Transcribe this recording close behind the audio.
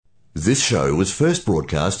This show was first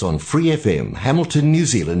broadcast on Free FM, Hamilton, New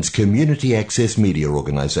Zealand's community access media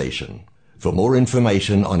organisation. For more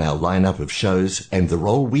information on our lineup of shows and the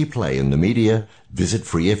role we play in the media, visit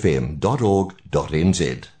freefm.org.nz.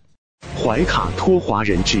 怀卡托华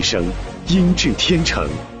人之声，音质天成，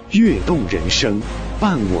悦动人生，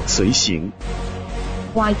伴我随行。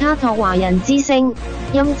懷卡托華人之聲，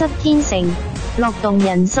音質天成，樂動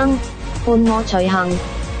人生，伴我隨行。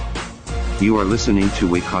You are listening to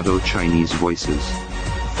Waikato Chinese Voices.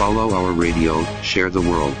 Follow our radio, share the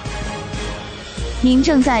world. 您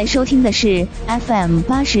正在收听的是 FM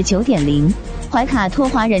 89.0怀卡托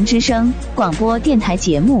华人之声广播电台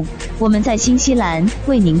节目，我们在新西兰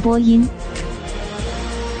为您播音。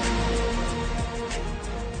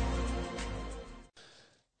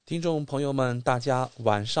听众朋友们，大家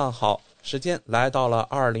晚上好，时间来到了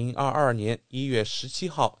2022年1月17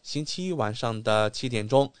号星期一晚上的7点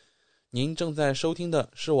钟。您正在收听的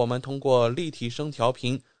是我们通过立体声调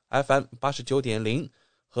频 FM 89.0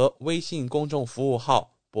和微信公众服务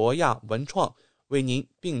号博亚文创为您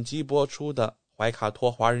并机播出的怀卡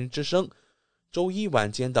托华人之声周一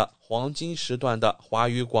晚间的黄金时段的华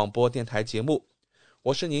语广播电台节目。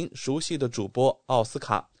我是您熟悉的主播奥斯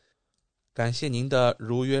卡，感谢您的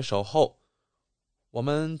如约守候。我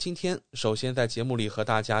们今天首先在节目里和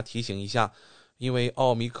大家提醒一下，因为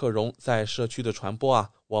奥密克戎在社区的传播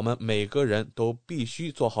我们每个人都必须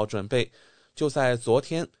做好准备。就在昨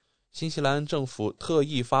天，新西兰政府特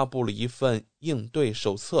意发布了一份应对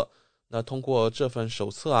手册，那通过这份手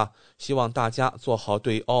册希望大家做好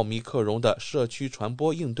对奥密克戎的社区传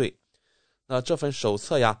播应对。那这份手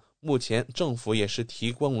册目前政府也是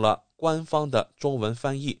提供了官方的中文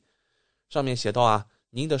翻译，上面写道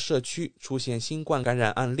您的社区出现新冠感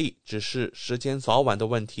染案例只是时间早晚的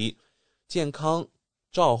问题，健康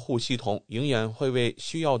照护系统永远会为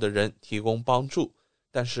需要的人提供帮助，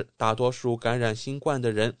但是大多数感染新冠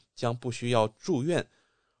的人将不需要住院，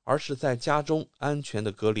而是在家中安全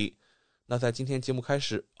的隔离。那在今天节目开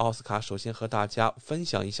始，奥斯卡首先和大家分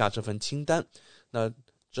享一下这份清单。那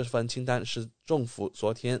这份清单是政府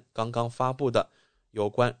昨天刚刚发布的，有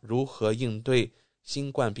关如何应对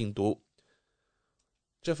新冠病毒。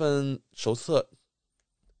这份手册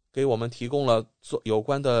给我们提供了有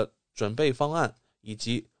关的准备方案，以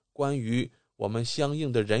及关于我们相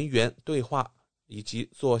应的人员对话以及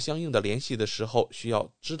做相应的联系的时候需要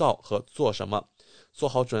知道和做什么。做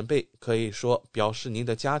好准备可以说表示您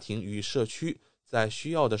的家庭与社区在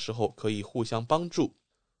需要的时候可以互相帮助。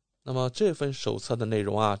那么这份手册的内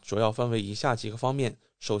容主要分为以下几个方面。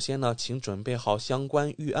首先呢，请准备好相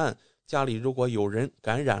关预案，家里如果有人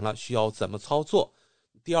感染了需要怎么操作。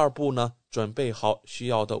第二步呢，准备好需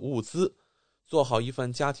要的物资，做好一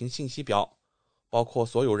份家庭信息表，包括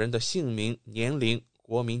所有人的姓名、年龄、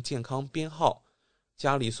国民健康编号，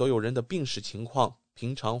家里所有人的病史情况，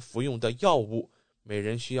平常服用的药物，每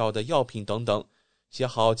人需要的药品等等。写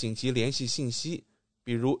好紧急联系信息，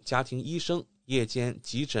比如家庭医生、夜间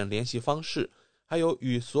急诊联系方式，还有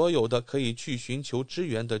与所有的可以去寻求支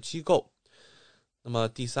援的机构。那么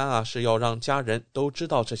第三是要让家人都知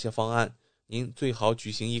道这些方案。您最好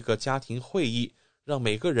举行一个家庭会议，让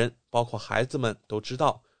每个人包括孩子们都知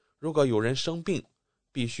道，如果有人生病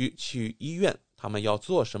必须去医院，他们要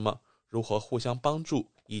做什么，如何互相帮助，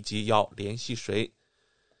以及要联系谁。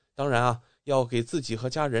当然要给自己和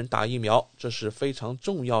家人打疫苗，这是非常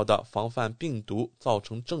重要的防范病毒造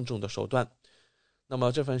成症状的手段。那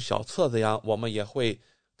么这份小册子我们也会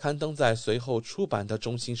刊登在随后出版的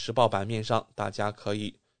中新时报版面上，大家可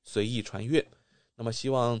以随意传阅。那么希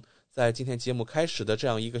望在今天节目开始的这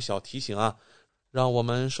样一个小提醒让我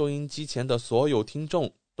们收音机前的所有听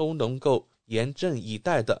众都能够严阵以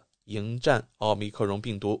待的迎战奥密克戎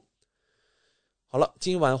病毒。好了，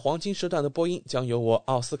今晚黄金时段的播音将由我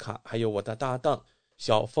奥斯卡还有我的搭档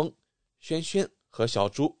小峰、轩轩和小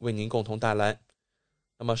猪为您共同带来。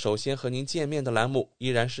那么首先和您见面的栏目依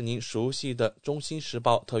然是您熟悉的中新时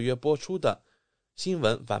报特约播出的新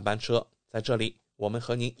闻晚班车，在这里我们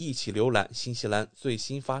和您一起浏览新西兰最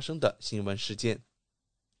新发生的新闻事件。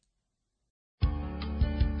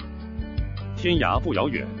天涯不遥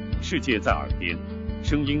远，世界在耳边，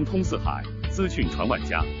声音通四海，资讯传万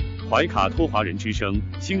家。怀卡托华人之声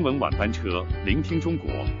新闻晚班车，聆听中国，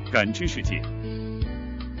感知世界。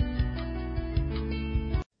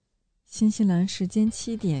新西兰时间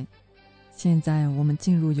7点，现在我们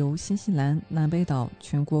进入由新西兰南北岛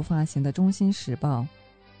全国发行的中新时报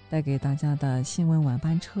带给大家的新闻晚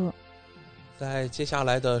班车。在接下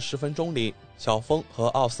来的10分钟里，小峰和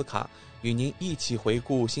奥斯卡与您一起回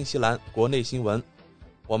顾新西兰国内新闻。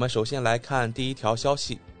我们首先来看第一条消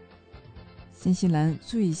息。新西兰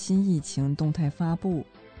最新疫情动态发布，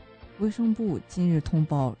卫生部今日通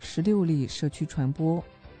报16例社区传播，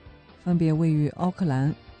分别位于奥克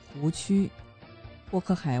兰、湖区、霍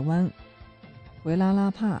克海湾、维拉拉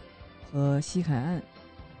帕和西海岸。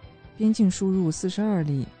边境输入42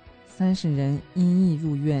例，30人因疫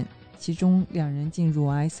入院，其中2人进入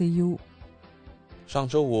ICU。 上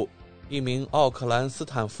周五，一名奥克兰斯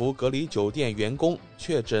坦福隔离酒店员工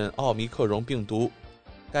确诊奥密克戎病毒，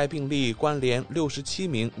该病例关联67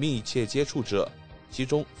名密切接触者，其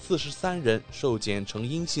中43人受检呈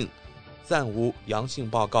阴性，暂无阳性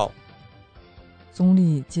报告。总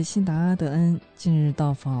理杰辛达·阿德恩近日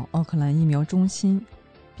到访奥克兰疫苗中心，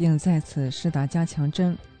并在此施打加强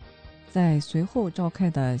针。在随后召开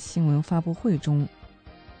的新闻发布会中，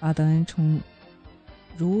阿德恩称，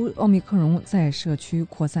如奥密克戎在社区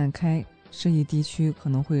扩散开，涉疫地区可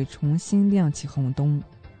能会重新亮起红灯。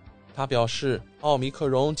他表示，奥密克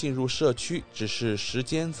戎进入社区只是时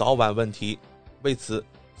间早晚问题。为此，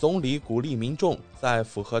总理鼓励民众在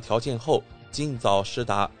符合条件后尽早施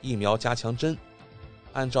打疫苗加强针。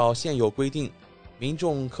按照现有规定，民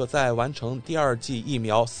众可在完成第2剂疫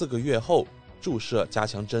苗4个月后注射加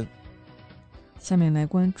强针。下面来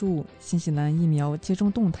关注新西兰疫苗接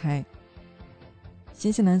种动态。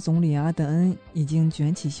新西兰总理阿德恩已经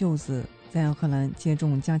卷起袖子在奥克兰接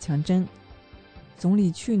种加强针。总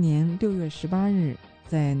理去年6月18日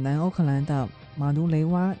在南奥克兰的马卢雷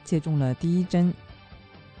瓦接种了第1针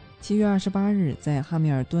，7月28日在哈密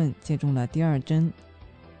尔顿接种了第2针。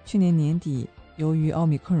去年年底，由于奥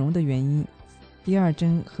密克戎的原因，第2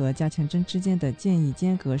针和加强针之间的建议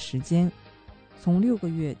间隔时间从6个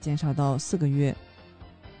月减少到4个月。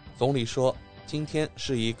总理说，今天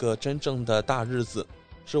是一个真正的大日子，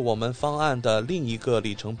是我们方案的另一个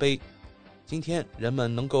里程碑。今天人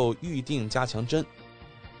们能够预定加强针。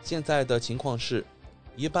现在的情况是，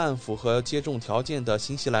一半符合接种条件的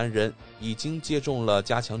新西兰人已经接种了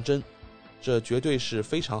加强针，这绝对是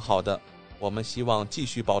非常好的，我们希望继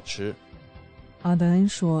续保持。阿德恩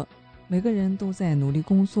说，每个人都在努力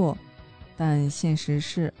工作，但现实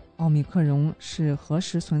是奥密克戎是何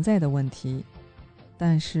时存在的问题。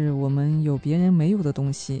但是我们有别人没有的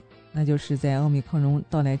东西，那就是在奥密克戎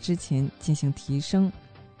到来之前进行提升。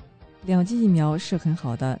2剂疫苗是很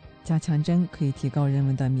好的，加强针可以提高人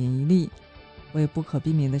们的免疫力，为不可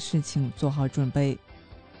避免的事情做好准备。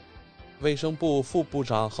卫生部副部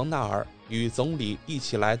长亨纳尔与总理一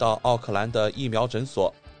起来到奥克兰的疫苗诊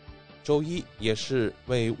所，周一也是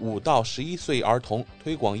为5到11岁儿童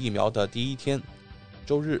推广疫苗的第1天。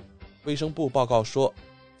周日，卫生部报告说，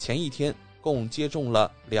前一天共接种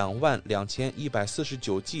了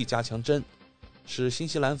22149剂加强针，使新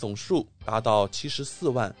西兰总数达到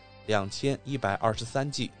742123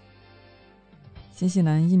剂。新西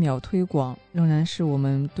兰疫苗推广仍然是我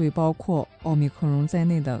们对包括奥密克戎在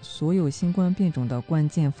内的所有新冠变种的关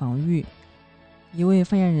键防御。一位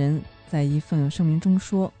发言人在一份声明中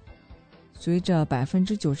说，随着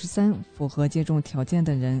93%符合接种条件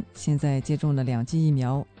的人现在接种了2剂疫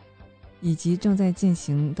苗，以及正在进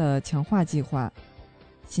行的强化计划，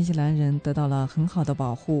新西兰人得到了很好的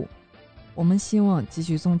保护。我们希望继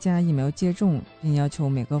续增加疫苗接种，并要求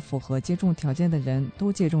每个符合接种条件的人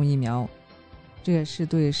都接种疫苗。这也是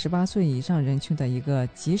对18岁以上人群的一个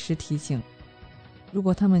及时提醒。如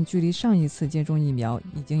果他们距离上一次接种疫苗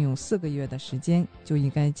已经有4个月的时间，就应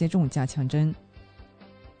该接种加强针。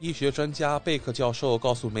医学专家贝克教授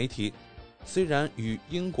告诉媒体，虽然与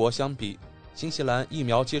英国相比，新西兰疫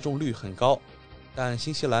苗接种率很高，但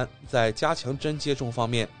新西兰在加强针接种方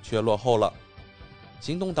面却落后了。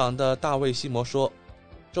行动党的大卫·西摩说，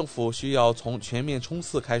政府需要从全面冲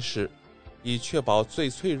刺开始，以确保最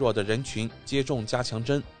脆弱的人群接种加强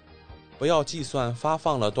针。不要计算发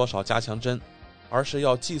放了多少加强针，而是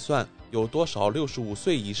要计算有多少65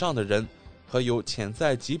岁以上的人和有潜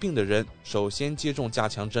在疾病的人首先接种加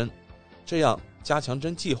强针，这样加强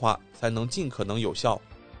针计划才能尽可能有效。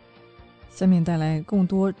下面带来更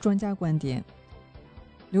多专家观点。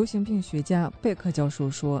流行病学家贝克教授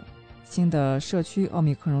说，新的社区奥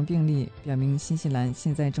密克戎病例表明新西兰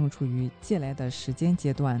现在正处于借来的时间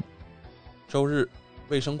阶段。周日，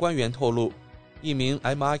卫生官员透露，一名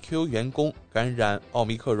MRQ 员工感染奥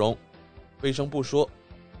密克戎。卫生部说，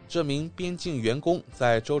这名边境员工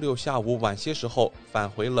在周六下午晚些时候返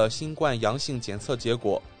回了新冠阳性检测结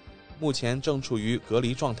果，目前正处于隔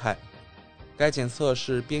离状态。该检测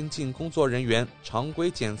是边境工作人员常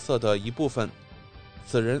规检测的一部分。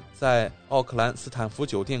此人在奥克兰斯坦福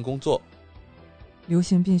酒店工作。流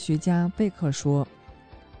行病学家贝克说，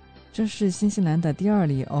这是新西兰的第2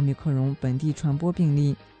例奥密克戎本地传播病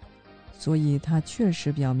例，所以它确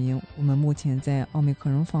实表明我们目前在奥密克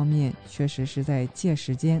戎方面确实是在借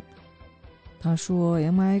时间。他说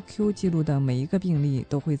MIQ 记录的每一个病例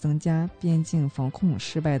都会增加边境防控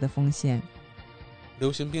失败的风险。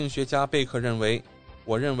流行病学家贝克认为，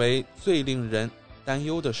我认为最令人担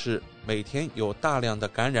忧的是每天有大量的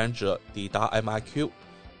感染者抵达 MIQ，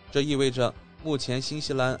 这意味着目前新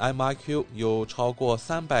西兰 MIQ 有超过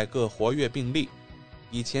300个活跃病例，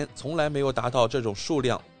以前从来没有达到这种数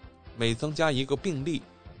量，每增加一个病例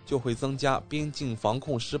就会增加边境防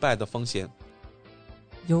控失败的风险。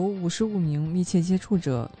有55名密切接触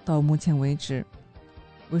者，到目前为止，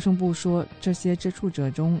卫生部说这些接触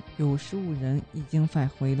者中有15人已经返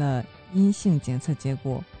回了阴性检测结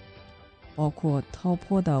果，包括涛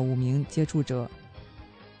坡的5名接触者。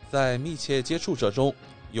在密切接触者中，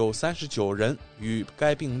有39人与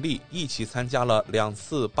该病例一起参加了2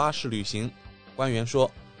次巴士旅行。官员说，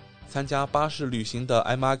参加巴士旅行的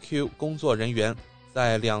MIQ 工作人员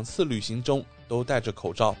在2次旅行中都戴着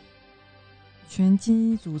口罩。全基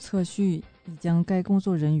因组测序已将该工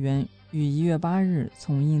作人员与1月8日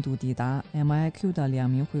从印度抵达 MIQ 的2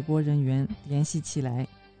名回国人员联系起来。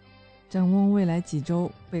展望未来几周，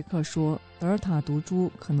贝克说德尔塔毒株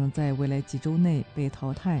可能在未来几周内被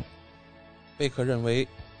淘汰。贝克认为，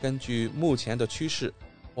根据目前的趋势，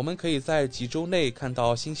我们可以在几周内看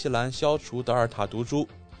到新西兰消除德尔塔毒株，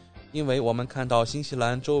因为我们看到新西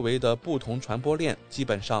兰周围的不同传播链基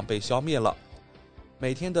本上被消灭了。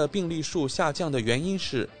每天的病例数下降的原因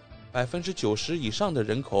是 90% 以上的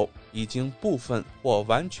人口已经部分或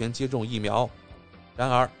完全接种疫苗。然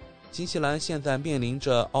而，新西兰现在面临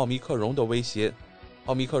着奥密克戎的威胁，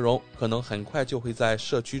奥密克戎可能很快就会在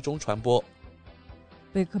社区中传播。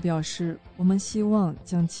贝克表示，我们希望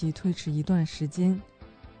将其推迟一段时间，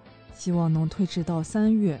希望能推迟到3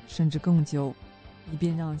月甚至更久，以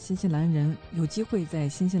便让新西兰人有机会在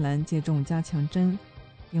新西兰接种加强针，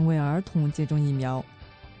并为儿童接种疫苗。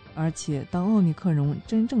而且当奥密克戎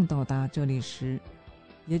真正到达这里时，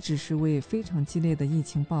也只是为非常激烈的疫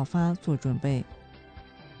情爆发做准备。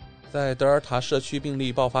在德尔塔社区病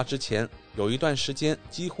例爆发之前，有一段时间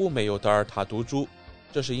几乎没有德尔塔毒株，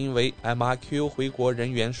这是因为 MIQ 回国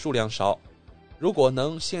人员数量少。如果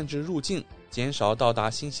能限制入境，减少到达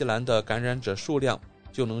新西兰的感染者数量，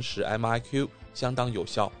就能使 MIQ 相当有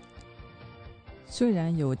效。虽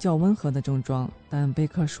然有较温和的症状，但贝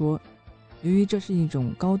克说，由于这是一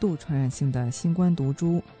种高度传染性的新冠毒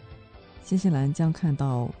株，新西兰将看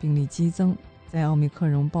到病例激增。在奥密克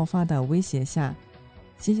戎爆发的威胁下，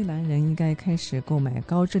新西兰人应该开始购买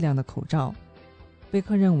高质量的口罩。贝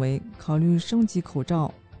克认为，考虑升级口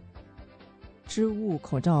罩、织物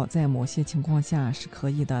口罩在某些情况下是可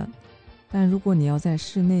以的，但如果你要在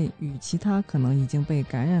室内与其他可能已经被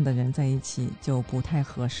感染的人在一起，就不太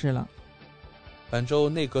合适了。本周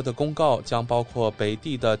内阁的公告将包括北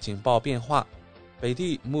地的警报变化。北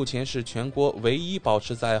地目前是全国唯一保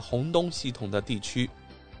持在红灯系统的地区。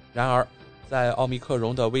然而，在奥密克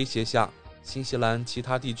戎的威胁下，新西兰其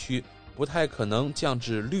他地区不太可能降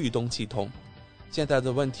至绿灯系统。现在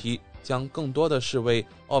的问题将更多的是为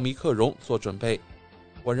奥密克戎做准备。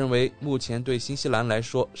我认为目前对新西兰来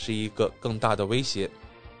说是一个更大的威胁。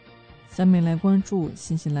下面来关注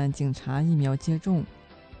新西兰警察疫苗接种。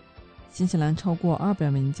新西兰超过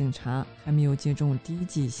200名警察还没有接种第1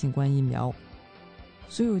剂新冠疫苗。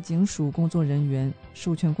所有警署工作人员、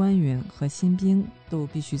授权官员和新兵都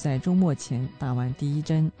必须在周末前打完第1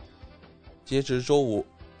针。截至周五，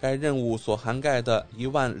该任务所涵盖的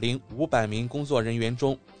10500名工作人员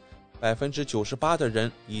中，98%的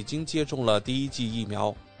人已经接种了第1剂疫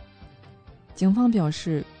苗。警方表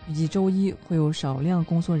示，预计周一会有少量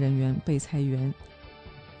工作人员被裁员，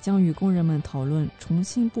将与工人们讨论重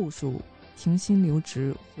新部署、停薪留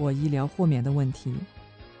职或医疗豁免的问题。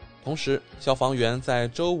同时，消防员在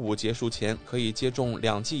周五结束前可以接种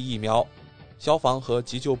2剂疫苗。消防和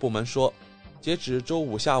急救部门说，截止周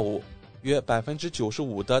五下午，约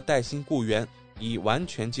95%的带薪雇员已完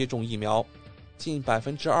全接种疫苗，近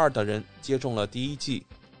2%的人接种了第1剂。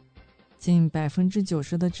近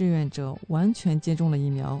90%的志愿者完全接种了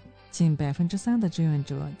疫苗，近3%的志愿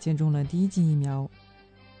者接种了第1剂疫苗。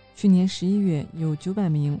去年11月，有900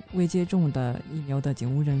名未接种的疫苗的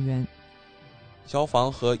警务人员。消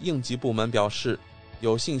防和应急部门表示，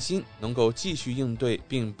有信心能够继续应对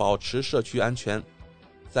并保持社区安全。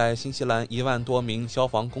在新西兰1万多名消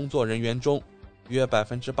防工作人员中，约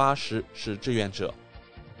80%是志愿者。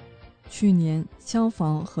去年，消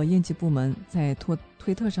防和应急部门在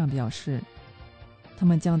推特上表示，他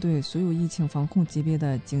们将对所有疫情防控级别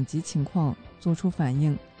的紧急情况做出反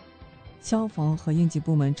应。消防和应急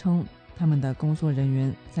部门称，他们的工作人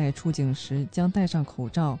员在出警时将戴上口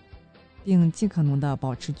罩，并尽可能地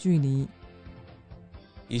保持距离。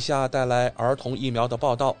以下带来儿童疫苗的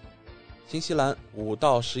报道。新西兰5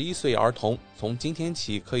到11岁儿童从今天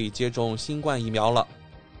起可以接种新冠疫苗了，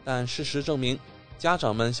但事实证明，家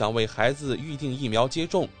长们想为孩子预定疫苗接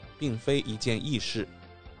种并非一件易事。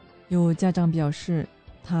有家长表示，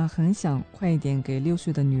他很想快一点给6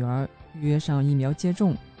岁的女儿预约上疫苗接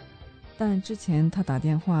种，但之前他打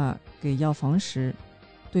电话给药房时，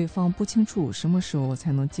对方不清楚什么时候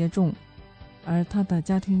才能接种，而他的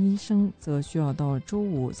家庭医生则需要到周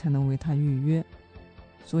5才能为他预约，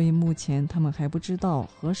所以目前他们还不知道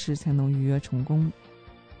何时才能预约成功。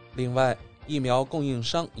另外，疫苗供应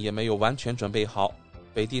商也没有完全准备好，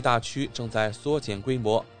北地大区正在缩减规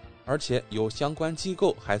模，而且有相关机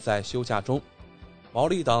构还在休假中。毛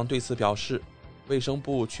利党对此表示，卫生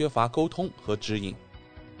部缺乏沟通和指引。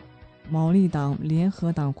毛利党联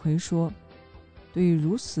合党魁说，对于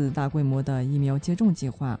如此大规模的疫苗接种计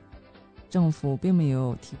划，政府并没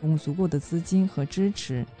有提供足够的资金和支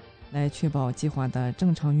持来确保计划的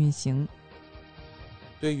正常运行。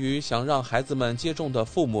对于想让孩子们接种的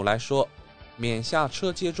父母来说，免下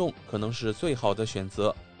车接种可能是最好的选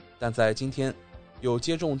择，但在今天，有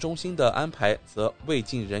接种中心的安排则未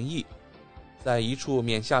尽人意。在一处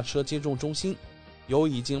免下车接种中心，有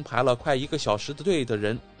已经排了快1个小时的队的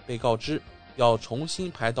人被告知要重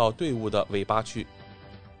新排到队伍的尾巴去。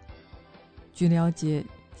据了解，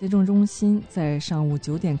接种中心在上午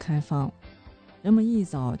9点开放，人们一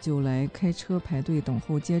早就来开车排队等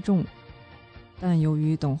候接种，但由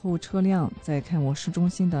于等候车辆在开往市中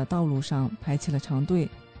心的道路上排起了长队，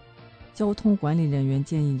交通管理人员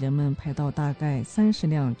建议人们排到大概30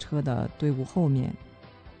辆车的队伍后面。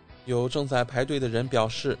有正在排队的人表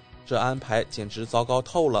示，这安排简直糟糕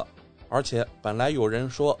透了，而且本来有人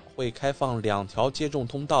说会开放2条接种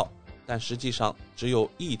通道，但实际上只有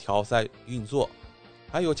1条在运作。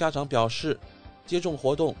还有家长表示，接种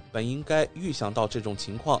活动本应该预想到这种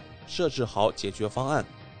情况，设置好解决方案。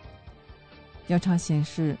调查显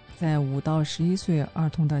示，在5到11岁儿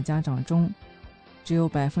童的家长中，只有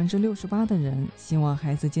68%的人希望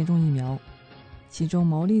孩子接种疫苗，其中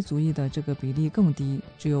毛利族裔的这个比例更低，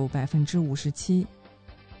只有57%。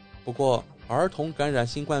不过，儿童感染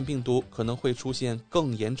新冠病毒可能会出现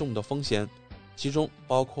更严重的风险，其中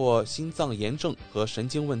包括心脏炎症和神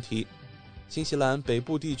经问题。新西兰北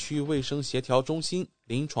部地区卫生协调中心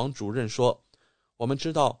临床主任说，我们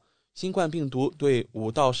知道新冠病毒对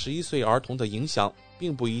5到11岁儿童的影响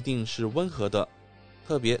并不一定是温和的，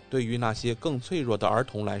特别对于那些更脆弱的儿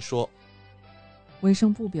童来说。卫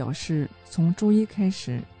生部表示，从周一开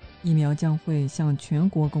始，疫苗将会向全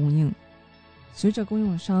国供应。随着供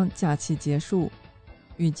应商假期结束，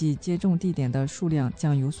预计接种地点的数量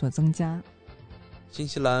将有所增加。新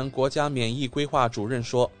西兰国家免疫规划主任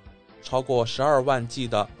说，超过12万剂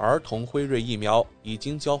的儿童辉瑞疫苗已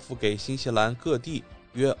经交付给新西兰各地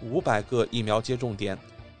约500个疫苗接种点，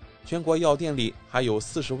全国药店里还有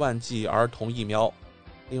40万剂儿童疫苗。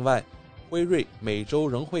另外，辉瑞每周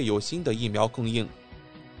仍会有新的疫苗供应。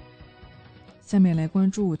下面来关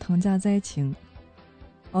注汤加灾情。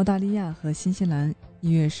澳大利亚和新西兰1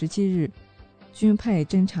月17日均派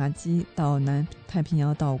侦察机到南太平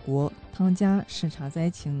洋岛国汤加视察灾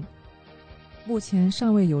情，目前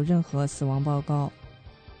尚未有任何死亡报告。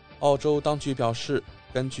澳洲当局表示，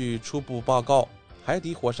根据初步报告，海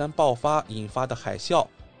底火山爆发引发的海啸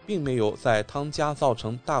并没有在汤加造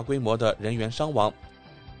成大规模的人员伤亡，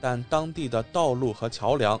但当地的道路和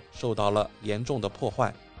桥梁受到了严重的破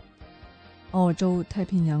坏。澳洲太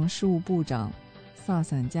平洋事务部长萨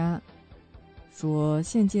散加说，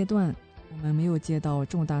现阶段我们没有接到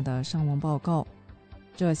重大的伤亡报告，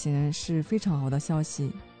这显然是非常好的消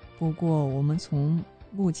息。不过我们从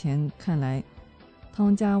目前看来，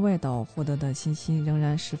汤加外岛获得的信息仍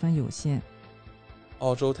然十分有限。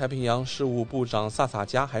澳洲太平洋事务部长萨萨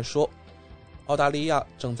加还说，澳大利亚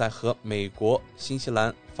正在和美国、新西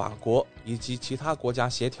兰、法国以及其他国家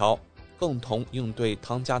协调，共同应对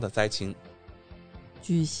汤加的灾情。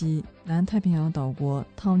据悉，南太平洋岛国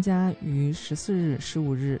汤加于14日、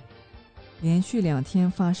15日连续2天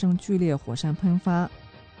发生剧烈火山喷发。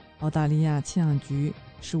澳大利亚气象局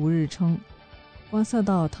15日称，观测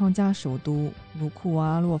到汤加首都努库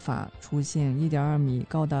瓦洛法出现 1.2 米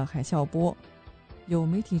高的海啸波。有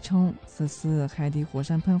媒体称，此次海底火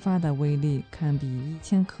山喷发的威力堪比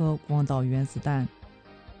1000颗广岛原子弹。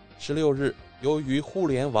16日，由于互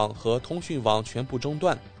联网和通讯网全部中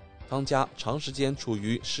断，汤加长时间处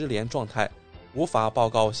于失联状态，无法报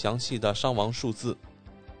告详细的伤亡数字。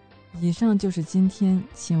以上就是今天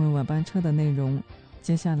新闻晚班车的内容，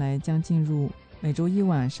接下来将进入每周一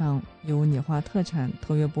晚上由拈花特产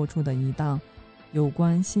特约播出的一档有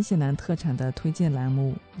关新西兰特产的推荐栏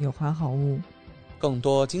目《拈花好物》。更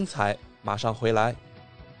多精彩马上回来。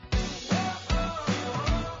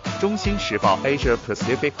中新时报 Asia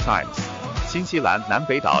Pacific Times， 新西兰南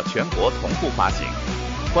北岛全国同步发行。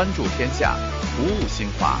关注天下，服务新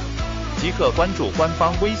华，即刻关注官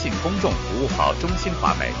方微信公众服务号中新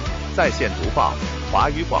华媒，在线读报、华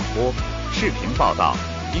语广播、视频报道，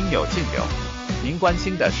应有尽有。您关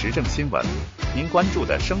心的时政新闻，您关注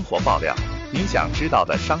的生活爆料，您想知道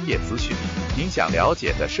的商业资讯，您想了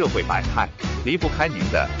解的社会百态，离不开您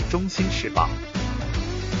的中新时报。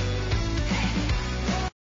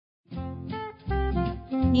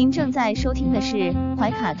您正在收听的是怀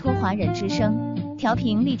卡托华人之声，调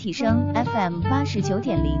频立体声 FM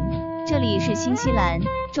 89.0，这里是新西兰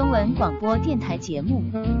中文广播电台节目。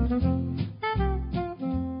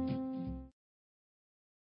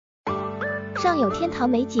上有天堂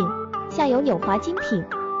美景，下有纽华精品，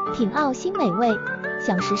品澳新美味，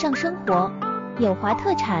享时尚生活。纽华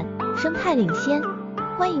特产，生态领先，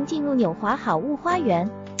欢迎进入纽华好物花园，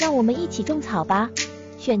让我们一起种草吧！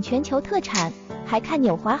选全球特产，还看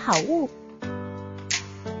纽华好物。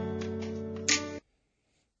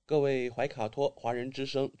各位怀卡托华人之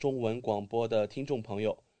声中文广播的听众朋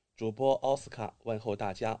友，主播奥斯卡问候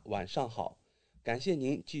大家晚上好，感谢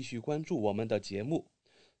您继续关注我们的节目。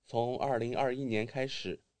从2021年开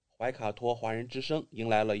始，怀卡托华人之声迎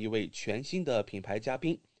来了一位全新的品牌嘉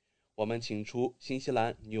宾，我们请出新西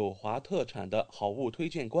兰纽华特产的好物推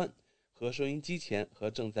荐官，和收音机前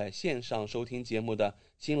和正在线上收听节目的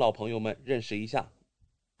新老朋友们认识一下。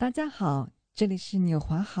大家好，这里是纽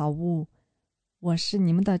华好物，我是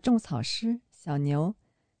你们的种草师小牛，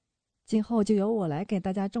今后就由我来给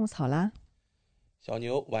大家种草啦。小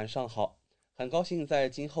牛晚上好，很高兴在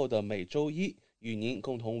今后的每周一与您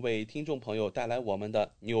共同为听众朋友带来我们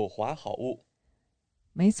的纽华好物。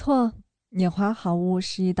没错，纽华好物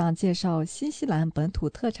是一档介绍新西兰本土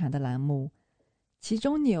特产的栏目，其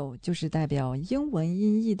中纽就是代表英文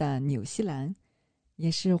音译的纽西兰，也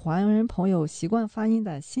是华人朋友习惯发音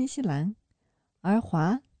的新西兰，而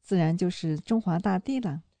华自然就是中华大地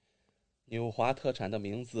了。纽华特产的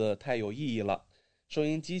名字太有意义了，收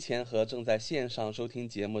音机前和正在线上收听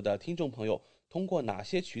节目的听众朋友通过哪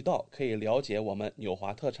些渠道可以了解我们纽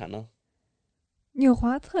华特产呢？纽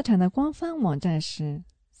华特产的官方网站是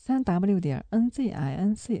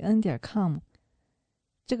 3w.nzincn.com，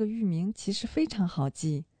 这个域名其实非常好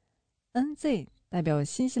记， NZ 代表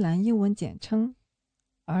新西兰英文简称，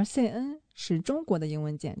而 CN 是中国的英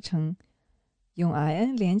文简称，用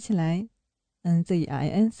IN 连起来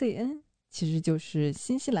NZINCN 其实就是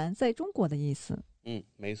新西兰在中国的意思。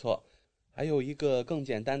没错，还有一个更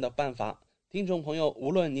简单的办法，听众朋友，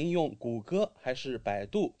无论您用谷歌还是百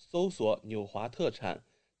度搜索纽华特产，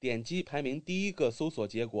点击排名第一个搜索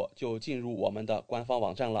结果就进入我们的官方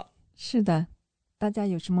网站了。是的，大家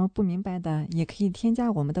有什么不明白的也可以添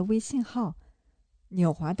加我们的微信号，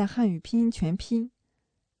纽华的汉语拼音全拼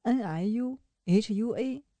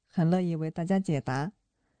NIUHUA， 很乐意为大家解答。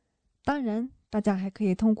当然大家还可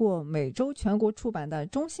以通过每周全国出版的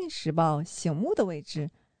中新时报醒目的位置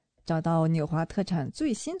找到纽华特产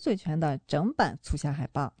最新最全的整版促销海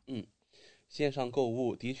报。线上购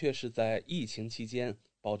物的确是在疫情期间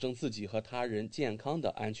保证自己和他人健康的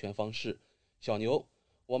安全方式。小牛，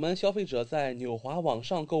我们消费者在纽华网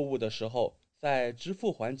上购物的时候，在支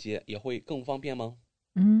付环节也会更方便吗？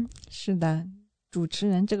是的，主持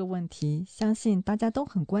人这个问题相信大家都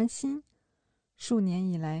很关心。数年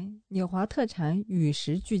以来，纽华特产与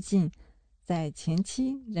时俱进，在前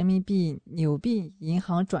期人民币、纽币银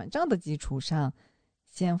行转账的基础上，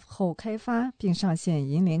先后开发并上线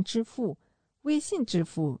银联支付、微信支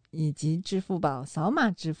付以及支付宝扫码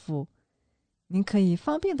支付。您可以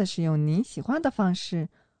方便地使用您喜欢的方式，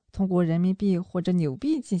通过人民币或者纽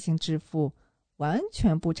币进行支付，完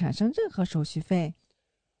全不产生任何手续费。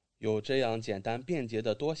有这样简单便捷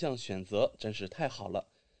的多项选择，真是太好了。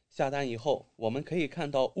下单以后，我们可以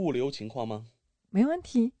看到物流情况吗？没问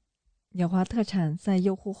题。纽华特产在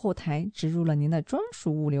用户后台植入了您的专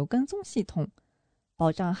属物流跟踪系统，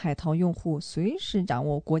保障海淘用户随时掌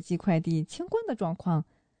握国际快递清关的状况，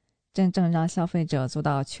真正让消费者做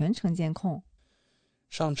到全程监控。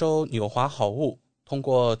上周纽华好物通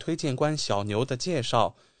过推荐官小牛的介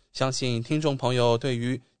绍，相信听众朋友对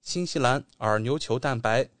于新西兰耳牛球蛋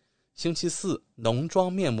白、星期四浓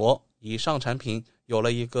妆面膜以上产品有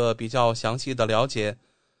了一个比较详细的了解。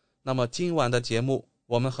那么今晚的节目，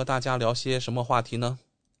我们和大家聊些什么话题呢？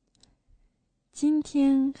今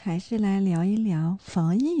天还是来聊一聊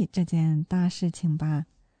防疫这件大事情吧。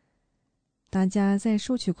大家在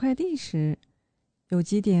收取快递时，有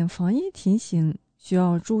几点防疫提醒需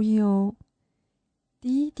要注意哦。第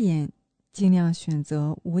一点，尽量选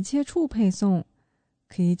择无接触配送，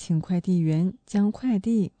可以请快递员将快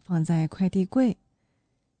递放在快递柜。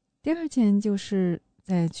第二件就是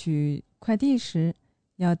在取快递时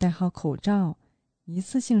要戴好口罩、一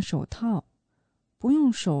次性手套，不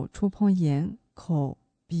用手触碰眼、口、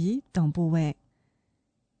鼻等部位。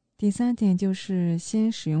第三点就是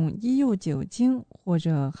先使用医用酒精或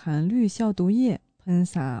者含氯消毒液喷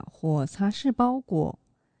洒或擦拭包裹，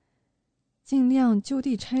尽量就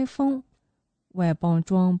地拆封，外包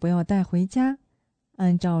装不要带回家，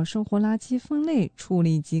按照生活垃圾分类处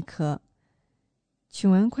理即可。取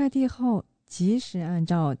完快递后，及时按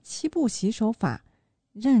照7步洗手法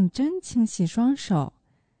认真清洗双手。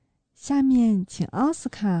下面请奥斯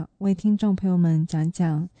卡为听众朋友们讲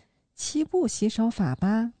讲7步洗手法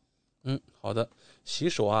吧。好的。洗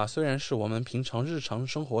手啊，虽然是我们平常日常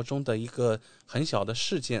生活中的一个很小的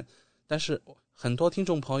事件，但是很多听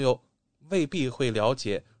众朋友未必会了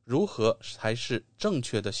解如何才是正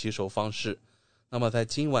确的洗手方式。那么在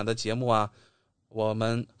今晚的节目啊，我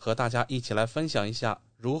们和大家一起来分享一下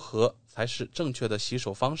如何才是正确的洗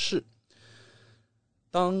手方式。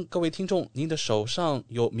当各位听众您的手上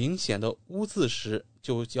有明显的污渍时，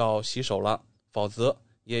就要洗手了，否则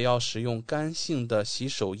也要使用干性的洗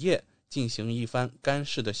手液进行一番干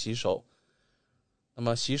式的洗手。那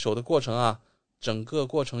么洗手的过程啊，整个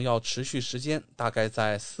过程要持续时间大概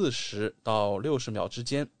在40到60秒之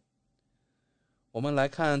间。我们来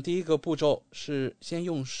看第一个步骤是先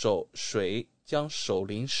用水将手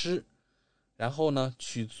淋湿，然后呢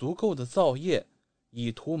取足够的皂液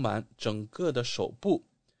以涂满整个的手部，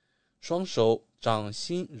双手掌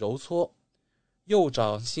心揉搓，右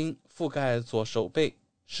掌心覆盖左手背，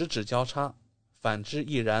食指交叉，反之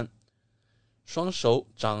亦然。双手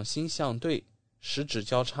掌心相对，食指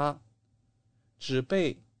交叉，指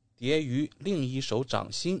背叠于另一手掌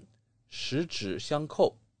心，食指相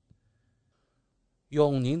扣。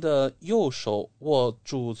用您的右手握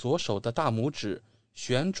住左手的大拇指，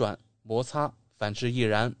旋转摩擦，反之亦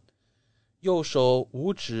然。右手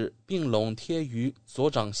五指并拢贴于左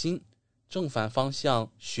掌心，正反方向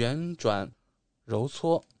旋转揉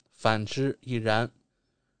搓，反之亦然。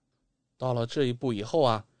到了这一步以后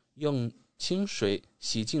啊，用清水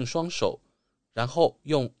洗净双手，然后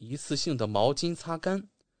用一次性的毛巾擦干，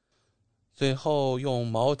最后用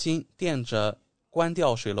毛巾垫着关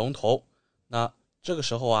掉水龙头。那这个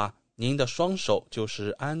时候啊，您的双手就是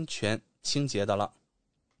安全清洁的了。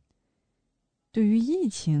对于疫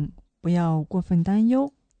情，不要过分担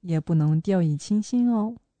忧，也不能掉以轻心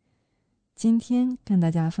哦。今天跟大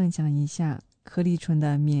家分享一下颗粒醇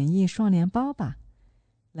的免疫双联包吧，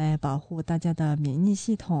来保护大家的免疫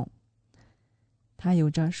系统。它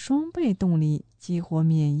有着双倍动力，激活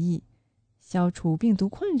免疫，消除病毒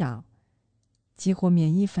困扰，激活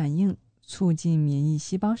免疫反应，促进免疫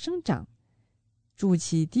细胞生长，筑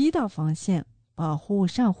起第一道防线，保护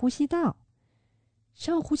上呼吸道。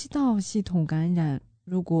上呼吸道系统感染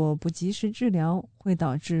如果不及时治疗，会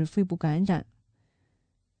导致肺部感染，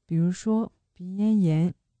比如说鼻咽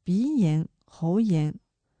炎、喉炎、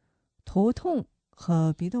头痛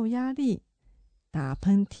和鼻窦压力、打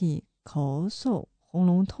喷嚏、咳嗽、喉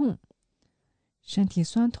咙痛、身体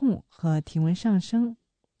酸痛和体温上升。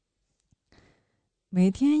每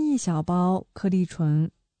天1小包颗粒醇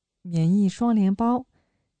免疫双联包，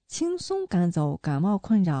轻松赶走感冒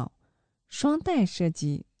困扰，双带设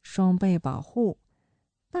计，双倍保护，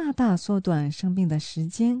大大缩短生病的时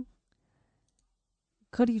间。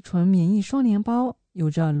颗粒醇免疫双联包有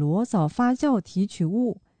着裸藻发酵提取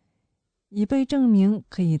物，已被证明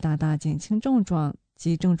可以大大减轻症状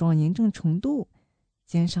及症状严重程度，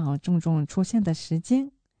减少症状出现的时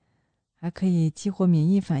间，还可以激活免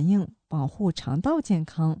疫反应，保护肠道健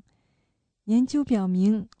康。研究表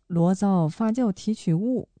明，裸藻发酵提取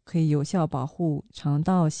物可以有效保护肠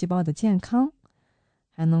道细胞的健康，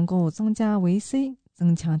还能够增加维 C，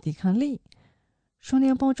 增强抵抗力。双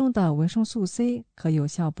联包中的维生素 C 可有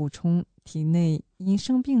效补充体内因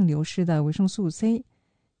生病流失的维生素 C，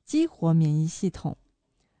 激活免疫系统。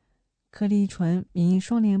颗粒醇免疫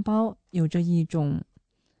双联包有着一种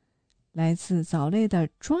来自藻类的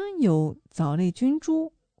专有藻类菌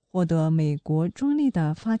株，获得美国专利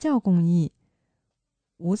的发酵工艺，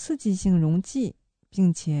无刺激性溶剂，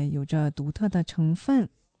并且有着独特的成分，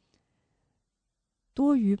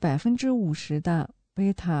多于 50% 的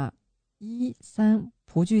贝塔1,3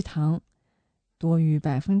葡聚糖，多于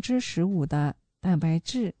 15% 的蛋白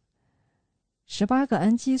质，18个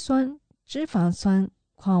氨基酸、脂肪酸、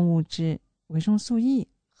矿物质、维生素 E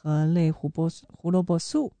和类胡萝卜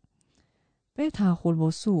素、贝塔胡萝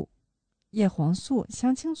卜素、叶黄素、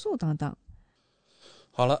香青素等等。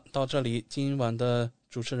好了，到这里今晚的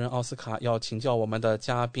主持人奥斯卡要请教我们的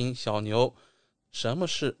嘉宾小牛，什么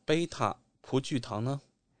是贝塔葡聚糖呢？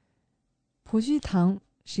葡聚糖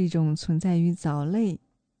是一种存在于藻类、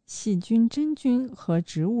细菌、真菌和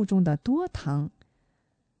植物中的多糖。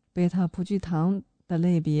贝塔葡聚糖的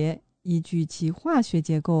类别依据其化学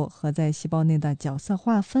结构和在细胞内的角色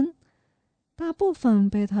划分。大部分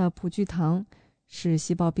贝塔葡聚糖是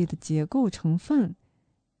细胞壁的结构成分，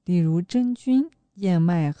例如真菌、燕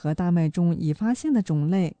麦和大麦中已发现的种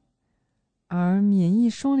类。而免疫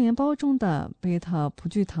双联胞中的贝塔葡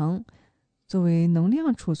聚糖作为能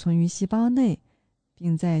量储存于细胞内，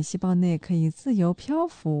并在细胞内可以自由漂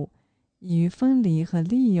浮，易于分离和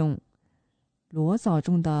利用。裸藻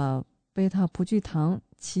中的贝塔葡聚糖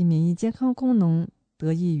其免疫健康功能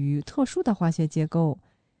得益于特殊的化学结构，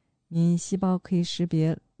免疫细胞可以识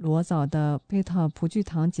别裸藻的贝塔葡聚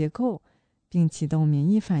糖结构并启动免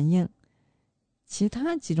疫反应。其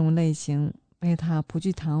他几种类型贝塔葡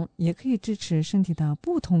聚糖也可以支持身体的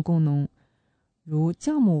不同功能，如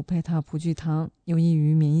酵母贝塔葡聚糖有益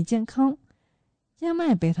于免疫健康，燕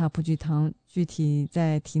麦贝塔葡聚糖具体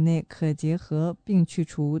在体内可结合并去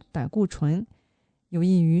除胆固醇，有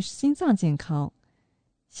益于心脏健康，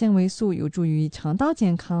纤维素有助于肠道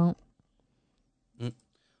健康。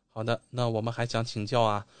好的，那我们还想请教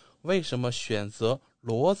啊，为什么选择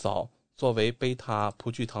裸藻作为贝塔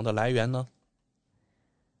葡聚糖的来源呢？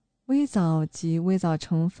微藻及微藻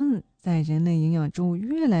成分在人类营养中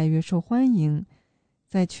越来越受欢迎，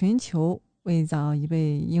在全球，微藻已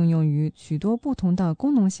被应用于许多不同的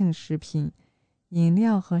功能性食品、饮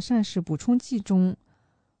料和膳食补充剂中。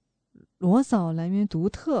裸藻来源独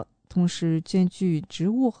特，同时兼具植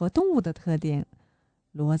物和动物的特点。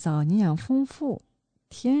裸藻营养丰富，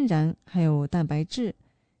天然，还有蛋白质，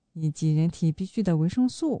以及人体必需的维生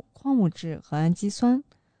素、矿物质和氨基酸。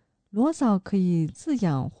裸藻可以自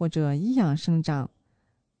养或者依养生长，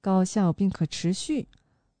高效并可持续。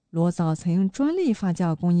裸藻采用专利发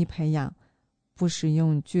酵工艺培养，不使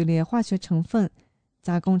用剧烈化学成分，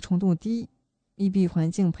加工程度低，密闭环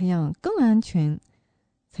境培养更安全。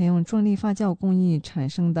采用专利发酵工艺产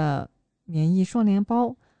生的免疫双联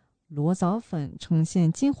胞，裸藻粉呈现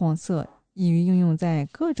金黄色，易于应用在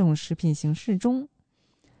各种食品形式中。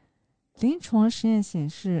临床实验显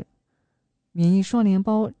示，免疫双联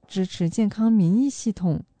胞支持健康免疫系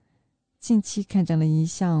统。近期开展了一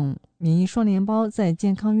项免疫双联胞在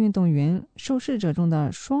健康运动员受试者中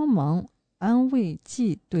的双盲安慰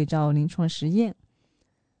剂对照临床实验，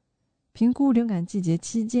评估流感季节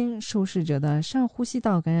期间受试者的上呼吸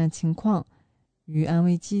道感染情况，与安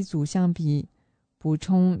慰剂组相比，补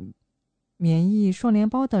充免疫双联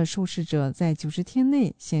胞的受试者在90天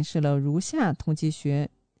内显示了如下统计学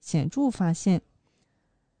显著发现：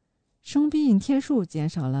生病天数减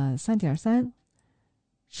少了 3.3%，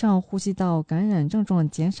 上呼吸道感染症状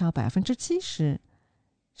减少 70%，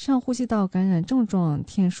 上呼吸道感染症状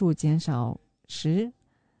天数减少10%，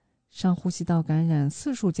上呼吸道感染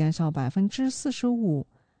次数减少 45%，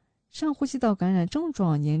 上呼吸道感染症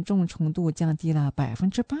状严重程度降低了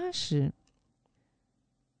 80%。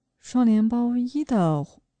 双联胞1的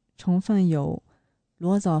成分有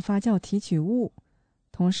裸藻发酵提取物，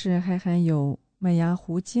同时还含有麦芽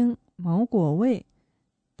糊精、芒果味、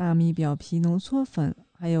大米表皮浓缩粉，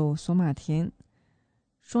还有索马田。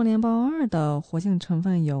双联胞2的活性成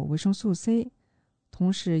分有维生素 C，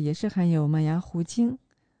 同时也是含有麦芽糊精，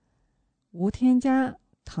无添加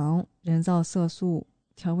糖、人造色素、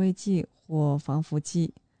调味剂或防腐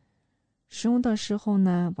剂。使用的时候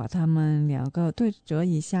呢，把它们2个对折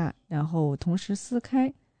一下，然后同时撕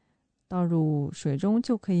开，倒入水中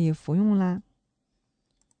就可以服用啦。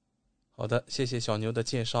好的，谢谢小牛的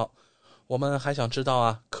介绍。我们还想知道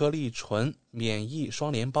啊，颗粒醇免疫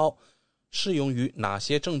双联胞适用于哪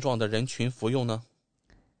些症状的人群服用呢？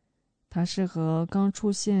它适合刚出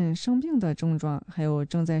现生病的症状，还有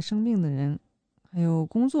正在生病的人，还有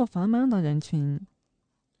工作繁忙的人群。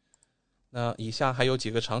那以下还有几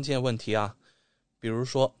个常见问题啊，比如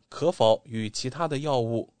说可否与其他的药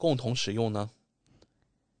物共同使用呢？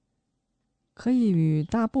可以与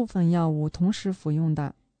大部分药物同时服用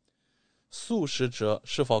的。素食者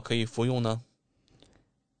是否可以服用呢？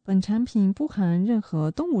本产品不含任何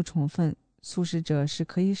动物成分，素食者是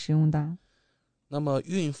可以使用的。那么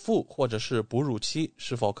孕妇或者是哺乳期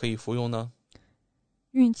是否可以服用呢？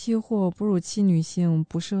孕期或哺乳期女性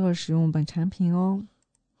不适合使用本产品哦。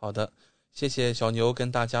好的，谢谢小牛跟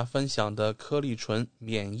大家分享的颗粒醇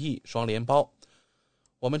免疫双联胞。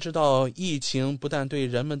我们知道疫情不但对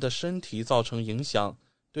人们的身体造成影响，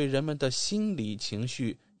对人们的心理情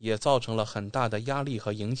绪也造成了很大的压力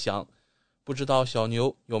和影响。不知道小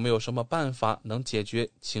牛有没有什么办法能解决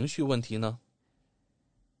情绪问题呢？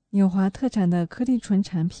纽华特产的颗粒醇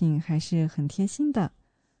产品还是很贴心的。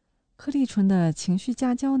颗粒醇的情绪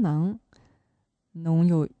加胶囊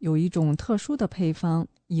脓有一种特殊的配方，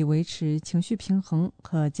以维持情绪平衡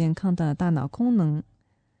和健康的大脑功能。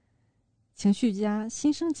情绪加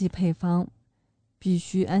新生级配方必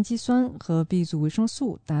须氨基酸和 B 族维生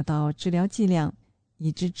素达到治疗剂量，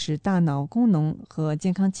以支持大脑功能和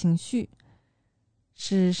健康情绪，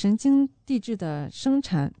使神经递质的生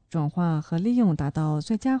产、转化和利用达到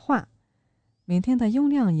最佳化。每天的用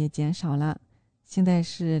量也减少了，现在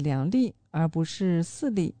是2粒而不是4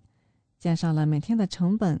粒，减少了每天的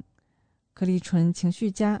成本。颗粒醇情绪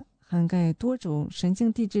加涵盖多种神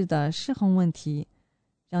经递质的失衡问题，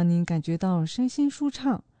让您感觉到身心舒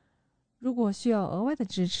畅。如果需要额外的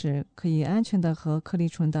支持，可以安全的和颗粒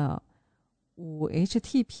醇的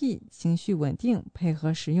 5-HTP 情绪稳定配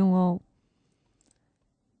合使用哦。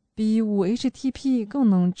比 5-HTP 更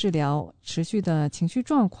能治疗持续的情绪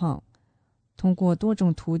状况，通过多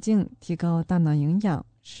种途径提高大脑营养，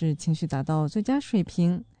使情绪达到最佳水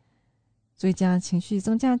平。最佳情绪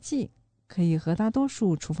增加剂可以和大多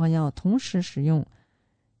数处方药同时使用，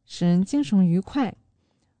使人精神愉快。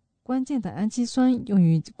关键的氨基酸用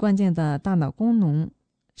于关键的大脑功能，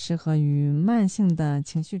适合于慢性的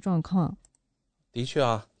情绪状况。的确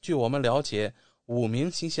啊，据我们了解，5名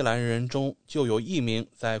新西兰人中就有1名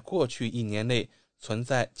在过去1年内存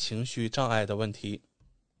在情绪障碍的问题。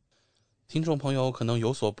听众朋友可能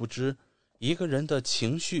有所不知，一个人的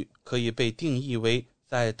情绪可以被定义为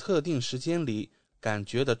在特定时间里感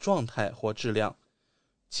觉的状态或质量。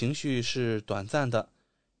情绪是短暂的，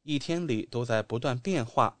一天里都在不断变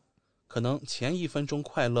化，可能前1分钟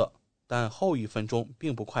快乐，但后1分钟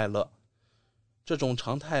并不快乐。这种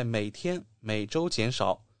常态每天、每周减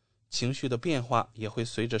少，情绪的变化也会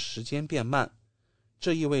随着时间变慢。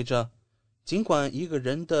这意味着，尽管一个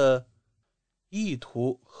人的意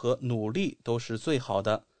图和努力都是最好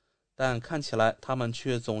的，但看起来他们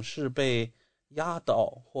却总是被压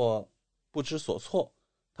倒或不知所措，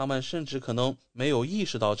他们甚至可能没有意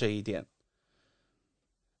识到这一点。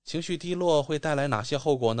情绪低落会带来哪些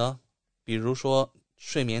后果呢？比如说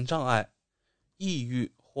睡眠障碍、抑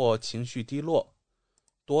郁或情绪低落、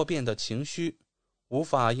多变的情绪、无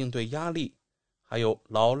法应对压力，还有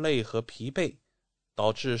劳累和疲惫，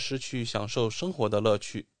导致失去享受生活的乐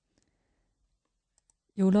趣。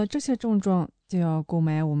有了这些症状，就要购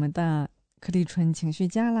买我们的颗粒醇情绪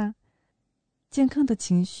加啦。健康的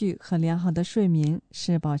情绪和良好的睡眠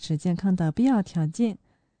是保持健康的必要条件。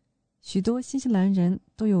许多新西兰人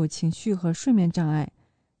都有情绪和睡眠障碍，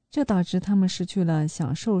这导致他们失去了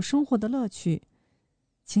享受生活的乐趣。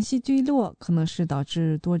情绪低落可能是导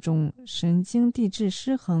致多种神经递质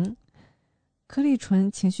失衡。颗粒醇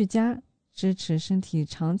情绪加支持身体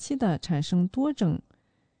长期的产生多种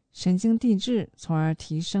神经递质，从而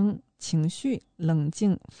提升情绪、冷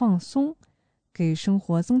静、放松，给生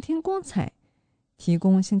活增添光彩，提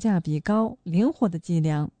供性价比高、灵活的剂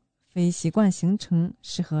量，非习惯形成，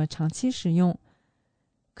适合长期使用，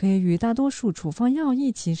可以与大多数处方药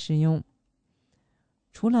一起使用。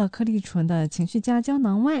除了颗粒醇的情绪加胶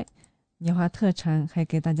囊外，年华特产还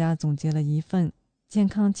给大家总结了一份健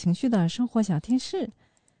康情绪的生活小贴士。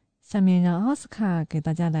下面让奥斯卡给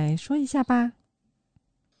大家来说一下吧。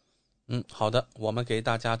好的，我们给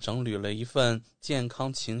大家整理了一份健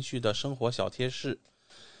康情绪的生活小贴士。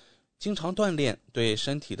经常锻炼对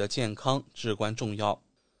身体的健康至关重要，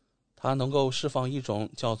它能够释放一种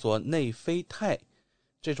叫做内啡肽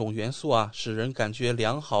这种元素使人感觉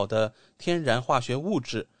良好的天然化学物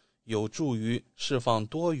质，有助于释放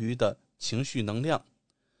多余的情绪能量。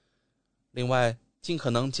另外，尽可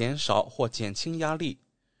能减少或减轻压力，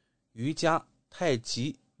瑜伽、太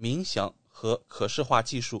极、冥想和可视化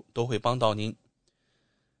技术都会帮到您。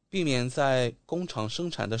避免在工厂生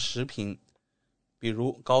产的食品，比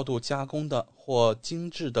如高度加工的或精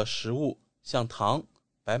致的食物，像糖、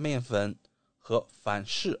白面粉和反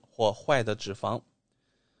式或坏的脂肪。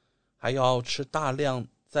还要吃大量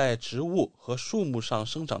在植物和树木上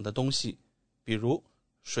生长的东西，比如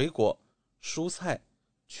水果、蔬菜、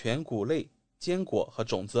全谷类、坚果和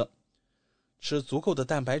种子。吃足够的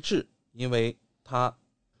蛋白质，因为它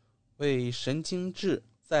为神经质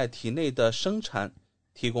在体内的生产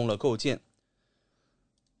提供了构建。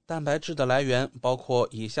蛋白质的来源包括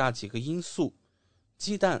以下几个因素：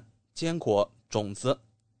鸡蛋、坚果、种子、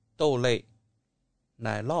豆类、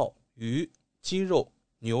奶酪、鱼、鸡肉、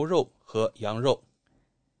牛肉和羊肉。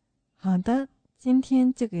好的，今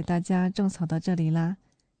天就给大家种草到这里啦，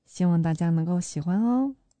希望大家能够喜欢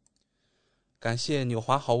哦。感谢纽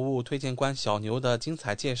华好物推荐官小牛的精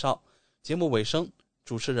彩介绍。节目尾声，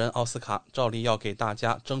主持人奥斯卡照例要给大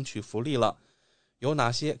家争取福利了。有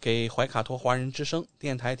哪些给怀卡托华人之声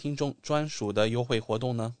电台听众专属的优惠活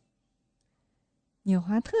动呢？纽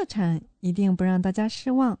华特产一定不让大家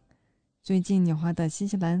失望。最近纽华的新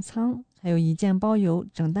西兰仓还有1件包邮、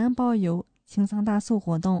整单包邮清仓大促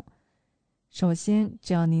活动。首先，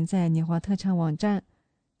只要您在纽华特产网站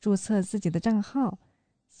注册自己的账号，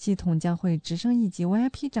系统将会直升1级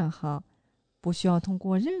VIP 账号，不需要通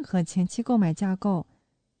过任何前期购买架构，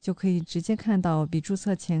就可以直接看到比注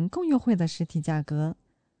册前更优惠的实体价格。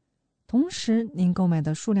同时，您购买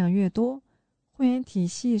的数量越多，会员体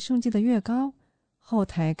系升级的越高，后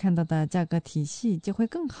台看到的价格体系就会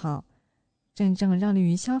更好，真正让利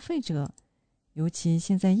于消费者。尤其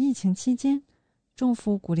现在疫情期间，政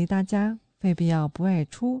府鼓励大家非必要不外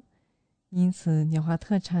出，因此纽华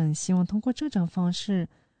特产希望通过这种方式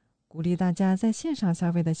鼓励大家在线上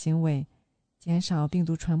消费的行为，减少病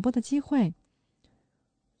毒传播的机会。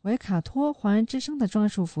维卡托华人之声的专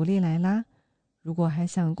属福利来啦！如果还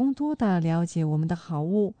想更多的了解我们的好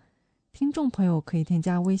物，听众朋友可以添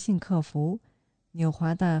加微信客服纽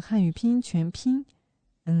华的汉语拼音全拼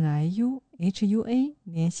NIUHUA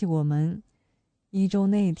联系我们。1周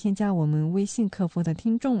内添加我们微信客服的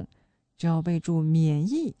听众，只要备注免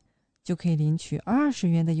疫，就可以领取20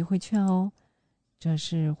元的优惠券哦。这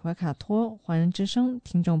是怀卡托华人之声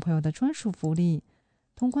听众朋友的专属福利，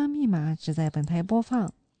通关密码只在本台播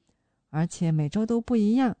放，而且每周都不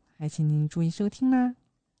一样，还请您注意收听啦。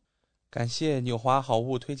感谢纽华好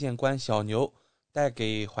物推荐官小牛带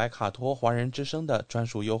给怀卡托华人之声的专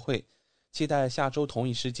属优惠，期待下周同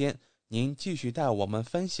一时间您继续带我们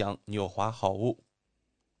分享纽华好物。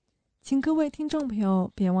请各位听众朋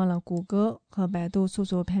友别忘了谷歌和百度搜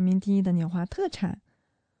索排名第1的纽华特产，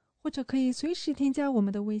或者可以随时添加我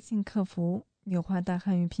们的微信客服纽华的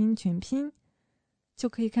汉语拼音全拼，就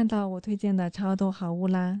可以看到我推荐的超多好物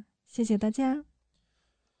啦。谢谢大家。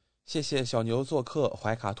谢谢小牛做客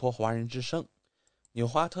怀卡托华人之声。纽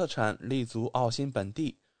华特产立足澳新本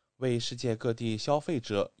地，为世界各地消费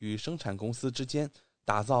者与生产公司之间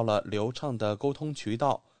打造了流畅的沟通渠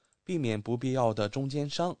道，避免不必要的中间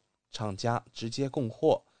商，厂家直接供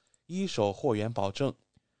货，一手货源保证。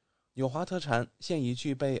纽华特产现已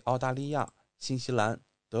具备澳大利亚、新西兰、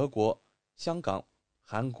德国、香港、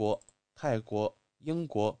韩国、泰国、英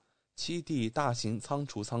国7地大型仓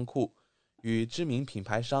储仓库，与知名品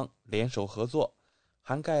牌商联手合作，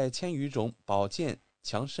涵盖1000余种保健、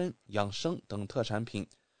强身、养生等特产品，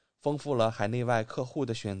丰富了海内外客户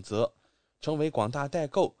的选择，成为广大代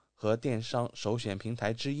购和电商首选平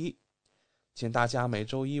台之一。请大家每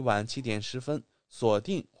周一晚7点10分锁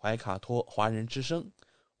定怀卡托华人之声，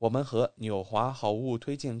我们和纽华好物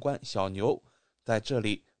推荐官小牛在这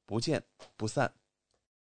里不见不散。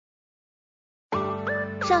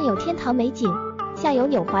上有天堂美景，下有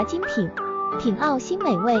纽华精品，品澳新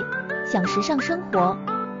美味，享时尚生活。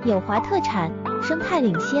纽华特产，生态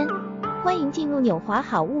领先，欢迎进入纽华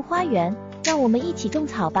好物花园，让我们一起种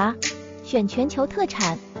草吧！选全球特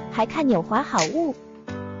产，还看纽华好物。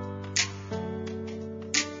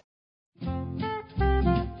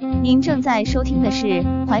您正在收听的是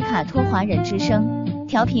怀卡托华人之声，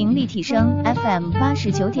调频立体声 FM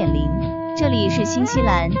 89.0，这里是新西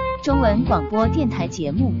兰中文广播电台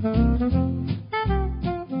节目。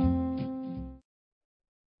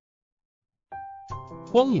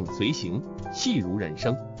光影随行，戏如人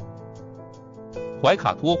生。怀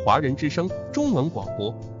卡托华人之声中文广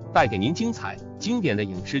播带给您精彩经典的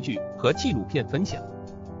影视剧和纪录片分享，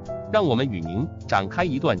让我们与您展开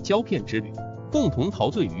一段胶片之旅，共同陶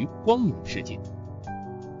醉于光影世界。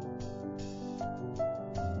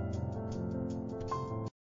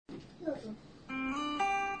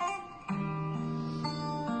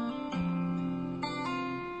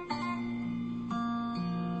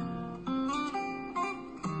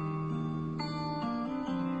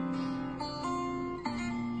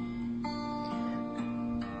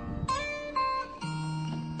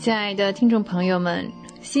亲爱的听众朋友们，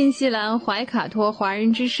新西兰怀卡托华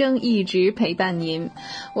人之声一直陪伴您，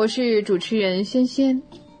我是主持人萱萱。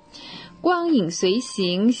光影随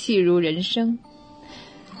行，戏如人生，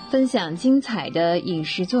分享精彩的影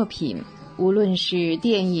视作品，无论是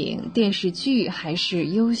电影、电视剧还是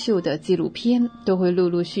优秀的纪录片，都会陆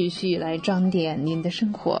陆续续来装点您的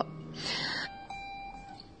生活。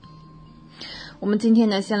我们今天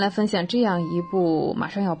呢，先来分享这样一部马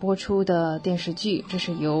上要播出的电视剧，这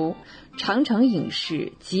是由长城影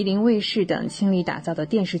视、吉林卫视等倾力打造的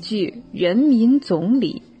电视剧《人民总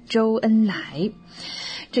理周恩来》。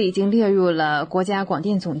这已经列入了国家广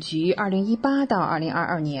电总局2018到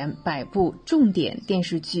2022年100部重点电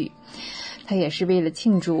视剧。它也是为了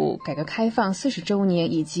庆祝改革开放40周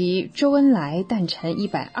年以及周恩来诞辰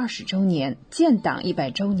120周年、建党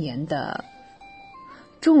100周年的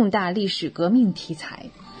重大历史革命题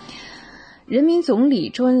材。人民总理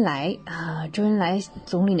周恩来周恩来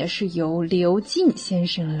总理呢是由刘进先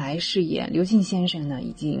生来饰演。刘进先生呢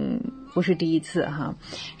已经不是第一次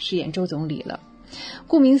饰演周总理了。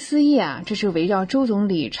顾名思义这是围绕周总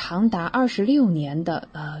理长达26年的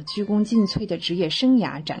鞠躬尽瘁的职业生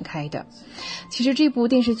涯展开的。其实这部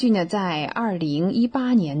电视剧呢，在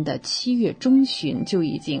2018年的7月中旬就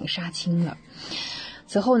已经杀青了。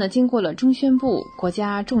此后呢，经过了中宣部国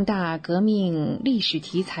家重大革命历史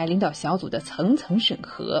题材领导小组的层层审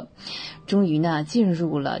核，终于呢进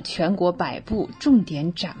入了全国100部重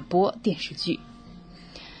点展播电视剧。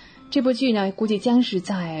这部剧呢，估计将是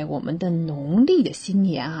在我们的农历的新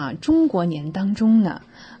年中国年当中呢，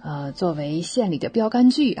作为献礼的标杆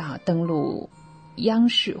剧登陆央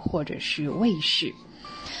视或者是卫视。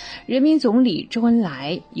人民总理周恩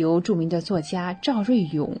来由著名的作家赵瑞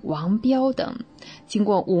勇、王彪等经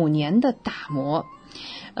过5年的打磨，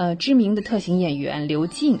知名的特型演员刘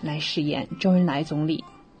进来饰演周恩来总理。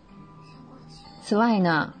此外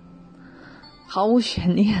呢，毫无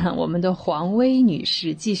悬念，我们的黄薇女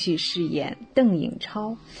士继续饰演邓颖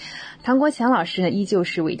超，唐国强老师呢依旧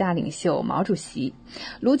是伟大领袖毛主席，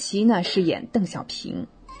卢琪呢饰演邓小平。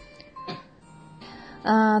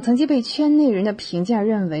曾经被圈内人的评价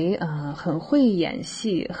认为很会演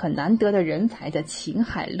戏、很难得的人才的秦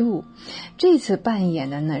海璐，这次扮演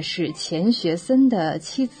的呢是钱学森的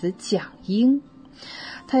妻子蒋英。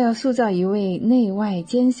她要塑造一位内外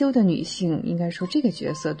兼修的女性，应该说这个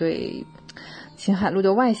角色对秦海璐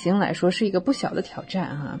的外形来说是一个不小的挑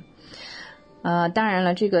战当然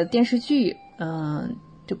了，这个电视剧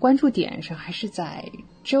这关注点上还是在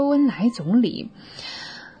周恩来总理。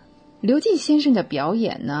刘进先生的表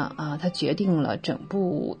演呢他决定了整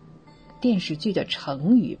部电视剧的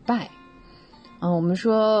成与败。我们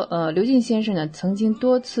说刘进先生呢曾经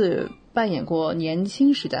多次扮演过年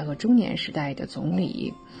轻时代和中年时代的总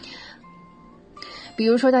理，比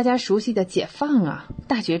如说大家熟悉的解放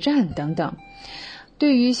大决战等等。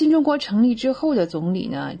对于新中国成立之后的总理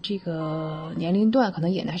呢，这个年龄段可能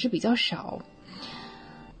演的还是比较少。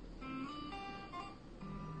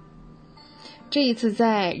这一次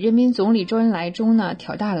在人民总理周恩来中呢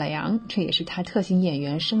挑大梁，这也是他特型演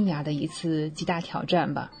员生涯的一次极大挑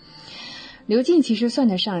战吧。刘进其实算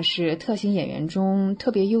得上是特型演员中特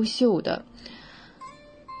别优秀的。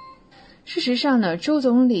事实上呢，周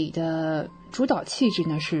总理的主导气质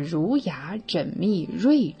呢是儒雅、缜密、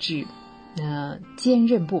睿智，坚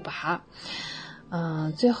韧不拔。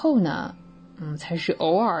最后呢才是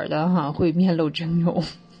偶尔的会面露峥嵘。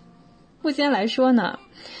目前来说呢，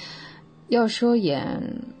要说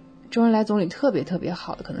演周恩来总理特别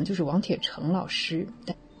好的，可能就是王铁成老师。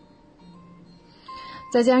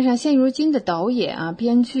再加上现如今的导演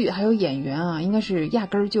编剧还有演员应该是压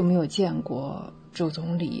根儿就没有见过周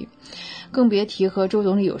总理，更别提和周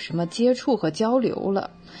总理有什么接触和交流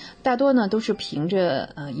了。大多呢都是凭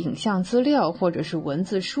着影像资料或者是文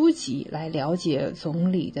字书籍来了解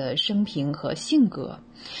总理的生平和性格，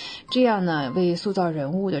这样呢为塑造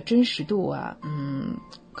人物的真实度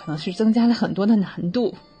可能是增加了很多的难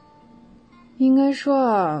度。应该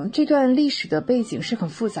说这段历史的背景是很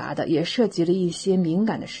复杂的，也涉及了一些敏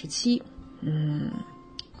感的时期。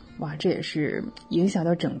这也是影响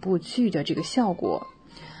到整部剧的这个效果。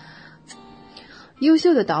优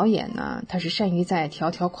秀的导演呢，他是善于在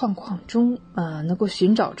条条框框中能够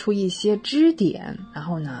寻找出一些支点，然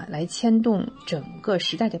后呢来牵动整个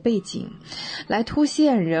时代的背景，来凸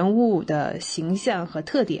显人物的形象和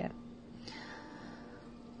特点。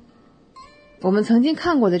我们曾经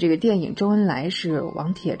看过的这个电影《周恩来》是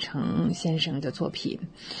王铁成先生的作品，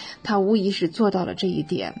他无疑是做到了这一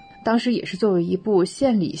点。当时也是作为一部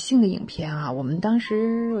献礼性的影片我们当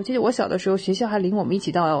时我记得我小的时候，学校还领我们一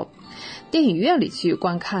起到电影院里去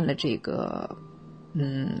观看了这个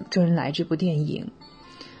周恩来这部电影。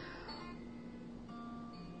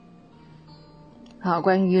好，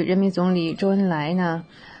关于人民总理周恩来呢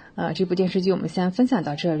这部电视剧我们先分享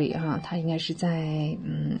到这里它应该是在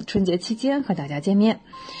春节期间和大家见面。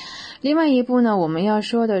另外一部呢，我们要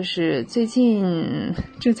说的是最近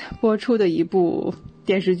正在播出的一部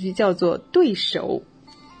电视剧，叫做《对手》。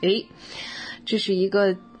这是一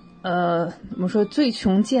个我们说最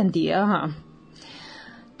穷间谍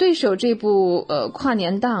对手这部跨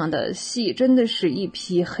年档的戏真的是一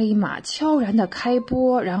匹黑马，悄然的开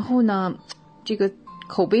播，然后呢这个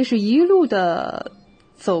口碑是一路的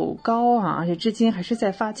走高而且至今还是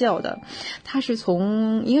在发酵的。它是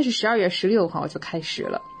从应该是12月16号就开始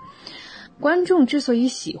了。观众之所以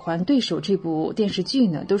喜欢《对手》这部电视剧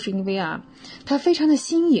呢，都是因为它非常的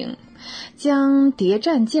新颖，将谍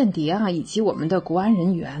战间谍以及我们的国安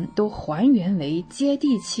人员都还原为接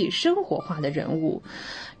地气生活化的人物，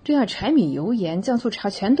这样柴米油盐酱醋茶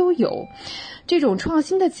全都有。这种创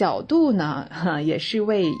新的角度呢，也是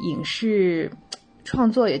为影视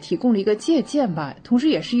创作也提供了一个借鉴吧，同时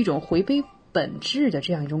也是一种回归本质的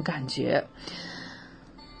这样一种感觉。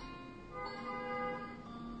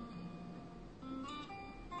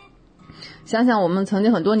想想我们曾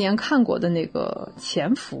经很多年看过的那个《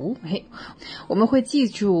潜伏》，我们会记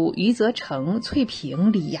住余则成、翠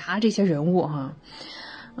萍、李涯这些人物哈。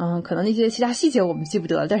可能那些其他细节我们记不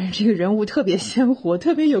得了，但是这个人物特别鲜活，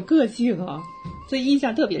特别有个性啊，所以印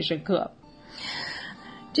象特别深刻。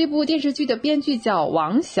这部电视剧的编剧叫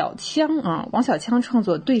王小枪啊，王小枪创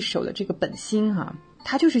作对手的这个本心哈，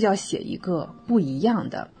他就是要写一个不一样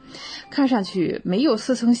的，看上去没有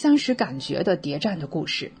似曾相识感觉的谍战的故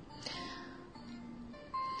事。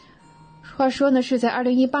话说呢，是在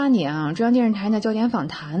2018年啊，中央电视台的焦点访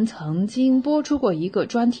谈曾经播出过一个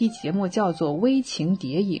专题节目，叫做《微情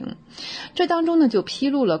谍影》。这当中呢，就披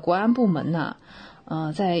露了国安部门呢，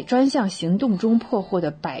在专项行动中破获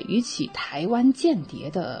的100余起台湾间谍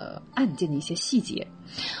的案件的一些细节。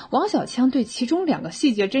王小枪对其中2个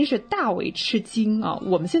细节真是大为吃惊啊！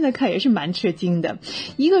我们现在看也是蛮吃惊的。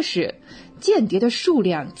一个是间谍的数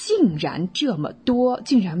量竟然这么多，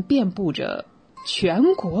竟然遍布着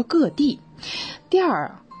全国各地。第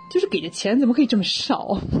二就是给的钱怎么可以这么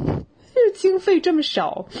少，就是经费这么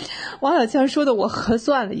少。王小强说的我核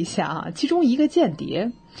算了一下啊，其中一个间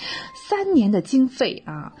谍3年的经费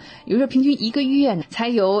啊，有时候平均1个月才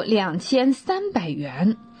有2300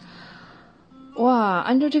元。哇，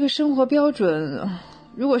按照这个生活标准，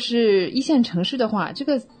如果是1线城市的话，这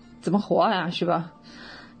个怎么活啊，是吧？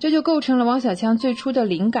这就构成了王小强最初的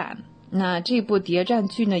灵感。那这部谍战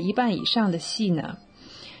剧呢，一半以上的戏呢，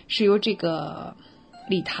是由这个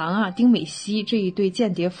李唐啊、丁美熙这一对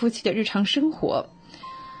间谍夫妻的日常生活。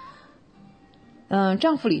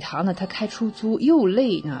丈夫李唐呢，他开出租又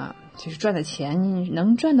累呢，就是赚的钱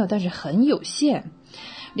能赚到，但是很有限，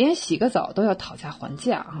连洗个澡都要讨价还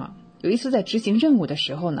价哈。有一次在执行任务的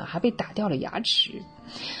时候呢，还被打掉了牙齿，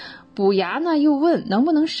补牙呢又问能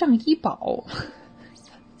不能上医保。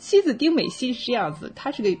妻子丁美熙是这样子，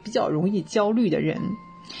她是个比较容易焦虑的人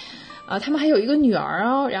啊。他们还有一个女儿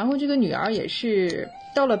啊，然后这个女儿也是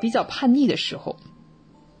到了比较叛逆的时候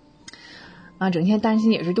啊，整天担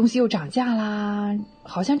心也是东西又涨价啦，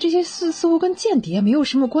好像这些似乎跟间谍没有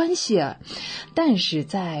什么关系啊。但是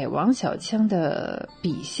在王小枪的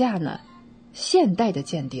笔下呢，现代的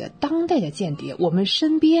间谍、当代的间谍，我们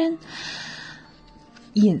身边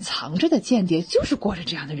隐藏着的间谍就是过着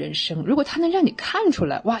这样的人生。如果他能让你看出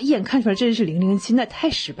来，哇，一眼看出来这是007，那太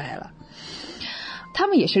失败了。他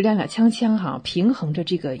们也是踉踉跄跄哈，平衡着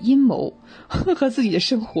这个阴谋和自己的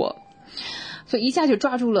生活，所以一下就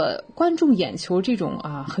抓住了观众眼球这种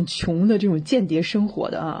很穷的这种间谍生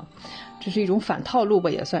活的啊，这是一种反套路吧，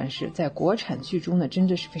也算是在国产剧中呢，真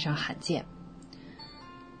的是非常罕见。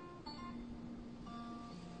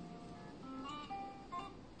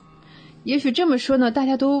也许这么说呢，大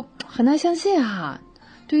家都很难相信啊。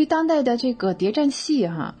对于当代的这个谍战戏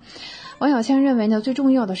哈，王小枪认为呢，最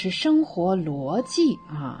重要的是生活逻辑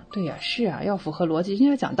啊。对呀，是啊，要符合逻辑，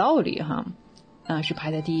要讲道理哈，是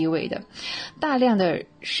排在第一位的。大量的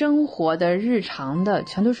生活的日常的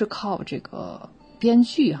全都是靠这个编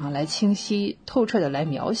剧来清晰透彻的来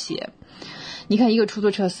描写。你看一个出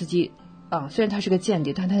租车司机虽然他是个间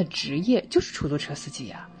谍，但他的职业就是出租车司机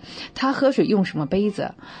啊。他喝水用什么杯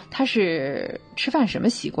子？他是吃饭什么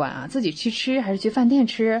习惯啊？自己去吃还是去饭店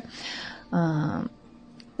吃？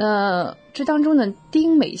这当中呢，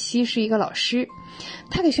丁美熙是一个老师，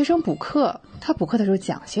他给学生补课，他补课的时候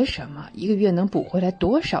讲些什么？一个月能补回来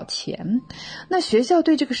多少钱？那学校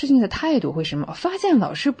对这个事情的态度会什么？发现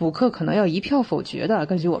老师补课可能要一票否决的，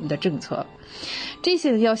根据我们的政策。这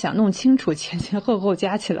些要想弄清楚，前前后后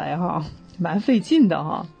加起来蛮费劲的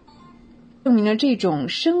哈。证明了这种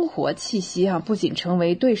生活气息不仅成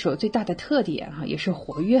为对手最大的特点也是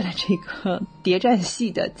活跃了这个谍战戏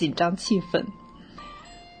的紧张气氛。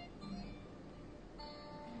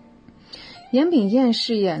严炳彦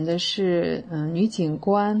饰演的是女警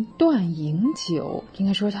官段颖九，应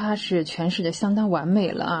该说她是诠释的相当完美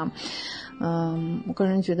了啊。我个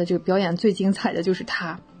人觉得这个表演最精彩的就是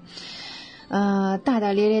她。大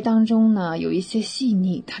大咧咧当中呢有一些细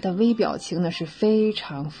腻，她的微表情呢是非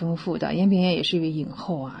常丰富的。严炳彦也是一位影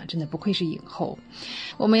后啊，真的不愧是影后。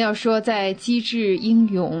我们要说在机智英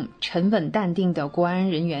勇沉稳淡定的国安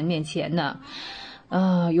人员面前呢，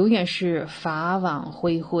永远是法网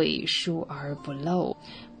恢恢疏而不漏。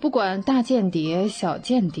不管大间谍小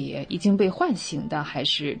间谍，已经被唤醒的还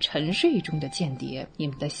是沉睡中的间谍，你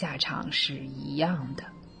们的下场是一样的。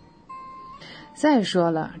再说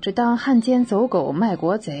了，这当汉奸走狗卖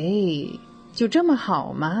国贼就这么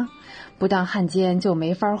好吗？不当汉奸就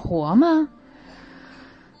没法活吗？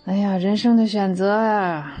哎呀，人生的选择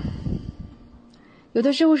啊，有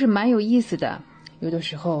的时候是蛮有意思的，有的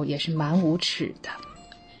时候也是蛮无耻的。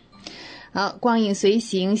好，光影随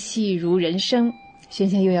行，戏如人生，轩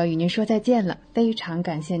轩又要与您说再见了，非常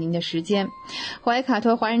感谢您的时间。怀卡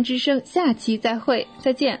托华人之声，下期再会，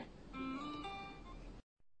再见。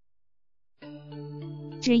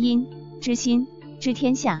知音、知心、知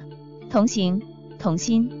天下，同行、同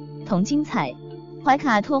心、同精彩。怀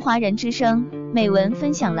卡托华人之声美文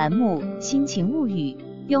分享栏目《心情物语》，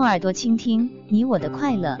用耳朵倾听你我的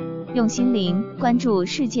快乐，用心灵关注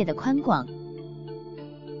世界的宽广。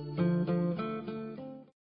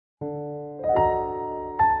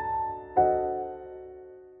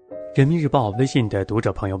人民日报微信的读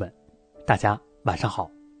者朋友们，大家晚上好，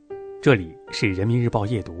这里是人民日报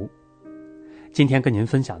夜读。今天跟您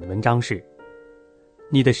分享的文章是：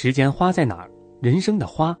你的时间花在哪儿，人生的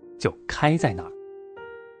花就开在哪儿。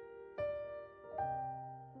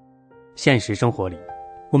现实生活里，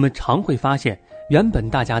我们常会发现，原本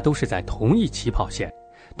大家都是在同一起跑线，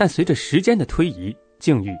但随着时间的推移，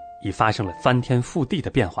境遇已发生了翻天覆地的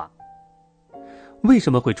变化。为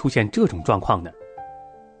什么会出现这种状况呢？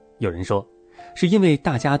有人说，是因为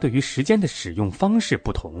大家对于时间的使用方式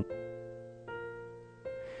不同。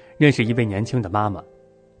认识一位年轻的妈妈，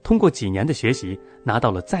通过几年的学习，拿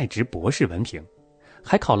到了在职博士文凭，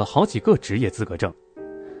还考了好几个职业资格证，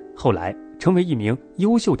后来成为一名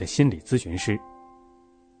优秀的心理咨询师。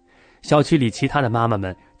小区里其他的妈妈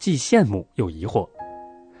们既羡慕又疑惑，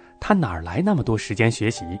她哪来那么多时间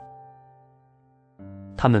学习？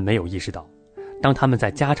他们没有意识到，当他们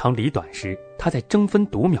在家长里短时，她在争分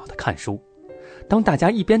夺秒地看书；当大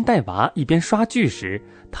家一边带娃一边刷剧时，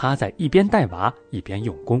她在一边带娃一边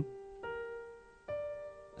用功。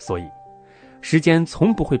所以，时间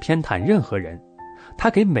从不会偏袒任何人，它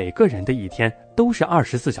给每个人的一天都是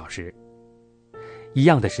24小时。一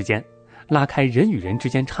样的时间，拉开人与人之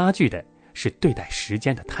间差距的是对待时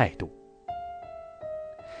间的态度。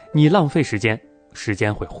你浪费时间，时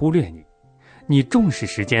间会忽略你；你重视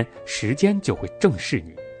时间，时间就会正视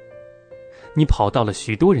你。你跑到了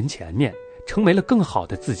许多人前面，成为了更好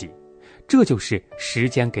的自己，这就是时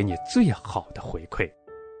间给你最好的回馈。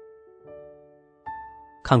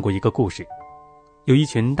看过一个故事，有一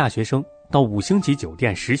群大学生到5星级酒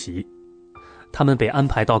店实习，他们被安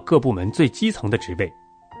排到各部门最基层的职位。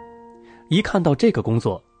一看到这个工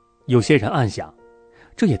作，有些人暗想，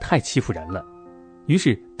这也太欺负人了，于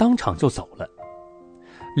是当场就走了。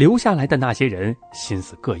留下来的那些人心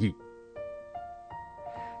思各异。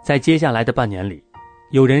在接下来的半年里，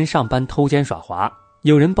有人上班偷奸耍滑，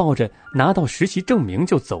有人抱着拿到实习证明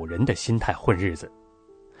就走人的心态混日子，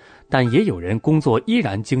但也有人工作依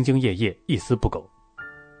然兢兢业业，一丝不苟。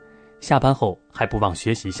下班后还不忘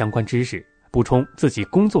学习相关知识，补充自己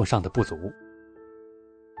工作上的不足。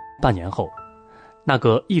半年后，那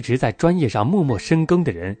个一直在专业上默默深耕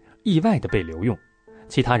的人意外地被留用，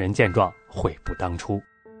其他人见状悔不当初。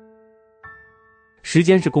时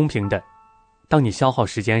间是公平的，当你消耗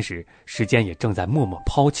时间时，时间也正在默默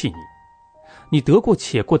抛弃你。你得过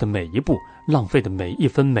且过的每一步，浪费的每一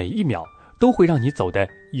分每一秒，都会让你走得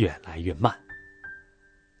越来越慢。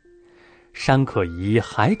山可移，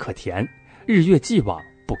海可填，日月既往，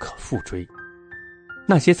不可复追。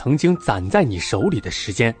那些曾经攒在你手里的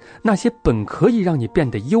时间，那些本可以让你变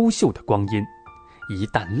得优秀的光阴，一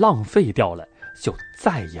旦浪费掉了，就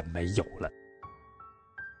再也没有了。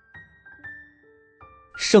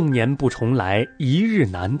盛年不重来，一日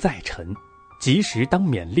难再晨，及时当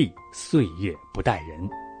勉励，岁月不待人。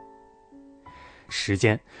时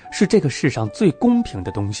间是这个世上最公平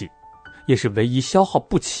的东西，也是唯一消耗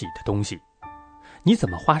不起的东西。你怎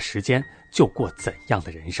么花时间，就过怎样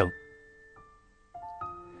的人生。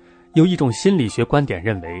有一种心理学观点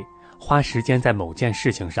认为，花时间在某件事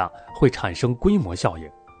情上会产生规模效应。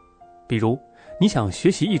比如，你想学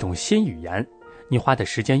习一种新语言，你花的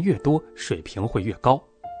时间越多，水平会越高。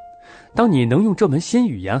当你能用这门新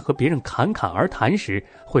语言和别人侃侃而谈时，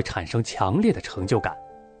会产生强烈的成就感。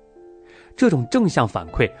这种正向反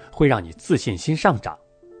馈会让你自信心上涨，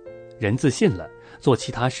人自信了，做其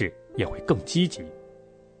他事也会更积极。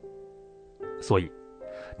所以，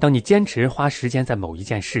当你坚持花时间在某一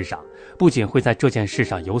件事上，不仅会在这件事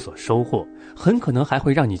上有所收获，很可能还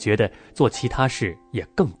会让你觉得做其他事也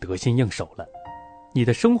更得心应手了。你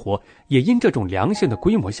的生活也因这种良性的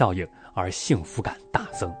规模效应而幸福感大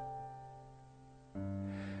增。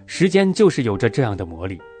时间就是有着这样的魔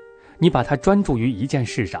力，你把它专注于一件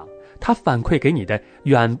事上，它反馈给你的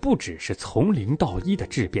远不只是从0到1的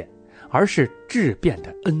质变，而是质变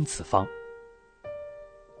的 N 次方。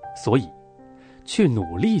所以去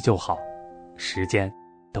努力就好，时间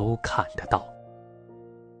都看得到。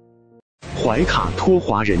怀卡托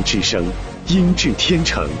华人之声，音质天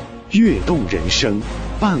成，悦动人生，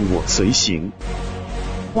伴我随行。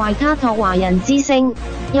懷卡托華人之聲，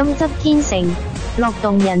音質天成，樂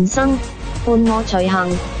動人生，伴我隨行。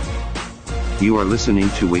You are listening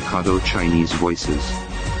to Waikato Chinese Voices.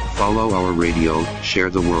 Follow our radio, share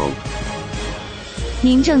the world.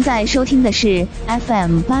 您正在收听的是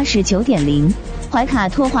FM 89.0怀卡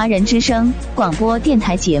托华人之声广播电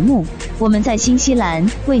台节目，我们在新西兰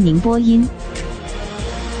为您播音。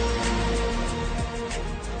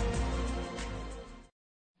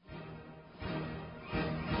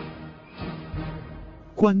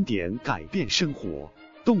观点改变生活，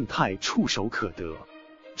动态触手可得。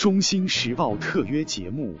中新时报特约节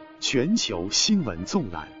目，全球新闻纵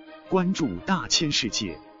览，关注大千世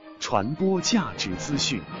界，传播价值资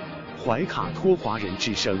讯。怀卡托华人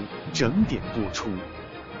之声整点播出。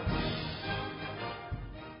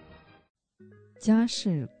家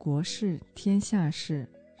事、国事、天下事，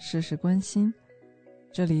事事关心。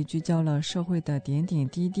这里聚焦了社会的点点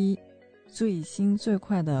滴滴，最新最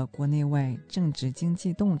快的国内外政治经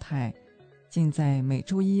济动态，尽在每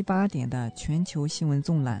周一8点的全球新闻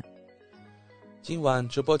纵览。今晚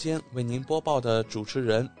直播间为您播报的主持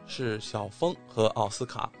人是小峰和奥斯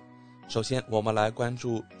卡。首先我们来关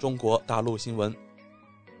注中国大陆新闻。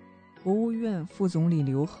国务院副总理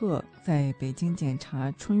刘鹤在北京检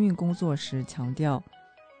查春运工作时强调，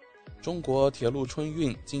中国铁路春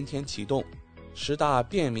运今天启动，10大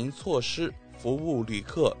便民措施服务旅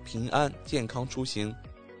客平安健康出行。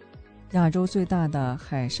亚洲最大的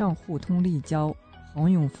海上互通立交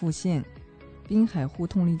杭永复线滨海互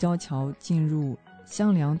通立交桥进入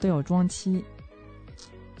箱梁都要装期。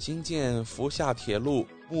新建福厦铁路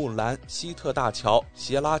木兰西特大桥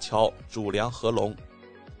斜拉桥主梁合龙。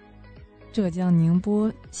浙江宁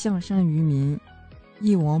波象山渔民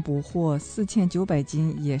一网捕获4900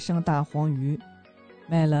斤野生大黄鱼，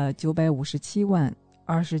卖了957万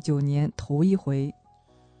，29年头一回。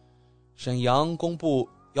沈阳公布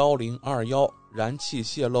1021燃气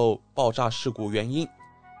泄漏爆炸事故原因，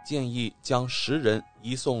建议将10人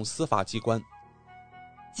移送司法机关。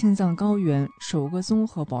青藏高原首个综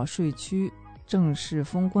合保税区正式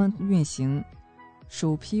封关运行，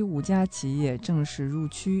首批5家企业正式入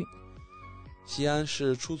区。西安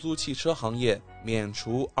市出租汽车行业免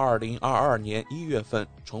除2022年1月份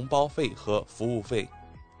承包费和服务费。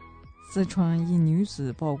四川一女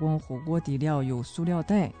子曝光火锅底料有塑料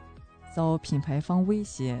袋，遭品牌方威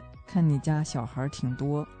胁，看你家小孩挺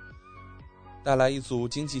多。带来一组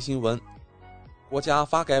经济新闻。国家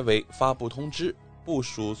发改委发布通知，部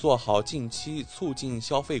署做好近期促进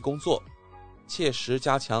消费工作，切实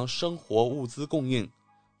加强生活物资供应，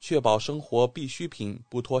确保生活必需品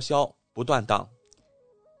不脱销不断档。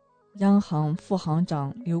央行副行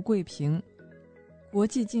长刘桂平，国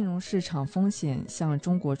际金融市场风险向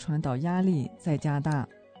中国传导压力在加大。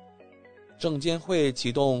证监会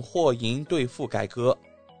启动货银兑付改革，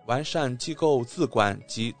完善机构自管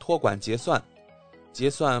及托管结算，结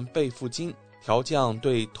算备付金调降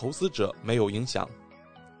对投资者没有影响。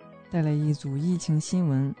带来一组疫情新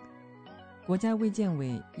闻。国家卫健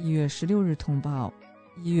委1月16日通报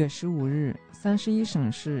，1月15日31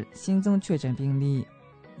省市新增确诊病例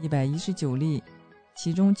119例，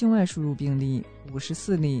其中境外输入病例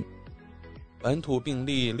54例，本土病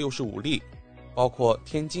例65例，包括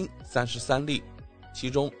天津33例，其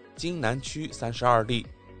中津南区32例，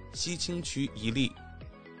西青区1例，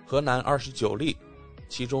河南29例，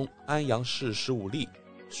其中安阳市15例，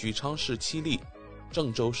许昌市7例，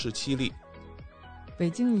郑州市7例。北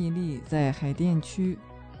京1例在海淀区，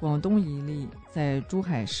广东1例在珠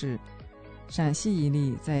海市，陕西1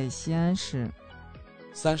例在西安市。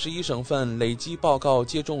31省份累计报告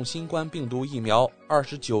接种新冠病毒疫苗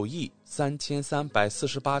29亿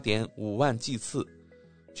3348.5万剂次，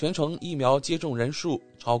全程疫苗接种人数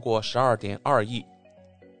超过12.2亿。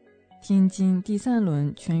天津第3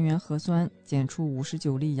轮全员核酸检出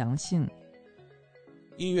59例阳性。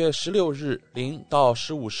1月16日0到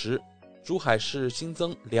15时，珠海市新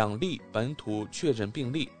增2例本土确诊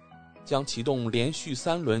病例，将启动连续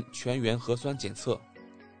3轮全员核酸检测。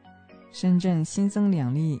深圳新增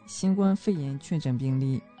2例新冠肺炎确诊病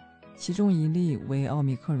例，其中1例为奥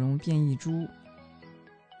密克戎变异株。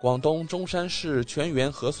广东中山市全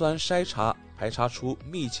员核酸筛查排查出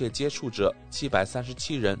密切接触者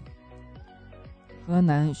737人。河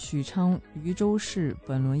南许昌禹州市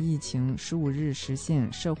本轮疫情15日实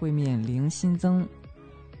现社会面0新增。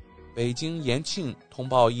北京延庆通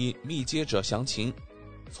报一密接者详情，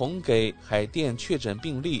从给海淀确诊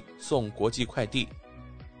病例送国际快递。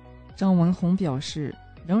张文宏表示，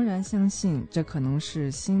仍然相信这可能是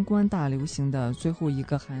新冠大流行的最后一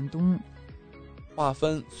个寒冬。划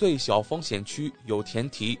分最小风险区有前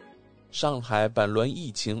提，上海本轮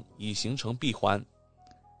疫情已形成闭环。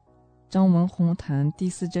张文宏谈第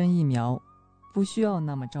4针疫苗，不需要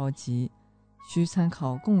那么着急，需参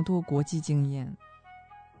考更多国际经验。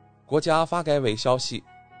国家发改委消息，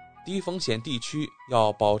低风险地区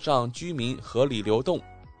要保障居民合理流动、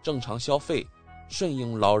正常消费，顺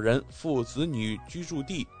应老人赴子女居住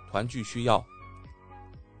地团聚需要。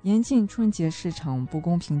严禁春节市场不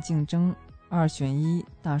公平竞争、2选1、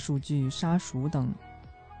大数据杀熟等。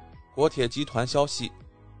国铁集团消息，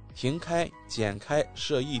停开、减开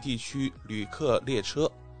涉疫地区旅客列车，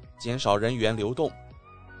减少人员流动。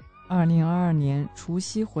2022年除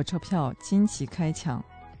夕火车票今起开抢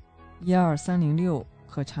，12306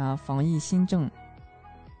可查防疫新政。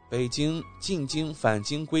北京进京返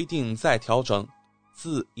京规定再调整，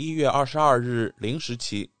自1月22日0时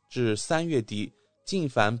起至3月底，进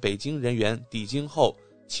返北京人员抵京后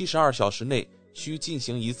72小时内需进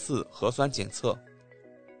行1次核酸检测。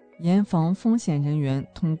严防风险人员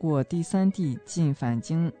通过第3地进返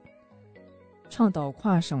京，倡导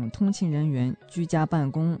跨省通勤人员居家办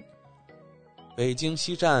公。北京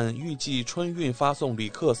西站预计春运发送旅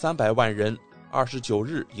客300万人，29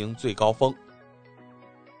日迎最高峰。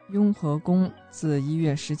雍和宫自1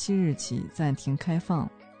月17日起暂停开放。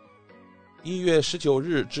1月19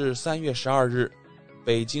日至3月12日，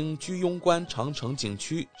北京居庸关长城景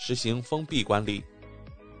区实行封闭管理。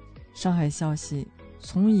上海消息，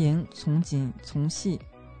从严、从紧、从细，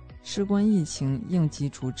事关疫情应急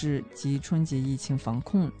处置及春节疫情防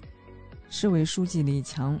控。市委书记李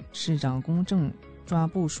强、市长龚正抓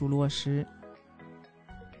部署落实。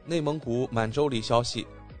内蒙古满洲里消息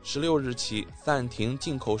，16日起暂停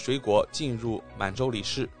进口水果进入满洲里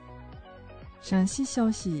市。陕西消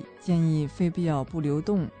息，建议非必要不流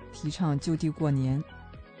动，提倡就地过年。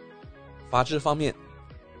法治方面，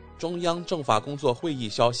中央政法工作会议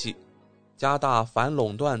消息，加大反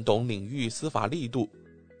垄断等领域司法力度，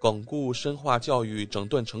巩固深化教育整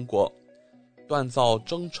顿成果，锻造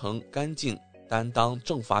真诚干净担当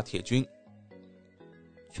政法铁军。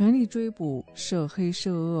全力追捕涉黑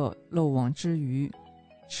涉恶漏网之鱼，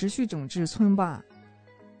持续整治村霸。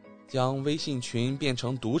将微信群变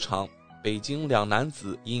成赌场，北京2男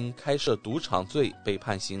子因开设赌场罪被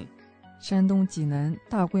判刑。山东济南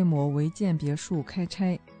大规模违建别墅开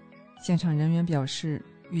拆，现场人员表示，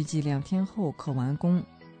预计2天后可完工。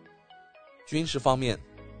军事方面，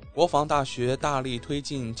国防大学大力推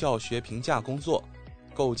进教学评价工作，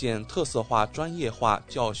构建特色化专业化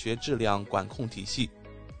教学质量管控体系。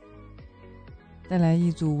带来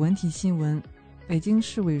一组文体新闻，北京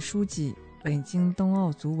市委书记、北京冬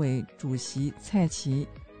奥组委主席蔡奇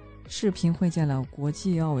视频会见了国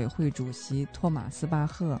际奥委会主席托马斯·巴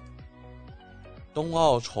赫。冬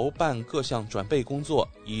奥筹办各项准备工作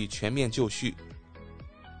已全面就绪。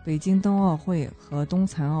北京冬奥会和冬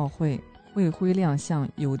残奥会会徽亮相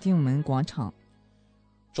有定门广场。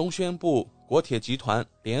中宣部、国铁集团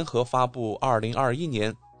联合发布2021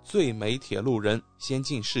年最美铁路人先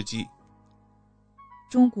进事迹。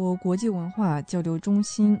中国国际文化交流中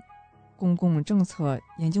心、公共政策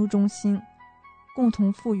研究中心、共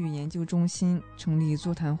同富裕研究中心成立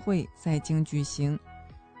座谈会在京举行。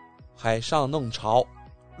海上弄潮，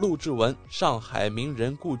陆志文上海名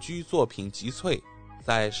人故居作品集萃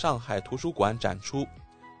在上海图书馆展出，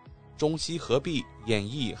中西合璧演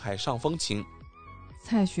绎海上风情。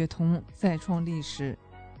蔡雪桐再创历史，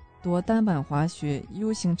夺单板滑雪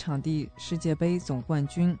U 型场地世界杯总冠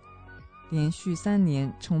军，连续3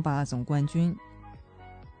年称霸总冠军。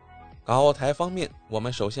港澳台方面，我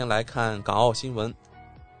们首先来看港澳新闻。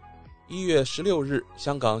1月16日，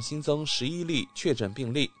香港新增11例确诊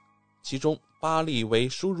病例，其中8例为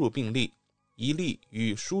输入病例，1例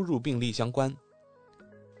与输入病例相关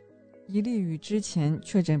，1例与之前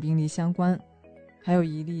确诊病例相关，还有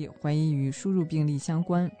1例怀疑与输入病例相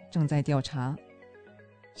关，正在调查。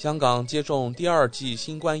香港接种第2剂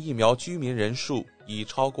新冠疫苗居民人数已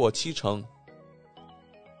超过70%。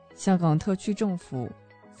香港特区政府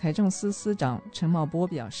财政司司长陈茂波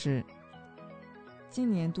表示，今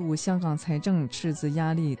年度香港财政赤字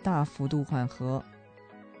压力大幅度缓和。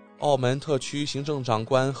澳门特区行政长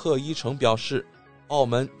官贺一诚表示，澳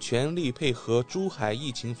门全力配合珠海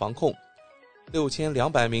疫情防控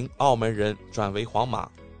，6200名澳门人转为黄码。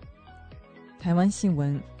台湾新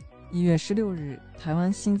闻，1月16日，台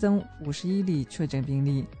湾新增51例确诊病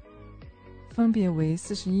例，分别为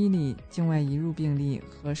41例境外移入病例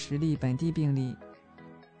和10例本地病例。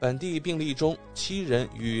本地病例中7人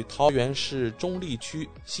与桃园市中坜区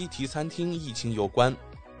西提餐厅疫情有关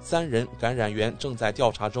，3人感染源正在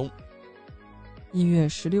调查中。1月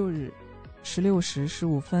16日16时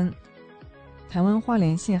15分，台湾花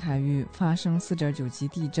莲县海域发生 4.9 级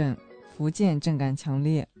地震，福建震感强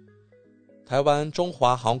烈。台湾中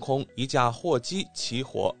华航空一架货机起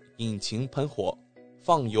火，引擎喷火，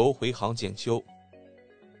放油回航检修。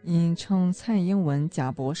因称蔡英文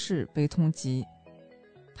假博士被通缉，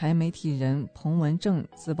台媒体人彭文正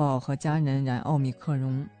自曝和家人染奥密克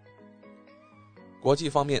戎。国际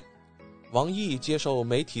方面，王毅接受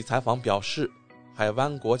媒体采访表示，海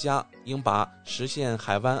湾国家应把实现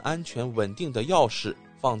海湾安全稳定的钥匙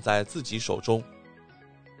放在自己手中。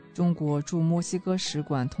中国驻墨西哥使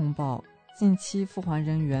馆通报近期赴华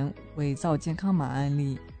人员伪造健康码案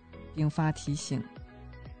例，并发提醒。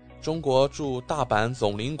中国驻大阪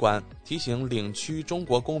总领馆提醒领区中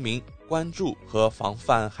国公民关注和防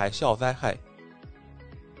范海啸灾害。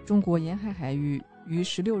中国沿海海域于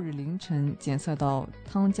16日凌晨检测到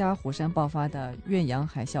汤加火山爆发的岳阳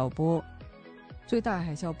海啸波，最大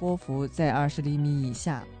海啸波幅在20厘米以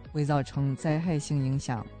下，未造成灾害性影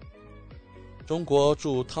响。中国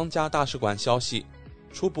驻汤加大使馆消息，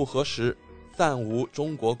初步核实，暂无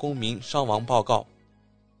中国公民伤亡报告。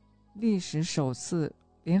历史首次，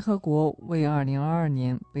联合国为2022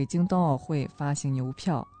年北京冬奥会发行邮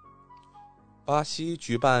票。巴西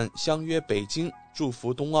举办相约北京祝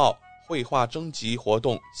福冬奥绘画征集活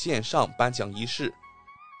动线上颁奖仪式，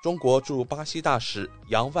中国驻巴西大使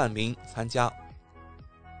杨万明参加。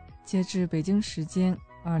截至北京时间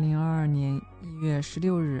2022年1月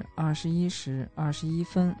16日21时21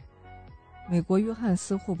分，美国约翰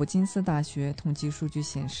斯霍普金斯大学统计数据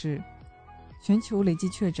显示，全球累计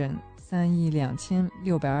确诊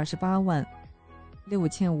32628万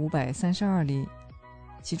6532例，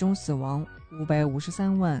其中死亡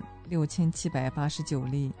553万6789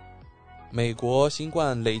例。美国新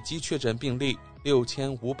冠累计确诊病例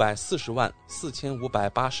6540万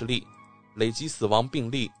4580例，累计死亡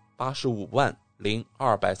病例85万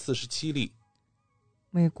0247例。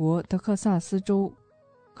美国德克萨斯州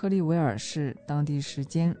克利维尔市当地时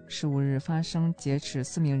间15日发生劫持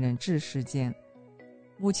4名人质事件，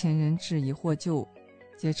目前人质已获救，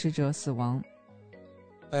劫持者死亡。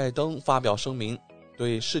拜登发表声明，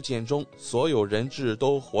对事件中所有人质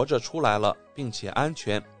都活着出来了，并且安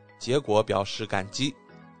全，结果表示感激。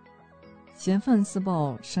嫌犯自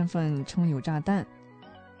曝身份称有炸弹，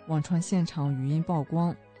网传现场语音曝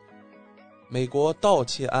光。美国盗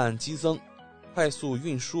窃案激增，快速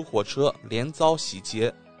运输火车连遭洗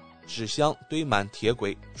劫，纸箱堆满铁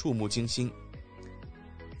轨，触目惊心。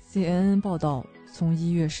CNN 报道，从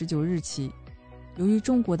1月19日起，由于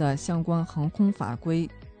中国的相关航空法规，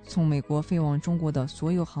从美国飞往中国的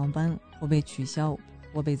所有航班或被取消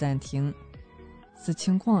或被暂停，此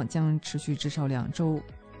情况将持续至少2周。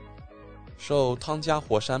受汤加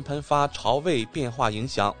火山喷发潮位变化影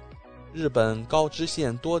响，日本高知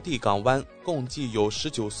县多地港湾共计有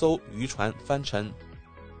19艘渔船翻沉。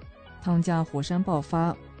汤加火山爆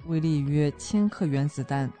发，威力约1000克原子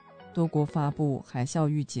弹，多国发布海啸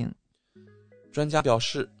预警。专家表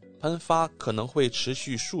示，喷发可能会持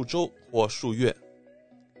续数周或数月。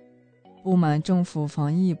不满政府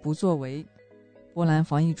防疫不作为，波兰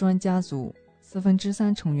防疫专家组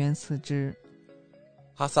3/4成员辞职。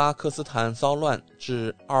哈萨克斯坦骚乱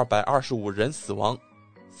致225人死亡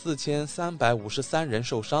，4353人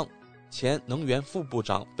受伤，前能源副部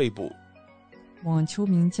长被捕。网球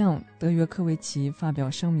名将德约科维奇发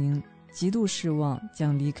表声明，极度失望，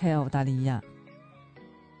将离开澳大利亚。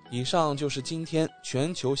以上就是今天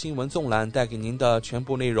全球新闻纵览带给您的全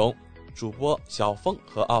部内容。主播小峰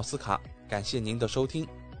和奥斯卡，感谢您的收听。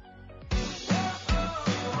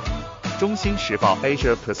中新时报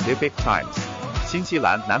Asia Pacific Times， 新西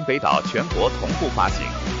兰南北岛全国同步发行。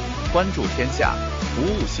关注天下，服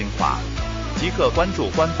务新华，即刻关注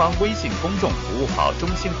官方微信公众服务号中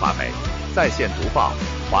新华媒，在线读报、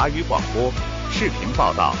华语广播、视频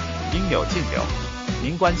报道，应有尽有。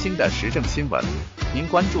您关心的时政新闻，您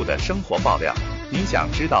关注的生活爆料，您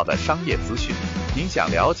想知道的商业资讯，您想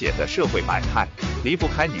了解的社会百态，离不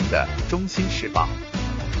开您的中新时报。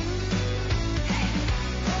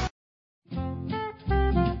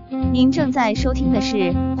您正在收听的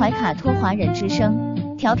是怀卡托华人之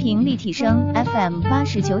声，调频立体声 FM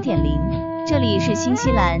 89.0，这里是新西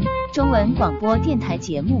兰中文广播电台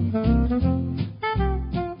节目。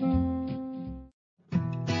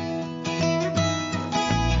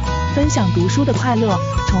分享读书的快乐，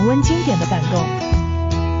重温经典的感动。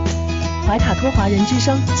怀卡托华人之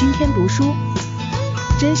声今天读书，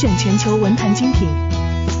甄选全球文坛精品，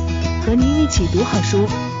和您一起读好书。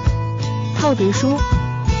透读书，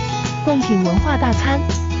共品文化大餐。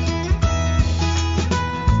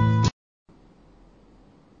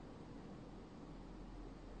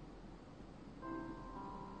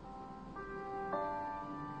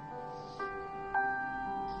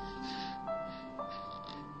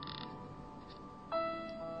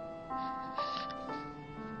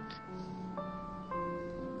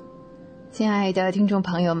亲爱的听众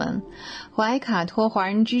朋友们，怀卡托华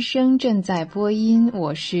人之声正在播音，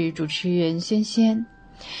我是主持人萱萱。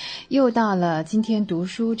又到了今天读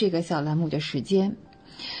书这个小栏目的时间，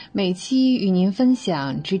每期与您分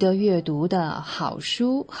享值得阅读的好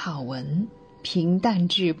书好文，平淡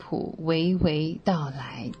质朴，娓娓道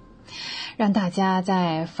来，让大家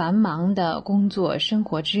在繁忙的工作生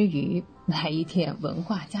活之余来一点文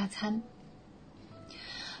化加餐。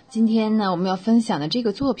今天呢，我们要分享的这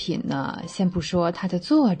个作品呢，先不说它的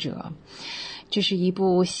作者，这是一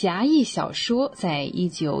部侠义小说，在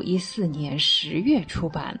1914年10月出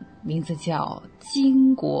版，名字叫《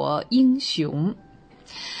巾帼英雄》。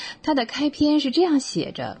它的开篇是这样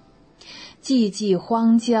写着：寂寂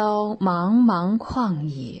荒郊，茫茫旷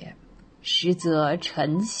野，实则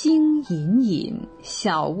晨星隐隐，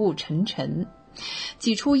小雾沉沉，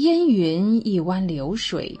几处烟云，一湾流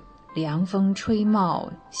水，凉风吹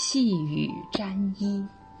帽，细雨沾衣，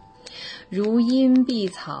如阴碧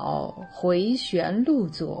草，回旋路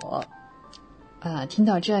左。听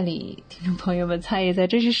到这里，听众朋友们猜一猜，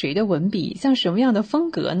这是谁的文笔？像什么样的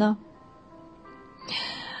风格呢？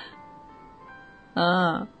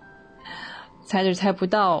猜都猜不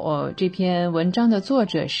到哦。这篇文章的作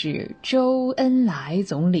者是周恩来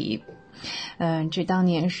总理。这当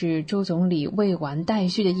年是周总理未完待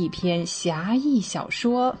续的一篇侠义小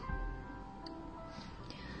说。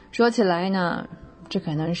说起来呢，这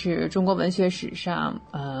可能是中国文学史上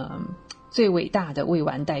最伟大的未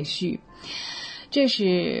完待续。这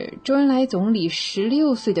是周恩来总理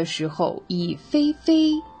16岁的时候，以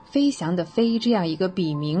飞翔的飞这样一个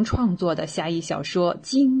笔名创作的侠义小说《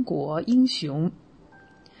巾帼英雄》。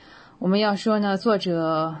我们要说呢，作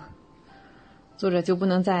者就不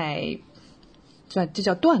能再这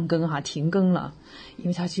叫断更停更了，因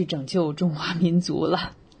为他去拯救中华民族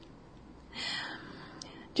了。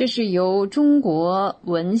这是由中国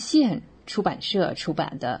文献出版社出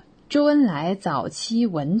版的周恩来早期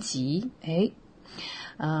文集。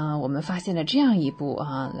我们发现了这样一部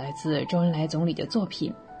来自周恩来总理的作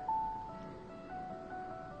品。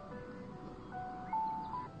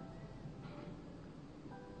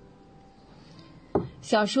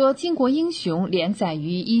小说《巾帼英雄》连载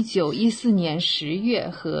于1914年10月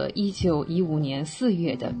和1915年4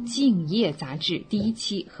月的《静夜》杂志第1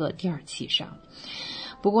期和第2期上。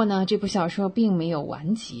不过呢，这部小说并没有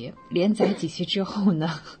完结，连载几期之后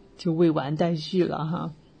呢，就未完待续了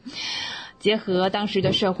哈。结合当时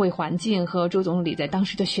的社会环境和周总理在当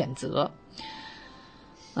时的选择，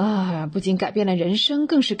不仅改变了人生，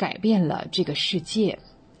更是改变了这个世界。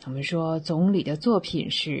我们说总理的作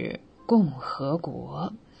品是共和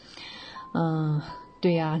国。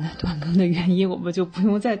对呀，那断更的原因我们就不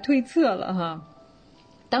用再推测了哈。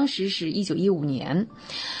当时是1915年，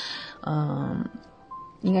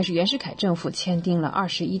应该是袁世凯政府签订了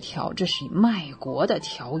21条，这是卖国的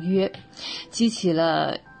条约，激起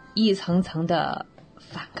了一层层的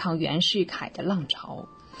反抗袁世凯的浪潮。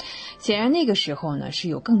显然那个时候呢，是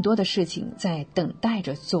有更多的事情在等待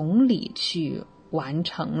着总理去完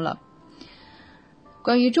成了。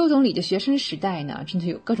关于周总理的学生时代呢，真的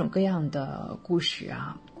有各种各样的故事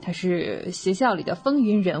啊。他是学校里的风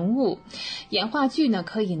云人物，演话剧呢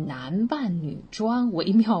可以男扮女装，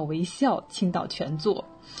惟妙惟肖，倾倒全作。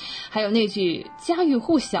还有那句家喻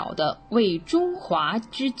户晓的为中华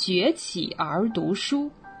之崛起而读书。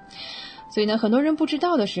所以呢，很多人不知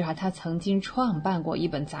道的是他曾经创办过一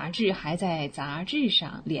本杂志，还在杂志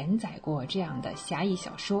上连载过这样的侠义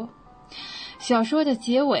小说。小说的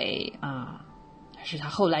结尾是他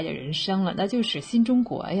后来的人生了，那就是新中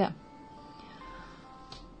国呀。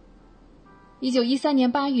1913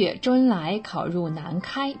年8月，周恩来考入南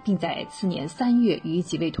开，并在次年3月与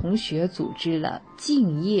几位同学组织了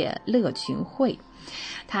敬业乐群会。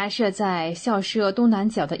他设在校舍东南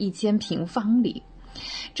角的一间平房里，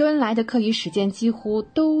周恩来的课余时间几乎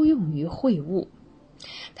都用于会务，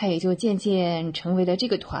他也就渐渐成为了这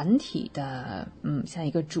个团体的像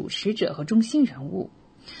一个主持者和中心人物。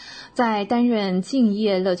在担任敬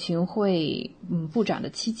业乐群会部长的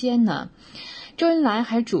期间呢，周恩来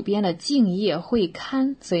还主编了敬业会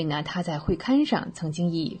刊，所以呢，他在会刊上曾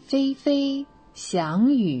经以飞、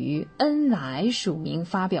祥宇、恩来署名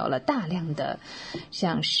发表了大量的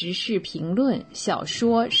像时事评论、小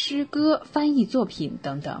说、诗歌、翻译作品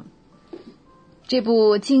等等。这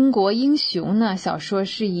部《巾帼英雄》呢，小说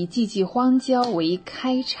是以寂寂荒郊为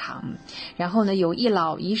开场，然后呢，有一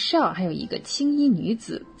老一少，还有一个青衣女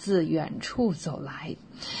子自远处走来。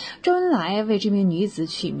周恩来为这名女子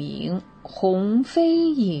取名红飞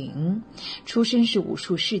影，出身是武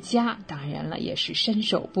术世家，当然了，也是身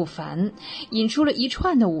手不凡，引出了一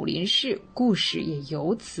串的武林事，故事也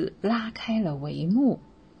由此拉开了帷幕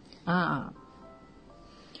啊。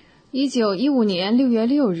1915年6月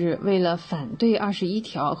6日，为了反对21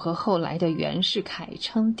条和后来的袁世凯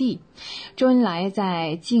称帝，周恩来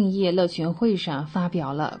在敬业乐全会上发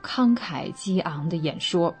表了慷慨激昂的演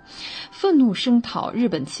说，愤怒声讨日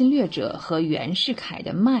本侵略者和袁世凯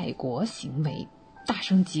的卖国行为，大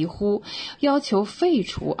声疾呼，要求废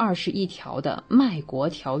除21条的卖国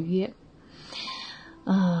条约。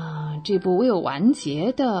这部未有完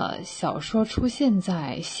结的小说出现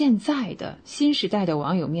在现在的新时代的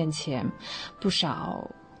网友面前，不少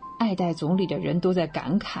爱戴总理的人都在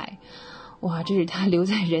感慨，哇，这是他留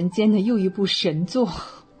在人间的又一部神作，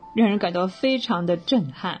让人感到非常的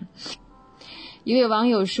震撼。一位网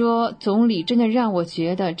友说，总理真的让我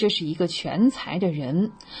觉得这是一个全才的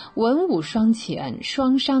人，文武双全，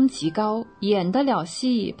双商极高，演得了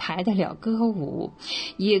戏，排得了歌舞，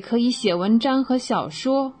也可以写文章和小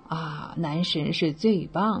说啊，男神是最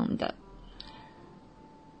棒的。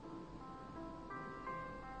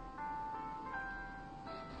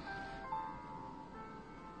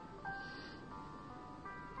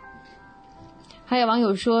还有网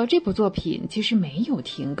友说，这部作品其实没有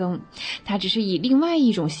停更，它只是以另外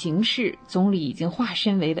一种形式，总理已经化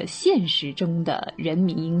身为了现实中的人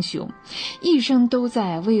民英雄，一生都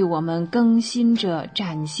在为我们更新着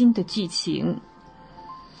崭新的剧情。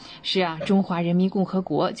是啊，中华人民共和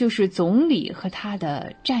国就是总理和他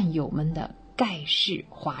的战友们的盖世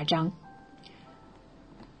华章。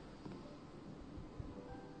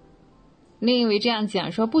另一位这样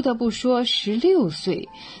讲说，不得不说16岁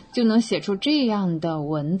就能写出这样的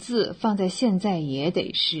文字，放在现在也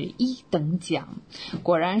得是1等奖，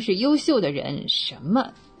果然是优秀的人什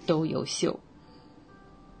么都优秀。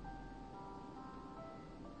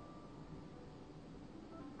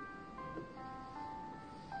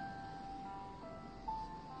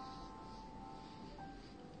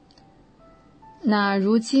那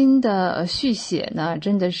如今的续写呢，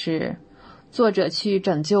真的是作者去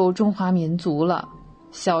拯救中华民族了，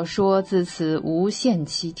小说自此无限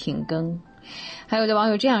期停更。还有的网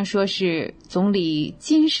友这样说，是总理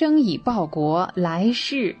今生已报国，来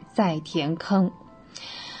世再填坑。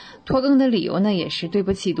拖更的理由呢，也是对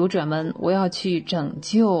不起读者们，我要去拯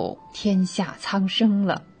救天下苍生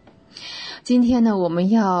了。今天呢，我们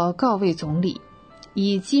要告慰总理，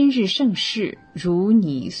以今日盛世，如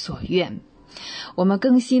你所愿。我们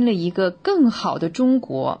更新了一个更好的中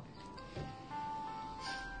国。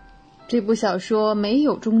这部小说没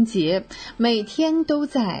有终结，每天都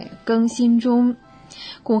在更新中。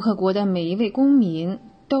共和国的每一位公民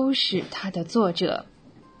都是它的作者。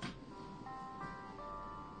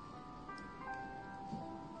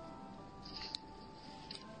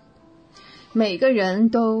每个人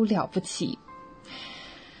都了不起。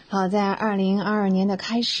好，在2022年的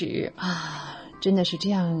开始啊，真的是这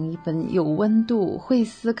样一本有温度、会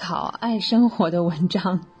思考、爱生活的文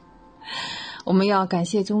章。我们要感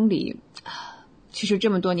谢总理，去世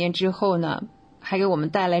这么多年之后呢，还给我们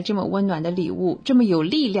带来这么温暖的礼物，这么有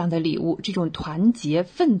力量的礼物，这种团结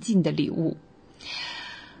奋进的礼物。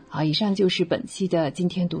好，以上就是本期的今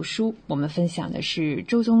天读书，我们分享的是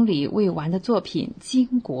周总理未完的作品《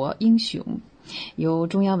巾帼英雄》，由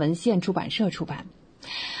中央文献出版社出版。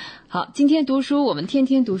好，今天读书我们天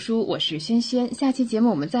天读书，我是轩轩，下期节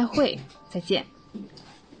目我们再会，再见。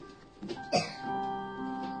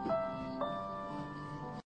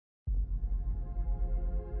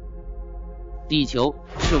地球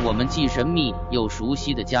是我们既神秘又熟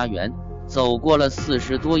悉的家园，走过了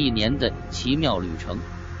40多亿年的奇妙旅程。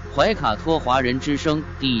怀卡托华人之声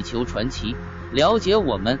地球传奇，了解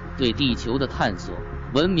我们对地球的探索，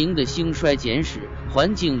文明的兴衰简史，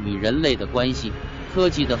环境与人类的关系，科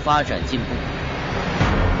技的发展进步，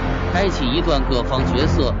开启一段各方角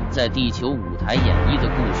色在地球舞台演绎的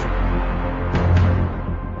故事。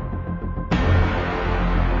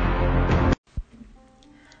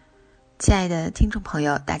亲爱的听众朋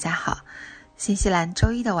友，大家好！新西兰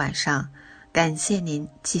周一的晚上，感谢您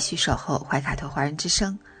继续守候怀卡托华人之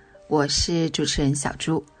声，我是主持人小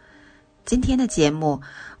朱。今天的节目，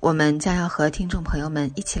我们将要和听众朋友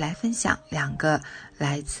们一起来分享2个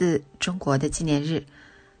来自中国的纪念日，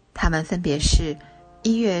它们分别是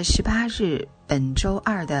1月18日本周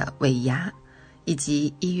二的尾牙，以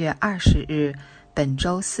及1月20日本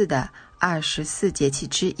周4的24节气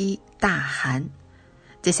之一大寒。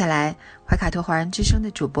接下来，怀卡托华人之声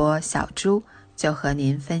的主播小朱就和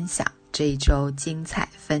您分享这一周精彩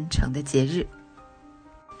纷呈的节日。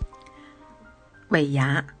尾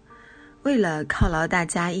牙，为了犒劳大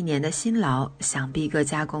家一年的辛劳，想必各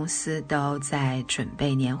家公司都在准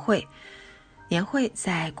备年会。年会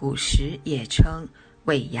在古时也称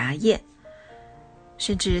尾牙宴，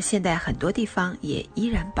甚至现在很多地方也依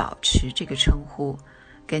然保持这个称呼。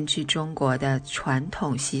根据中国的传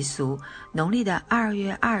统习俗，农历的2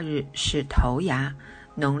月2日是头牙，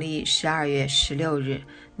农历12月16日，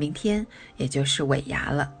明天也就是尾牙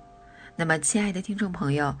了。那么亲爱的听众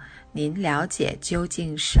朋友，您了解究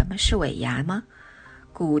竟什么是尾牙吗？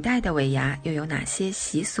古代的尾牙又有哪些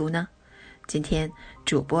习俗呢？今天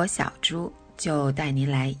主播小朱就带您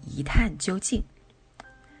来一探究竟。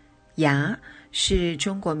牙是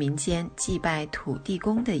中国民间祭拜土地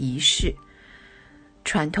公的仪式。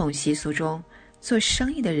传统习俗中，做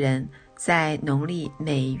生意的人在农历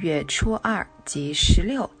每月初2及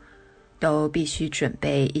16都必须准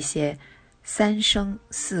备一些3牲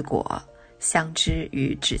4果、香枝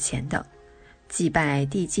与纸钱等，祭拜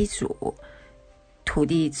地基主、土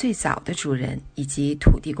地最早的主人以及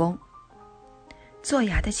土地公。做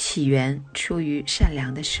牙的起源出于善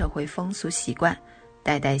良的社会风俗习惯，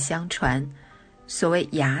代代相传。所谓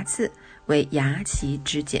牙字为牙旗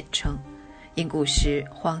之简称，因古时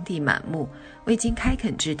荒地满目，未经开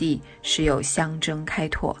垦之地时有相争开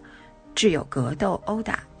拓，致有格斗殴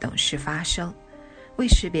打等事发生。为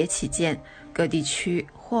识别起见，各地区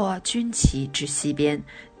或军旗之西边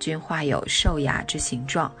均画有兽牙之形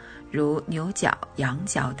状，如牛角、羊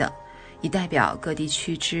角等，以代表各地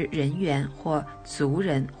区之人员或族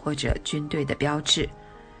人或者军队的标志。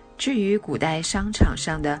至于古代商场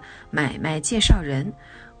上的买卖介绍人，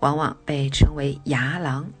往往被称为牙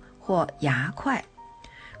郎或牙快，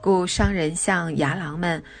故商人向牙郎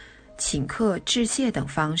们请客致谢等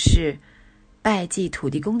方式拜祭土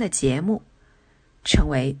地公的节目称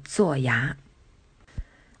为做牙。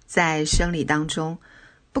在生礼当中，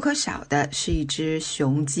不可少的是一只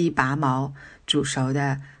雄鸡拔毛煮熟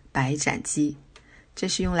的白斩鸡，这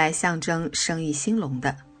是用来象征生意兴隆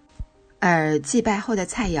的。而祭拜后的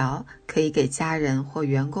菜肴可以给家人或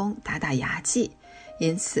员工打打牙祭，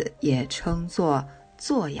因此也称作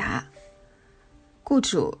做牙。雇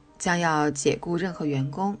主将要解雇任何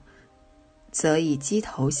员工，则以鸡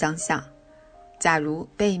头相向。假如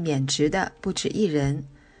被免职的不止一人，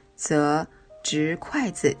则执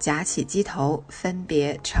筷子夹起鸡头，分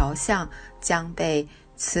别朝向将被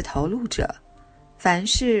辞头路者。凡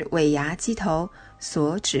是尾牙鸡头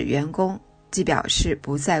所指员工，即表示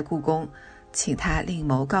不再雇工，请他另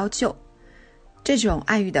谋高就。这种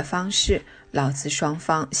暗喻的方式，劳资双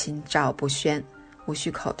方心照不宣，无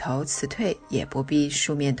需口头辞退，也不必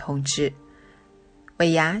书面通知。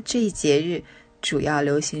尾牙这一节日主要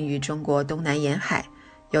流行于中国东南沿海，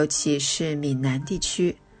尤其是闽南地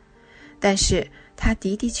区，但是它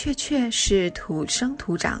的的确确是土生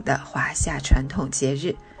土长的华夏传统节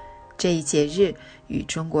日。这一节日与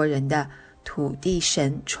中国人的土地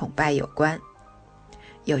神崇拜有关。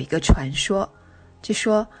有一个传说，据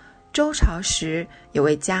说周朝时有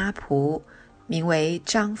位家仆名为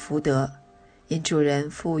张福德，因主人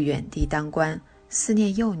赴远地当官，思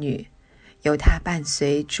念幼女，由他伴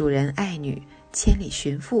随主人爱女千里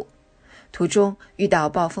寻父，途中遇到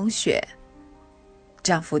暴风雪，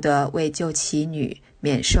张福德为救其女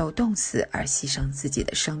免受冻死而牺牲自己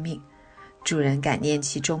的生命。主人感念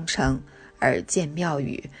其忠诚，而建庙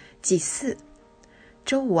宇祭祀。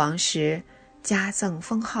周武王时加赠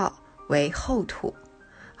封号为后土，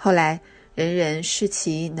后来人人视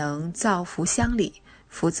其能造福乡里，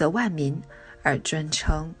福泽万民，而尊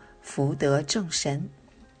称福德正神。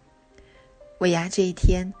尾牙这一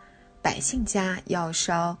天，百姓家要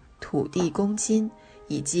烧土地公金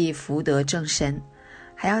以祭福德正神，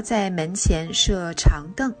还要在门前设长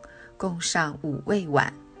凳，供上5味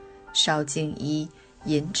碗，烧金衣、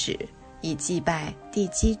银纸，以祭拜地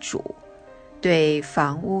基主，对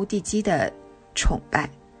房屋地基的崇拜。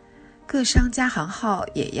各商家行号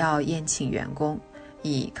也要宴请员工，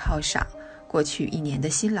以犒赏过去1年的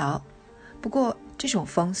辛劳。不过这种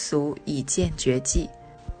风俗已见绝迹，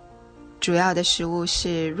主要的食物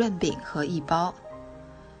是润饼和一包。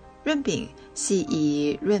润饼系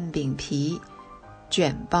以润饼皮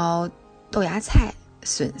卷包豆芽菜、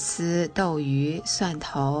笋丝、豆鱼、蒜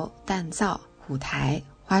头、蛋皂、虎苔、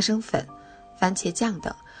花生粉、番茄酱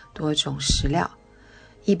等多种食料。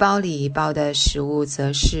一包里包的食物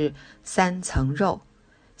则是3层肉、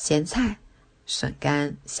咸菜、笋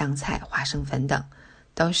干、香菜、花生粉等，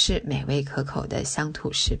都是美味可口的乡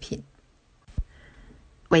土食品。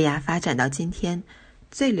尾牙发展到今天，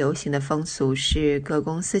最流行的风俗是各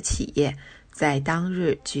公司企业在当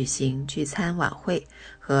日举行聚餐晚会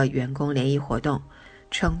和员工联谊活动，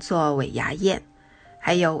称作尾牙宴，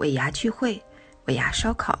还有尾牙聚会、尾牙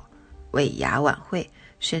烧烤、尾牙晚会，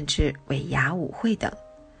甚至尾牙舞会等。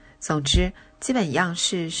总之，基本样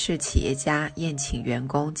式是企业家宴请员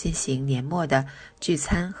工进行年末的聚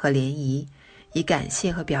餐和联谊，以感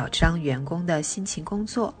谢和表彰员工的辛勤工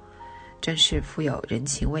作。正是富有人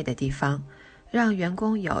情味的地方，让员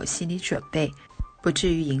工有心理准备，不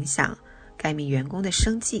至于影响该名员工的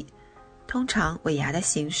生计。通常尾牙的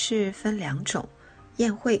形式分2种，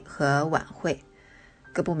宴会和晚会。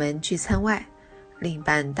各部门聚餐外，另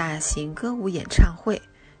办大型歌舞演唱会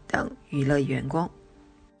等娱乐员工。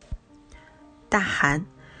大寒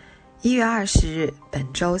，1月20日，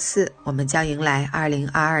本周四，我们将迎来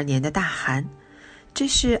2022年的大寒。这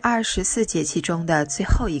是24节气中的最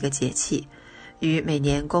后一个节气，与每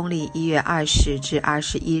年公历1月20至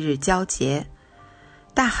21日交节。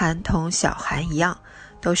大寒同小寒一样，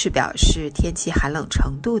都是表示天气寒冷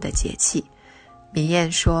程度的节气。民谚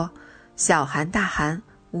说，小寒大寒，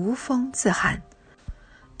无风自寒。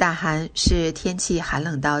大寒是天气寒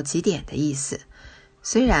冷到极点的意思。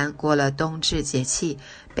虽然过了冬至节气，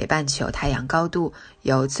北半球太阳高度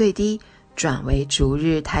由最低转为逐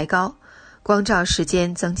日抬高，光照时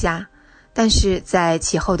间增加，但是在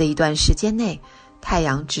其后的一段时间内，太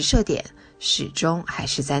阳直射点始终还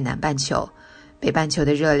是在南半球，北半球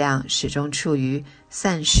的热量始终处于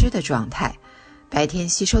散失的状态，白天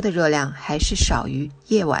吸收的热量还是少于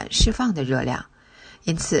夜晚释放的热量，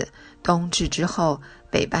因此冬至之后，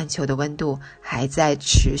北半球的温度还在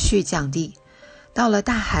持续降低。到了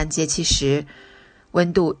大寒节气时，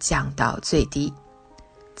温度降到最低。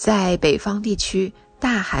在北方地区，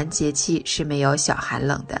大寒节气是没有小寒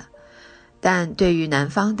冷的，但对于南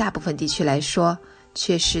方大部分地区来说，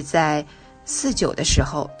却是在4、9的时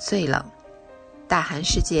候最冷。大寒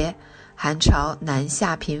时节，寒潮南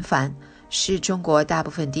下频繁，是中国大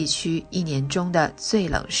部分地区一年中的最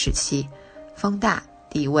冷时期，风大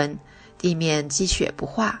地温，地面积雪不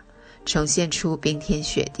化，呈现出冰天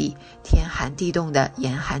雪地、天寒地冻的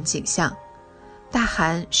严寒景象。大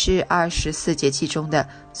寒是24节气中的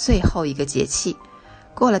最后一个节气，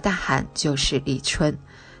过了大寒就是立春，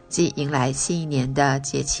即迎来新一年的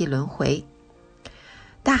节气轮回。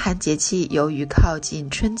大寒节气由于靠近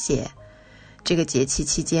春节，这个节气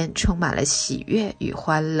期间充满了喜悦与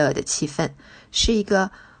欢乐的气氛，是一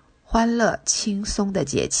个欢乐轻松的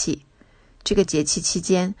节气。这个节气期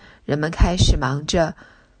间，人们开始忙着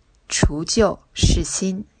除旧试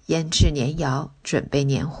新，腌制年肴，准备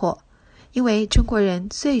年货，因为中国人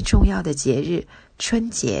最重要的节日春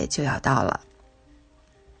节就要到了。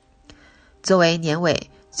作为年尾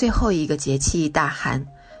最后一个节气大寒，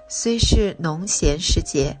虽是农闲时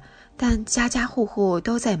节，但家家户户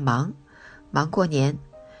都在忙过年，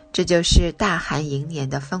这就是大寒迎年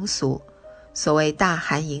的风俗。所谓大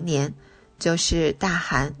寒迎年，就是大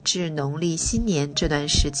寒至农历新年这段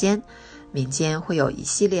时间，民间会有一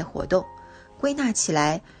系列活动，归纳起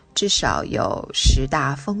来至少有10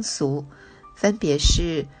大风俗，分别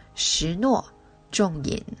是食糯、种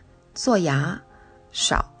饮、做牙、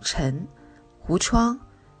扫尘、糊窗、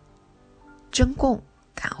争供、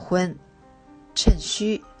赶婚、趁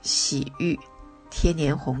虚、洗浴、贴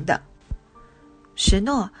年红等。食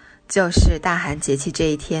糯就是大寒节气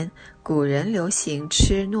这一天古人流行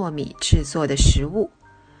吃糯米制作的食物。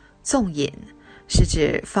纵饮是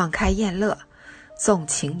指放开宴乐，纵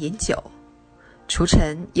情饮酒。除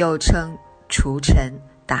尘又称除尘、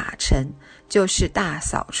打尘，就是大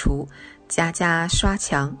扫除，家家刷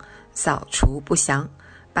墙，扫除不祥，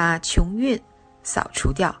把穷运扫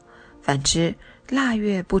除掉。反之，腊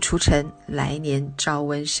月不除尘，来年招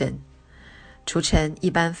瘟神。除尘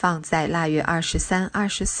一般放在腊月23、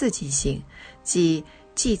24进行，即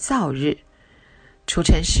祭灶日。除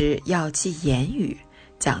尘时要忌言语，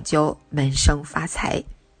讲究门生发财。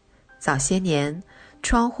早些年，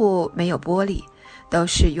窗户没有玻璃，都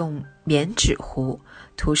是用棉纸糊，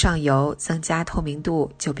涂上油，增加透明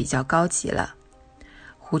度，就比较高级了。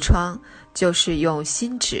糊窗就是用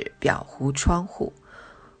新纸裱糊窗户，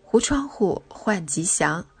糊窗户换吉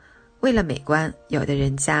祥。为了美观，有的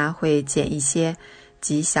人家会剪一些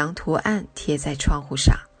吉祥图案贴在窗户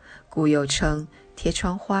上，故又称贴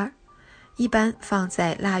窗花，一般放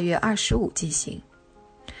在腊月25进行。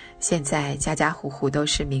现在家家户户都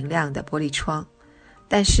是明亮的玻璃窗，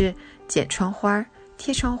但是剪窗花、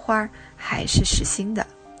贴窗花还是实心的。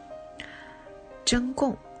蒸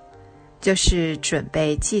供就是准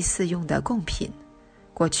备祭祀用的贡品，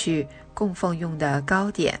过去供奉用的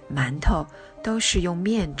糕点、馒头都是用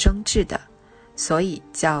面蒸制的，所以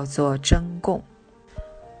叫做蒸供。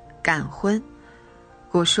赶婚。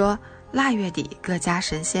古说腊月底各家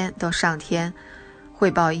神仙都上天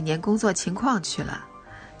汇报一年工作情况去了，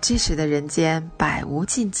这时的人间百无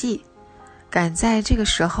禁忌，赶在这个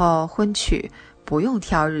时候婚娶不用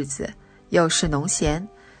挑日子，又是农闲，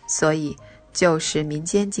所以旧时民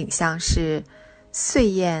间景象是岁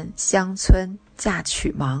宴乡村嫁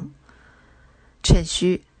娶忙。趁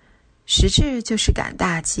虚实质就是赶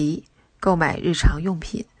大集，购买日常用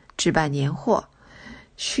品，置办年货。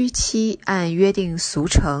虚期按约定俗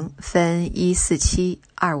成分147、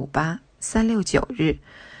258、369日，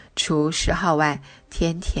除10号外，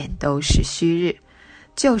天天都是虚日。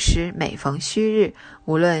旧时每逢虚日，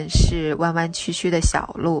无论是弯弯曲曲的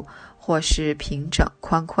小路，或是平整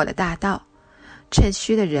宽阔的大道，趁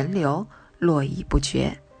虚的人流络绎不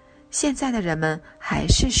绝。现在的人们还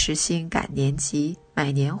是实行赶年集、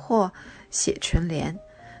买年货、写春联，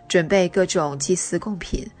准备各种祭祀贡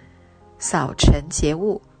品，扫尘节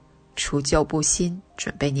物，除旧布新，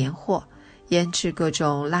准备年货，腌制各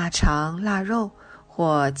种腊肠、腊肉，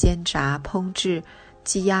或煎炸烹制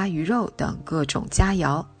鸡鸭鱼肉等各种佳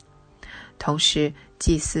肴，同时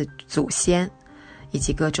祭祀祖先以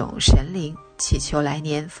及各种神灵，祈求来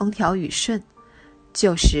年风调雨顺。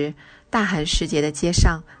旧时大寒时节的街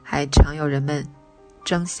上还常有人们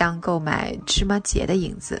争相购买芝麻节的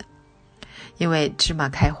影子，因为芝麻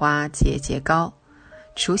开花节节高。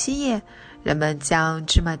除夕夜，人们将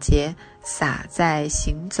芝麻节撒在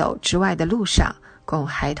行走之外的路上，供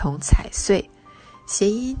孩童踩碎，谐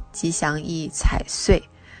音吉祥意踩碎，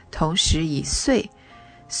同时以岁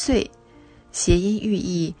谐音寓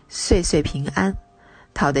意岁岁平安，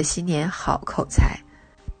讨得新年好口才。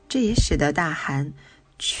这也使得大寒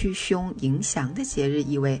驱凶迎祥的节日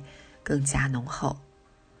意味更加浓厚。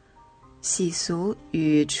喜俗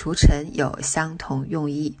与除尘有相同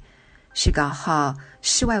用意，是搞好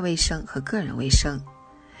室外卫生和个人卫生，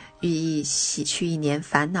寓意洗去一年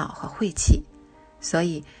烦恼和晦气。所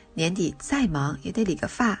以年底再忙也得理个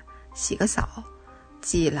发，洗个澡，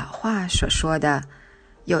即老话所说的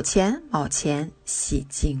有钱卯钱，洗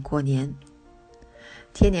净过年。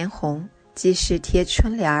贴年红既是贴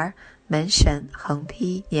春联、门神、横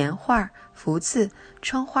批、年画、福字、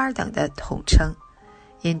窗花等的统称，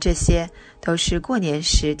因这些都是过年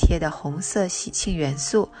时贴的红色喜庆元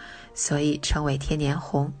素，所以称为贴年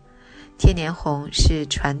红。贴年红是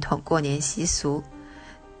传统过年习俗，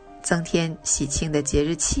增添喜庆的节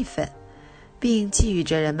日气氛，并寄予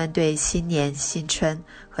着人们对新年、新春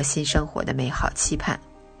和新生活的美好期盼。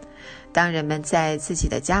当人们在自己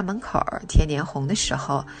的家门口贴年红的时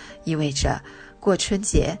候，意味着过春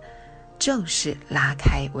节正式拉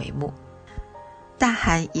开帷幕。大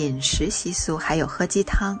寒饮食习俗还有喝鸡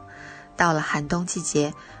汤，到了寒冬季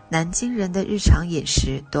节，南京人的日常饮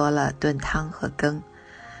食多了炖汤和羹。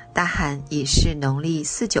大寒已是农历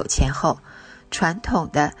4、9前后，传统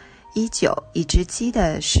的1、9一只鸡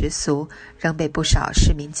的习俗仍被不少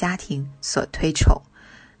市民家庭所推崇。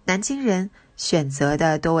南京人选择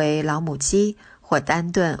的多为老母鸡，或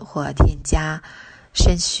单炖，或添加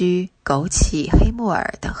参须、枸杞、黑木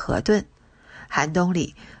耳等合炖。寒冬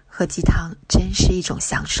里喝鸡汤真是一种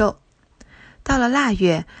享受。到了腊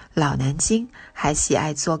月，老南京还喜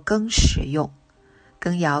爱做羹食用。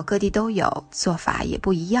羹肴各地都有，做法也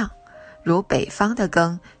不一样，如北方的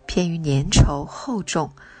羹偏于粘稠厚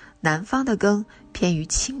重，南方的羹偏于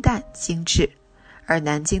清淡精致，而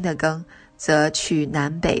南京的羹则取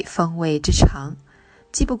南北风味之长，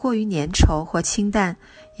既不过于粘稠或清淡，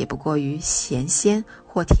也不过于咸鲜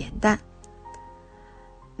或甜淡。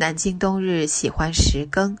南京冬日喜欢食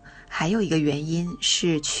羹，还有一个原因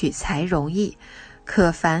是取材容易，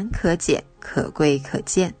可繁可简，可贵可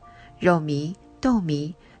贱。肉糜、豆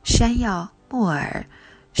糜、山药、木耳、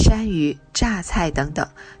山芋、榨菜等等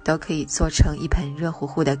都可以做成一盆热乎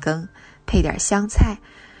乎的羹，配点香菜，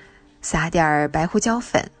撒点白胡椒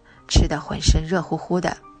粉，吃得浑身热乎乎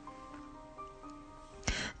的。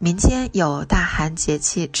民间有大寒节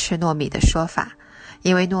气吃糯米的说法，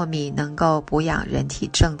因为糯米能够补养人体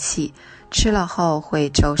正气，吃了后会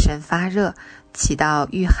周身发热，起到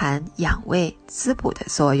御寒养胃滋补的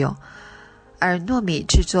作用。而糯米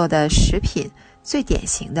制作的食品最典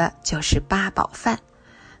型的就是八宝饭。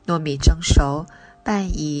糯米蒸熟，拌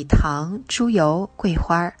以糖、猪油、桂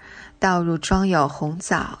花，倒入装有红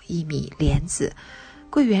枣、薏米、莲子、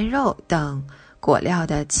桂圆肉等果料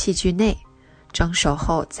的器具内，蒸熟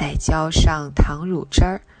后再浇上糖乳汁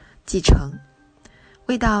儿，即成。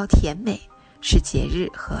味道甜美，是节日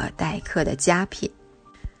和待客的佳品。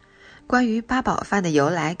关于八宝饭的由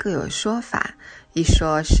来各有说法，一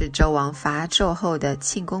说是周王伐纣后的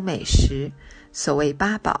庆功美食，所谓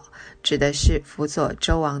八宝，指的是辅佐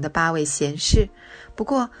周王的8位贤士。不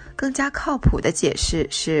过，更加靠谱的解释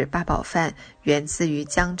是，八宝饭源自于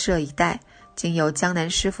江浙一带，经由江南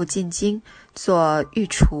师傅进京做御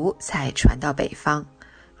厨，才传到北方。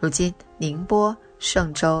如今，宁波、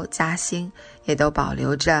嵊州、嘉兴也都保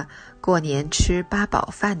留着过年吃八宝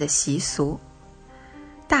饭的习俗。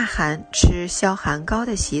大寒吃消寒糕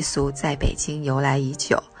的习俗在北京由来已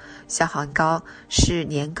久。消寒糕是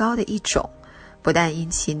年糕的一种，不但因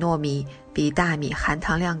其糯米比大米含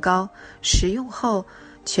糖量高，食用后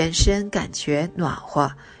全身感觉暖和，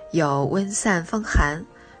有温散风寒、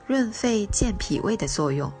润肺健脾胃的作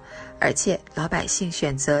用，而且老百姓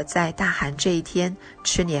选择在大寒这一天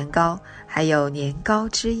吃年糕，还有年糕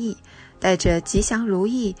之意，带着吉祥如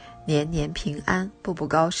意、年年平安、步步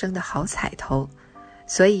高升的好彩头。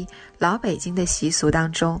所以老北京的习俗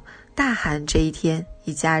当中，大寒这一天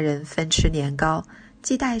一家人分吃年糕，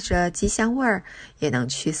既带着吉祥味儿，也能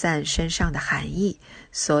驱散身上的寒意，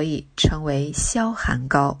所以称为消寒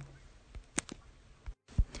糕。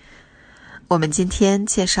我们今天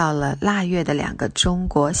介绍了腊月的2个中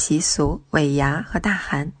国习俗，尾牙和大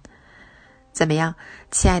寒。怎么样，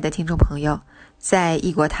亲爱的听众朋友，在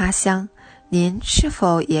异国他乡，您是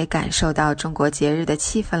否也感受到中国节日的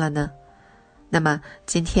气氛了呢？那么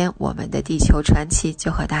今天我们的地球传奇就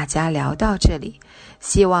和大家聊到这里，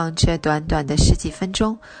希望这短短的10几分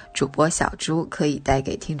钟，主播小猪可以带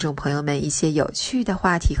给听众朋友们一些有趣的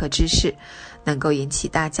话题和知识，能够引起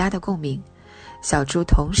大家的共鸣。小猪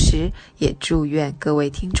同时也祝愿各位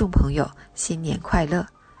听众朋友新年快乐。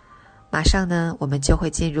马上呢，我们就会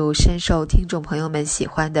进入深受听众朋友们喜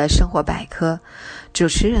欢的生活百科，主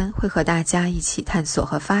持人会和大家一起探索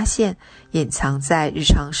和发现隐藏在日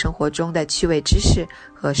常生活中的趣味知识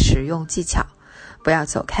和实用技巧。不要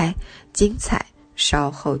走开，精彩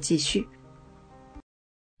稍后继续。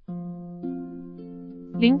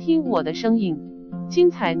聆听我的声音，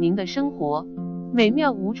精彩您的生活，美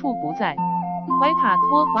妙无处不在。怀卡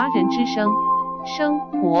托华人之声，生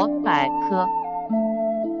活百科。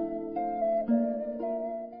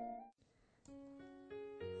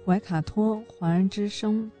怀卡托华人之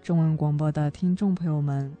声中文广播的听众朋友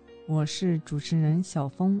们，我是主持人小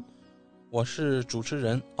峰，我是主持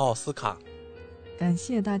人奥斯卡。感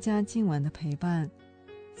谢大家今晚的陪伴。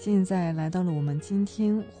现在来到了我们今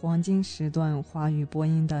天黄金时段华语播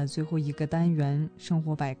音的最后一个单元生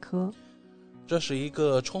活百科。这是一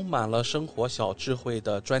个充满了生活小智慧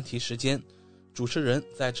的专题时间，主持人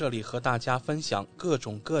在这里和大家分享各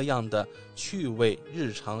种各样的趣味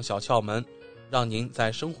日常小窍门，让您在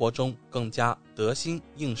生活中更加得心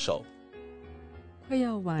应手。快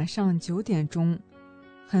要晚上9点钟，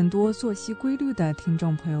很多作息规律的听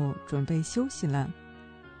众朋友准备休息了。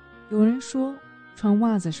有人说穿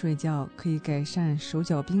袜子睡觉可以改善手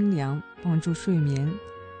脚冰凉，帮助睡眠，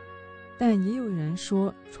但也有人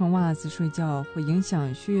说穿袜子睡觉会影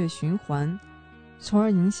响血液循环，从而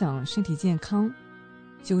影响身体健康。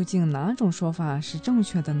究竟哪种说法是正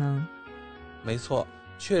确的呢？没错，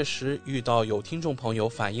确实遇到有听众朋友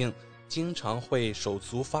反映经常会手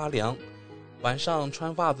足发凉，晚上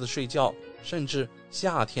穿袜子睡觉，甚至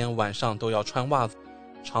夏天晚上都要穿袜子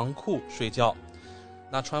长裤睡觉。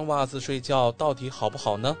那穿袜子睡觉到底好不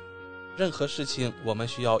好呢？任何事情我们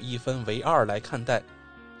需要1分为2来看待，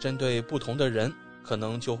针对不同的人可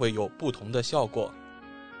能就会有不同的效果。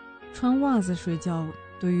穿袜子睡觉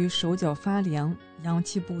对于手脚发凉、阳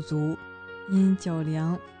气不足、因脚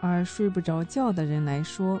凉而睡不着觉的人来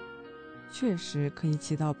说，确实可以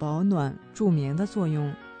起到保暖助眠的作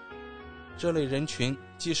用。这类人群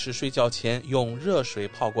即使睡觉前用热水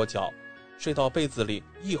泡过脚，睡到被子里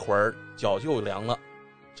一会儿脚又凉了，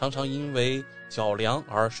常常因为脚凉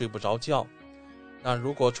而睡不着觉。那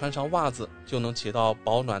如果穿上袜子，就能起到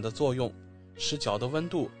保暖的作用，使脚的温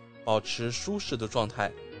度保持舒适的状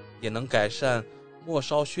态，也能改善末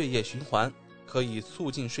梢血液循环，可以促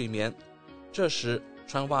进睡眠。这时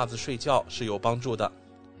穿袜子睡觉是有帮助的。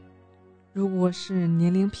如果是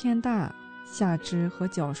年龄偏大、下肢和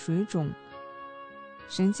脚水肿、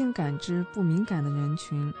神经感知不敏感的人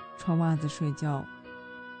群，穿袜子睡觉，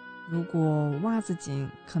如果袜子紧，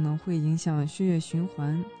可能会影响血液循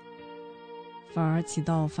环，反而起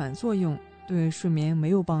到反作用，对睡眠没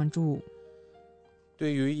有帮助。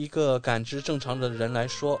对于一个感知正常的人来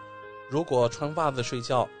说，如果穿袜子睡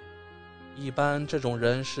觉，一般这种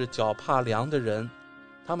人是脚怕凉的人，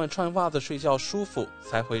他们穿袜子睡觉舒服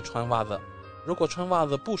才会穿袜子。如果穿袜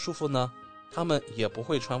子不舒服呢，他们也不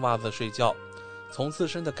会穿袜子睡觉。从自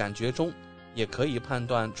身的感觉中，也可以判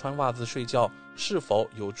断穿袜子睡觉是否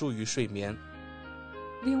有助于睡眠。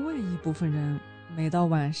另外一部分人，每到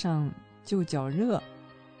晚上就脚热，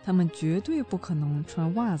他们绝对不可能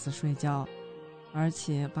穿袜子睡觉，而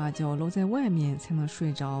且把脚露在外面才能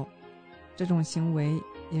睡着。这种行为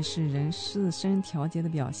也是人自身调节的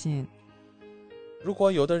表现。如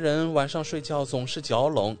果有的人晚上睡觉总是脚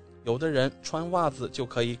冷，有的人穿袜子就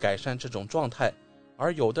可以改善这种状态，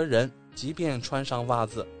而有的人即便穿上袜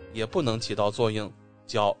子也不能起到作用，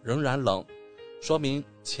脚仍然冷，说明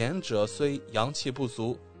前者虽阳气不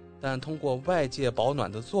足，但通过外界保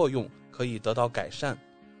暖的作用可以得到改善，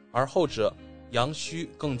而后者阳虚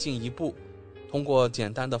更进一步，通过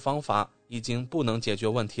简单的方法已经不能解决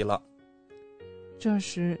问题了。这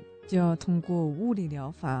时就要通过物理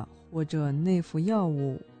疗法或者内服药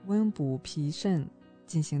物温补脾肾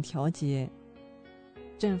进行调节，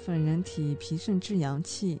振奋人体脾肾之阳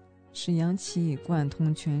气，使阳气贯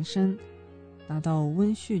通全身，达到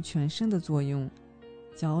温煦全身的作用，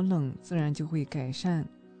脚冷自然就会改善。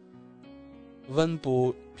温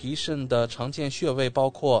补脾肾的常见穴位包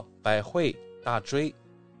括百会、大椎、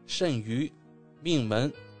肾俞、命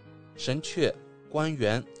门、神阙、关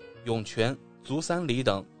元、涌泉、足三里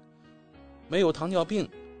等。没有糖尿病、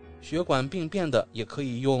血管病变的也可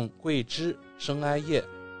以用桂枝、生艾叶、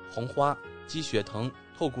红花、鸡血藤、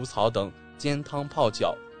透骨草等煎汤泡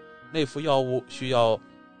脚。内服药物需要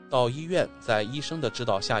到医院在医生的指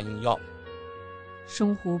导下用药。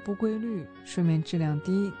生活不规律、睡眠质量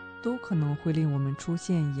低都可能会令我们出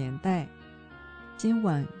现眼袋。今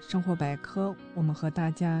晚生活百科，我们和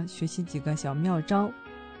大家学习几个小妙招，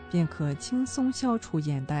便可轻松消除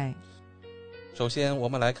眼袋。首先我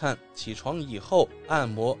们来看起床以后按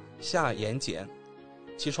摩下眼睑。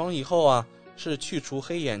起床以后是去除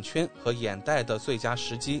黑眼圈和眼袋的最佳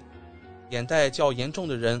时机，眼袋较严重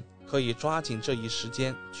的人可以抓紧这一时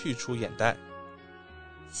间去除眼袋。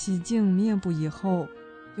洗净面部以后，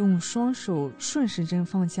用双手顺时针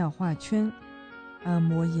方向画圈，按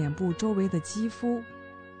摩眼部周围的肌肤，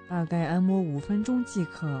大概按摩5分钟即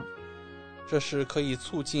可。这是可以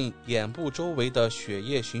促进眼部周围的血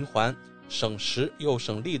液循环，省时又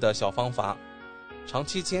省力的小方法，长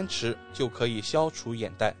期坚持就可以消除眼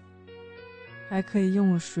袋。还可以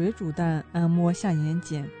用水煮蛋按摩下眼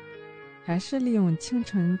睑，还是利用清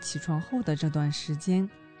晨起床后的这段时间，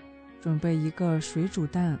准备一个水煮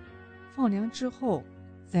蛋，放凉之后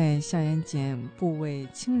在下眼睑部位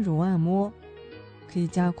轻柔按摩，可以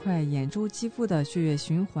加快眼周肌肤的血液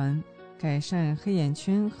循环，改善黑眼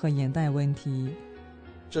圈和眼袋问题。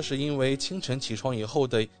这是因为清晨起床以后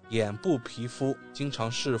的眼部皮肤经常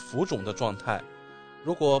是浮肿的状态，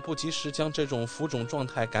如果不及时将这种浮肿状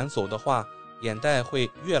态赶走的话，眼袋会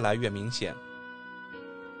越来越明显。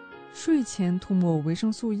睡前涂抹维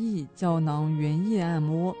生素 E 胶囊原液按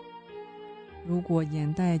摩，如果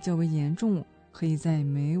眼袋较为严重，可以在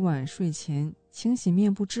每晚睡前清洗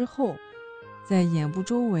面部之后，在眼部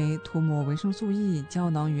周围涂抹维生素 E 胶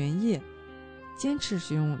囊原液，坚持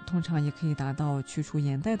使用通常也可以达到去除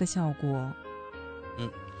眼袋的效果。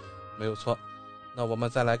没有错。那我们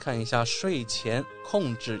再来看一下睡前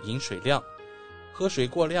控制饮水量。喝水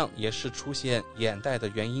过量也是出现眼袋的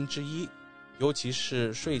原因之一，尤其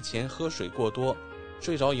是睡前喝水过多，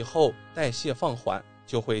睡着以后代谢放缓，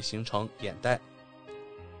就会形成眼袋。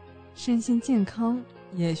身心健康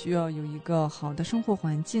也需要有一个好的生活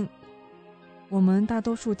环境。我们大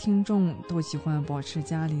多数听众都喜欢保持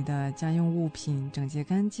家里的家用物品整洁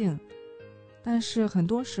干净，但是很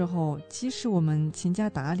多时候即使我们勤加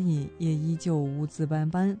打理，也依旧污渍斑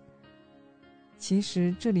斑。其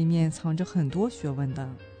实这里面藏着很多学问的，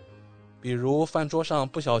比如饭桌上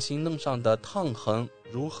不小心弄上的烫痕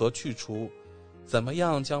如何去除，怎么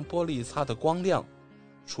样将玻璃擦得光亮，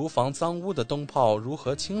厨房脏污的灯泡如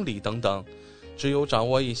何清理等等。只有掌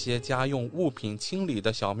握一些家用物品清理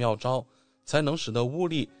的小妙招，才能使得屋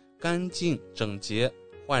里干净整洁，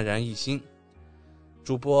焕然一新。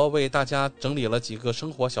主播为大家整理了几个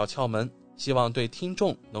生活小窍门，希望对听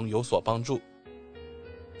众能有所帮助。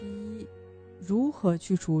第一，如何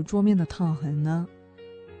去除桌面的烫痕呢？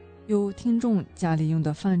有听众家里用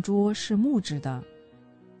的饭桌是木质的，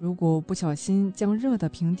如果不小心将热的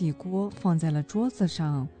平底锅放在了桌子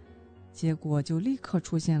上，结果就立刻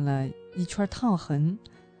出现了一圈烫痕，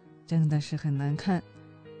真的是很难看。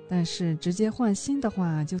但是直接换新的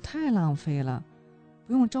话就太浪费了，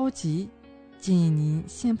不用着急，建议您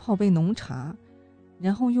先泡杯浓茶，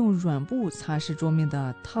然后用软布擦拭桌面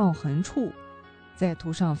的烫痕处，再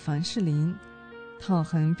涂上凡士林，烫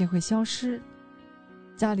痕便会消失。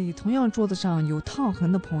家里同样桌子上有烫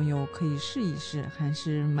痕的朋友可以试一试，还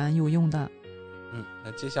是蛮有用的。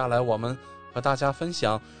那接下来我们和大家分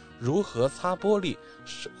享如何擦玻璃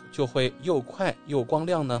就会又快又光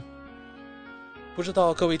亮呢？不知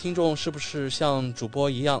道各位听众是不是像主播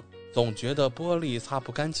一样，总觉得玻璃擦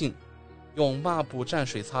不干净，用抹布蘸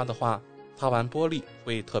水擦的话，擦完玻璃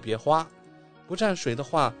会特别花，不蘸水的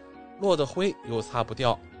话，落的灰又擦不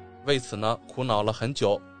掉，为此呢苦恼了很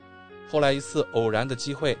久。后来一次偶然的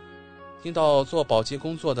机会，听到做保洁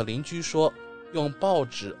工作的邻居说，用报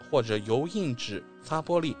纸或者油印纸擦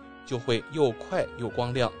玻璃就会又快又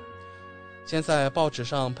光亮。先在报纸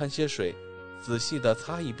上喷些水，仔细地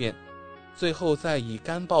擦一遍，最后再以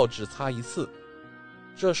干报纸擦一次，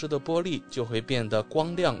这时的玻璃就会变得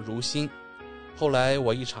光亮如新。后来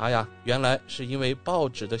我一查呀，原来是因为报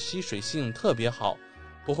纸的吸水性特别好，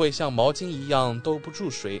不会像毛巾一样兜不住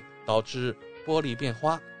水，导致玻璃变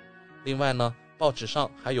花。另外呢，报纸上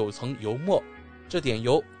还有层油墨，这点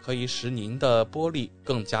油可以使您的玻璃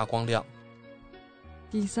更加光亮。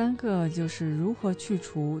第3个就是如何去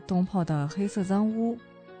除灯泡的黑色脏污。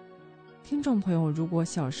听众朋友，如果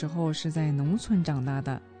小时候是在农村长大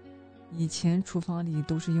的，以前厨房里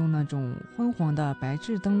都是用那种昏黄的白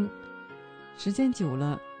炽灯，时间久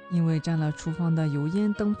了，因为沾了厨房的油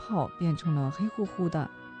烟，灯泡变成了黑乎乎的，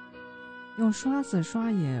用刷子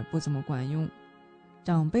刷也不怎么管用。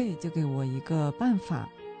长辈就给我一个办法，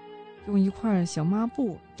用一块小抹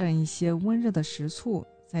布蘸一些温热的食醋，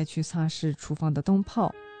再去擦拭厨房的灯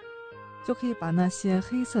泡，就可以把那些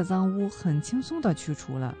黑色脏污很轻松地去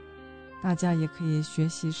除了。大家也可以学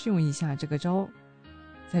习试用一下这个招，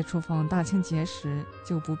在厨房大清洁时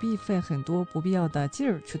就不必费很多不必要的劲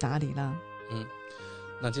儿去打理了。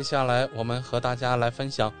那接下来我们和大家来分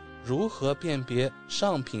享如何辨别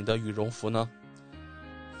上品的羽绒服呢？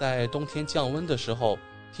在冬天降温的时候，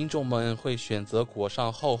听众们会选择裹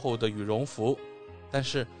上厚厚的羽绒服，但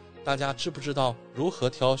是大家知不知道如何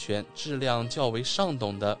挑选质量较为上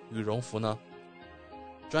等的羽绒服呢？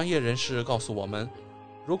专业人士告诉我们，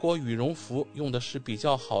如果羽绒服用的是比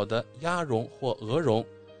较好的鸭绒或鹅绒，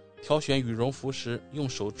挑选羽绒服时用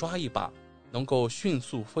手抓一把，能够迅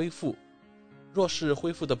速恢复。若是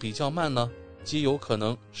恢复的比较慢呢，极有可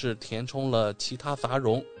能是填充了其他杂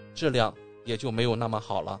绒，质量也就没有那么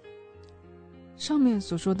好了。上面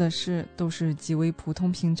所说的事都是极为普通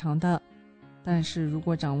平常的，但是如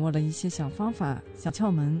果掌握了一些小方法、小窍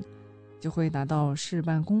门，就会达到事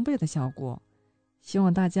半功倍的效果。希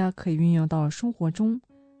望大家可以运用到生活中，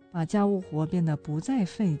把家务活变得不再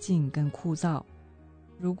费劲跟枯燥。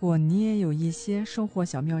如果你也有一些生活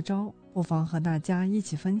小妙招，不妨和大家一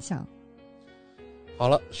起分享。好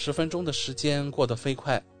了，10分钟的时间过得飞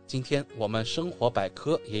快，今天我们生活百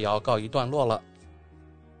科也要告一段落了。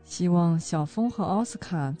希望小峰和奥斯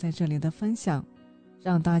卡在这里的分享，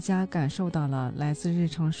让大家感受到了来自日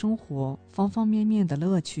常生活方方面面的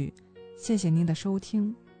乐趣。谢谢您的收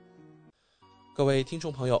听。各位听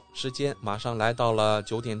众朋友，时间马上来到了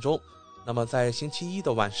9点钟。那么在星期一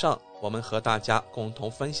的晚上，我们和大家共同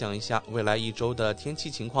分享一下未来一周的天气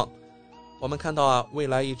情况。我们看到未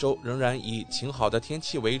来一周仍然以晴好的天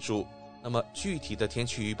气为主。那么具体的天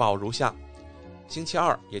气预报如下：星期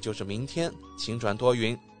二，也就是明天，晴转多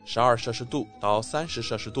云，12摄氏度到30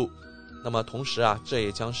摄氏度。那么同时这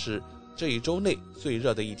也将是这一周内最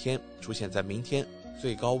热的一天，出现在明天，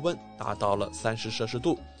最高温达到了30摄氏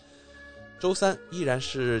度。周三依然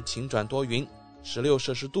是晴转多云，16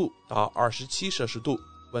摄氏度到27摄氏度，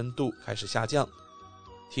温度开始下降，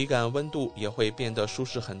体感温度也会变得舒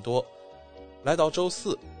适很多。来到周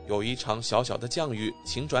四，有一场小小的降雨，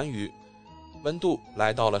晴转雨，温度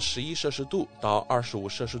来到了11摄氏度到25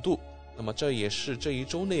摄氏度。那么这也是这一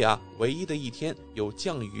周内唯一的一天有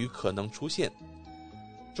降雨可能出现。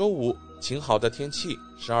周五晴好的天气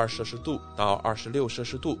，12摄氏度到26摄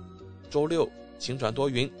氏度。周六晴转多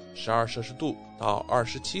云，12摄氏度到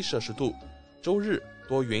27摄氏度。周日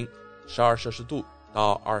多云，12摄氏度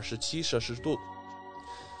到27摄氏度。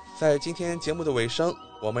在今天节目的尾声，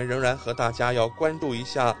我们仍然和大家要关注一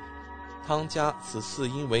下汤加此次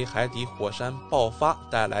因为海底火山爆发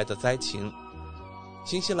带来的灾情。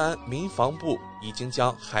新西兰民防部已经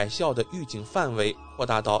将海啸的预警范围扩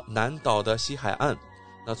大到南岛的西海岸。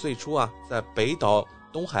那最初在北岛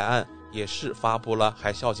东海岸也是发布了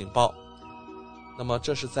海啸警报。那么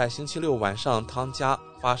这是在星期六晚上汤加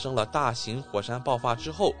发生了大型火山爆发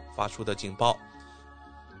之后发出的警报。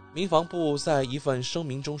民防部在一份声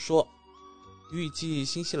明中说，预计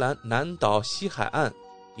新西兰南岛西海岸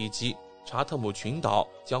以及查特姆群岛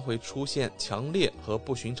将会出现强烈和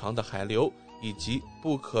不寻常的海流以及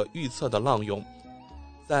不可预测的浪涌。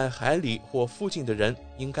在海里或附近的人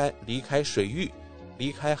应该离开水域，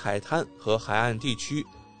离开海滩和海岸地区，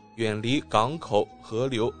远离港口、河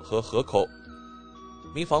流和河口。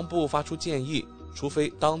民防部发出建议，除非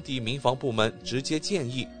当地民防部门直接建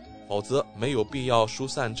议，否则没有必要疏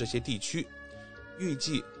散这些地区。预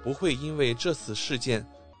计不会因为这次事件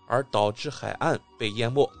而导致海岸被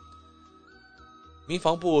淹没。民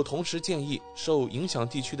防部同时建议受影响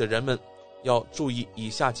地区的人们要注意以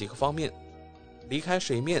下几个方面：离开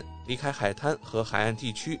水面，离开海滩和海岸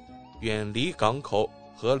地区，远离港口、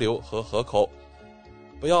河流和河口，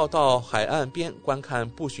不要到海岸边观看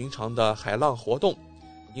不寻常的海浪活动，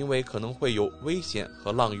因为可能会有危险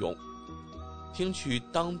和浪涌。听取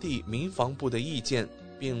当地民防部的意见，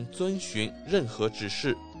并遵循任何指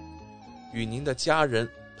示，与您的家人、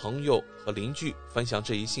朋友和邻居分享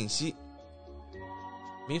这一信息。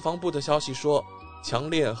民防部的消息说，强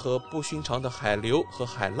烈和不寻常的海流和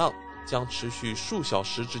海浪将持续数小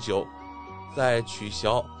时之久。在取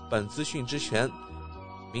消本资讯之前，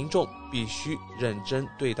民众必须认真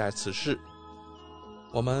对待此事。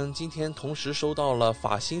我们今天同时收到了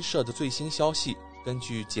法新社的最新消息，根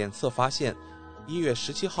据检测发现，1月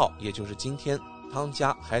17号，也就是今天，汤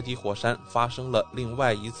加海底火山发生了另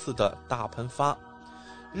外一次的大喷发。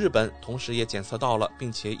日本同时也检测到了，并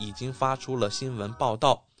且已经发出了新闻报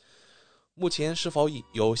道。目前是否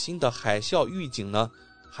有新的海啸预警呢？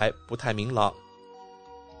还不太明朗。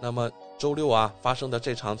那么周六发生的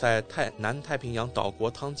这场在南太平洋岛国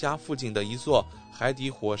汤加附近的一座海底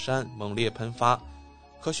火山猛烈喷发，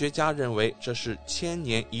科学家认为这是1000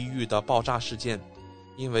年一遇的爆炸事件，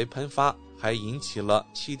因为喷发还引起了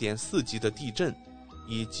7.4级的地震，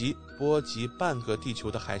以及波及半个地球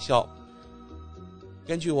的海啸。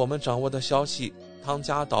根据我们掌握的消息，汤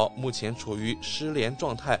加岛目前处于失联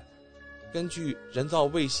状态。根据人造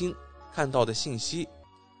卫星看到的信息，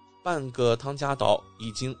半个汤加岛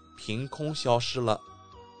已经凭空消失了。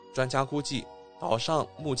专家估计，岛上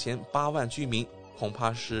目前8万居民恐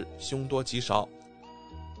怕是凶多吉少。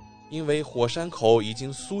因为火山口已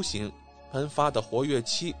经苏醒，喷发的活跃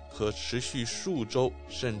期可持续数周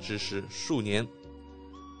甚至是数年。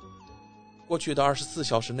过去的24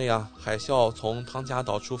小时内海啸从汤加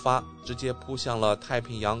岛出发，直接扑向了太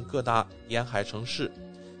平洋各大沿海城市。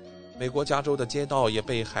美国加州的街道也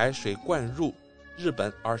被海水灌入。日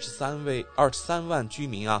本23万居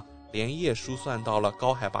民连夜疏散到了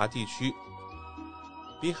高海拔地区。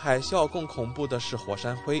比海啸更恐怖的是火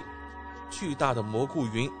山灰，巨大的蘑菇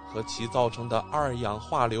云和其造成的二氧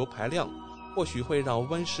化硫排量，或许会让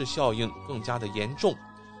温室效应更加的严重。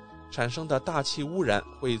产生的大气污染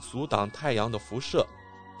会阻挡太阳的辐射，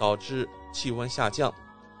导致气温下降。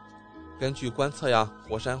根据观测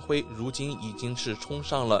火山灰如今已经是冲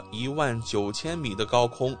上了19000米的高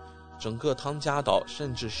空，整个汤加岛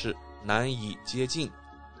甚至是难以接近。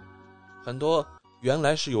很多原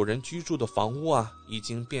来是有人居住的房屋已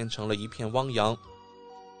经变成了一片汪洋。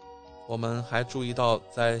我们还注意到，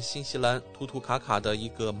在新西兰图图卡卡的一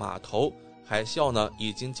个码头，海啸呢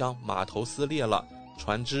已经将码头撕裂了，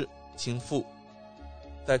船只倾覆。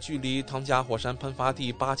在距离汤加火山喷发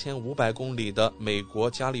地8500公里的美国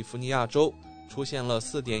加利福尼亚州，出现了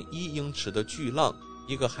4.1英尺的巨浪，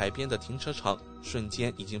一个海边的停车场瞬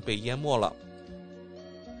间已经被淹没了。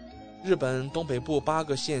日本东北部8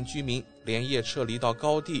个县居民连夜撤离到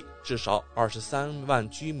高地，至少23万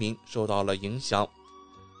居民受到了影响。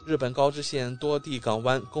日本高知县多地港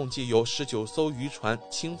湾共计有19艘渔船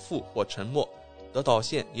倾覆或沉没，德岛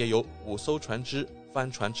县也有5艘船只翻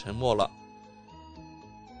船沉没了。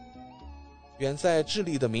远在智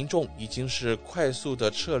利的民众已经是快速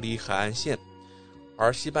的撤离海岸线，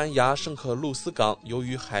而西班牙圣克鲁斯港由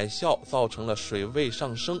于海啸造成了水位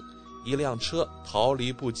上升，一辆车逃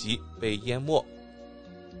离不及被淹没。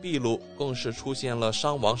秘鲁更是出现了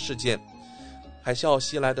伤亡事件，海啸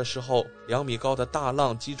袭来的时候，2米高的大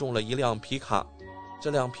浪击中了一辆皮卡，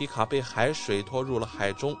这辆皮卡被海水拖入了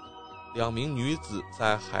海中，2名女子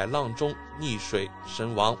在海浪中溺水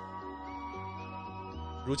身亡。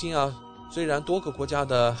如今虽然多个国家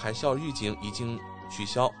的海啸预警已经取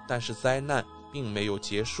消，但是灾难并没有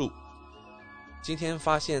结束。今天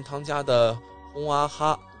发现汤加的洪阿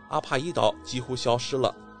哈阿帕伊岛几乎消失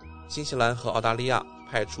了，新西兰和澳大利亚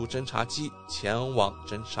派出侦察机前往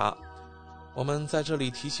侦察。我们在这里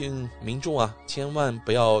提醒民众千万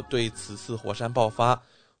不要对此次火山爆发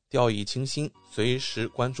掉以轻心，随时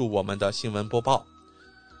关注我们的新闻播报。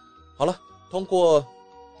好了，通过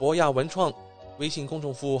博亚文创微信公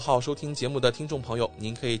众服务号收听节目的听众朋友，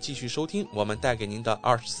您可以继续收听我们带给您的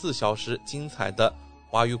24小时精彩的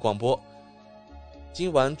华语广播。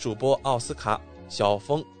今晚主播奥斯卡、小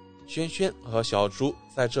峰、轩轩和小竹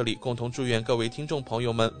在这里共同祝愿各位听众朋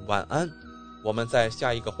友们晚安。我们在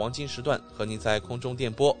下一个黄金时段和您在空中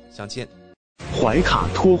电波相见。怀卡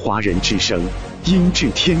托华人之声，音质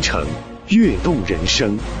天成，悦动人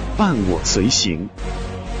生，伴我随行。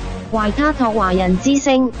懷卡托華人之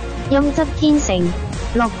聲，音質天成，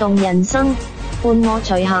樂動人生，伴我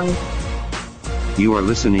隨行。You are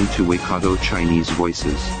listening to Waikato Chinese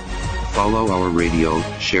Voices. Follow our radio,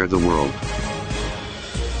 share the world.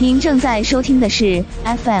 您正在收听的是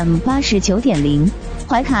FM 89.0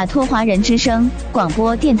怀卡托华人之声广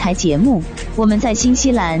播电台节目，我们在新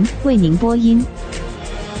西兰为您播音。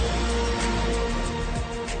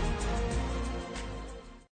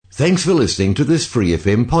Thanks for listening to this Free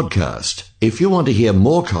FM podcast. If you want to hear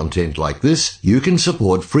more content like this, you can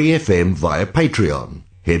support Free FM via Patreon.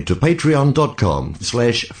 Head to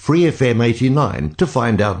patreon.com/freefm89 to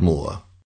find out more.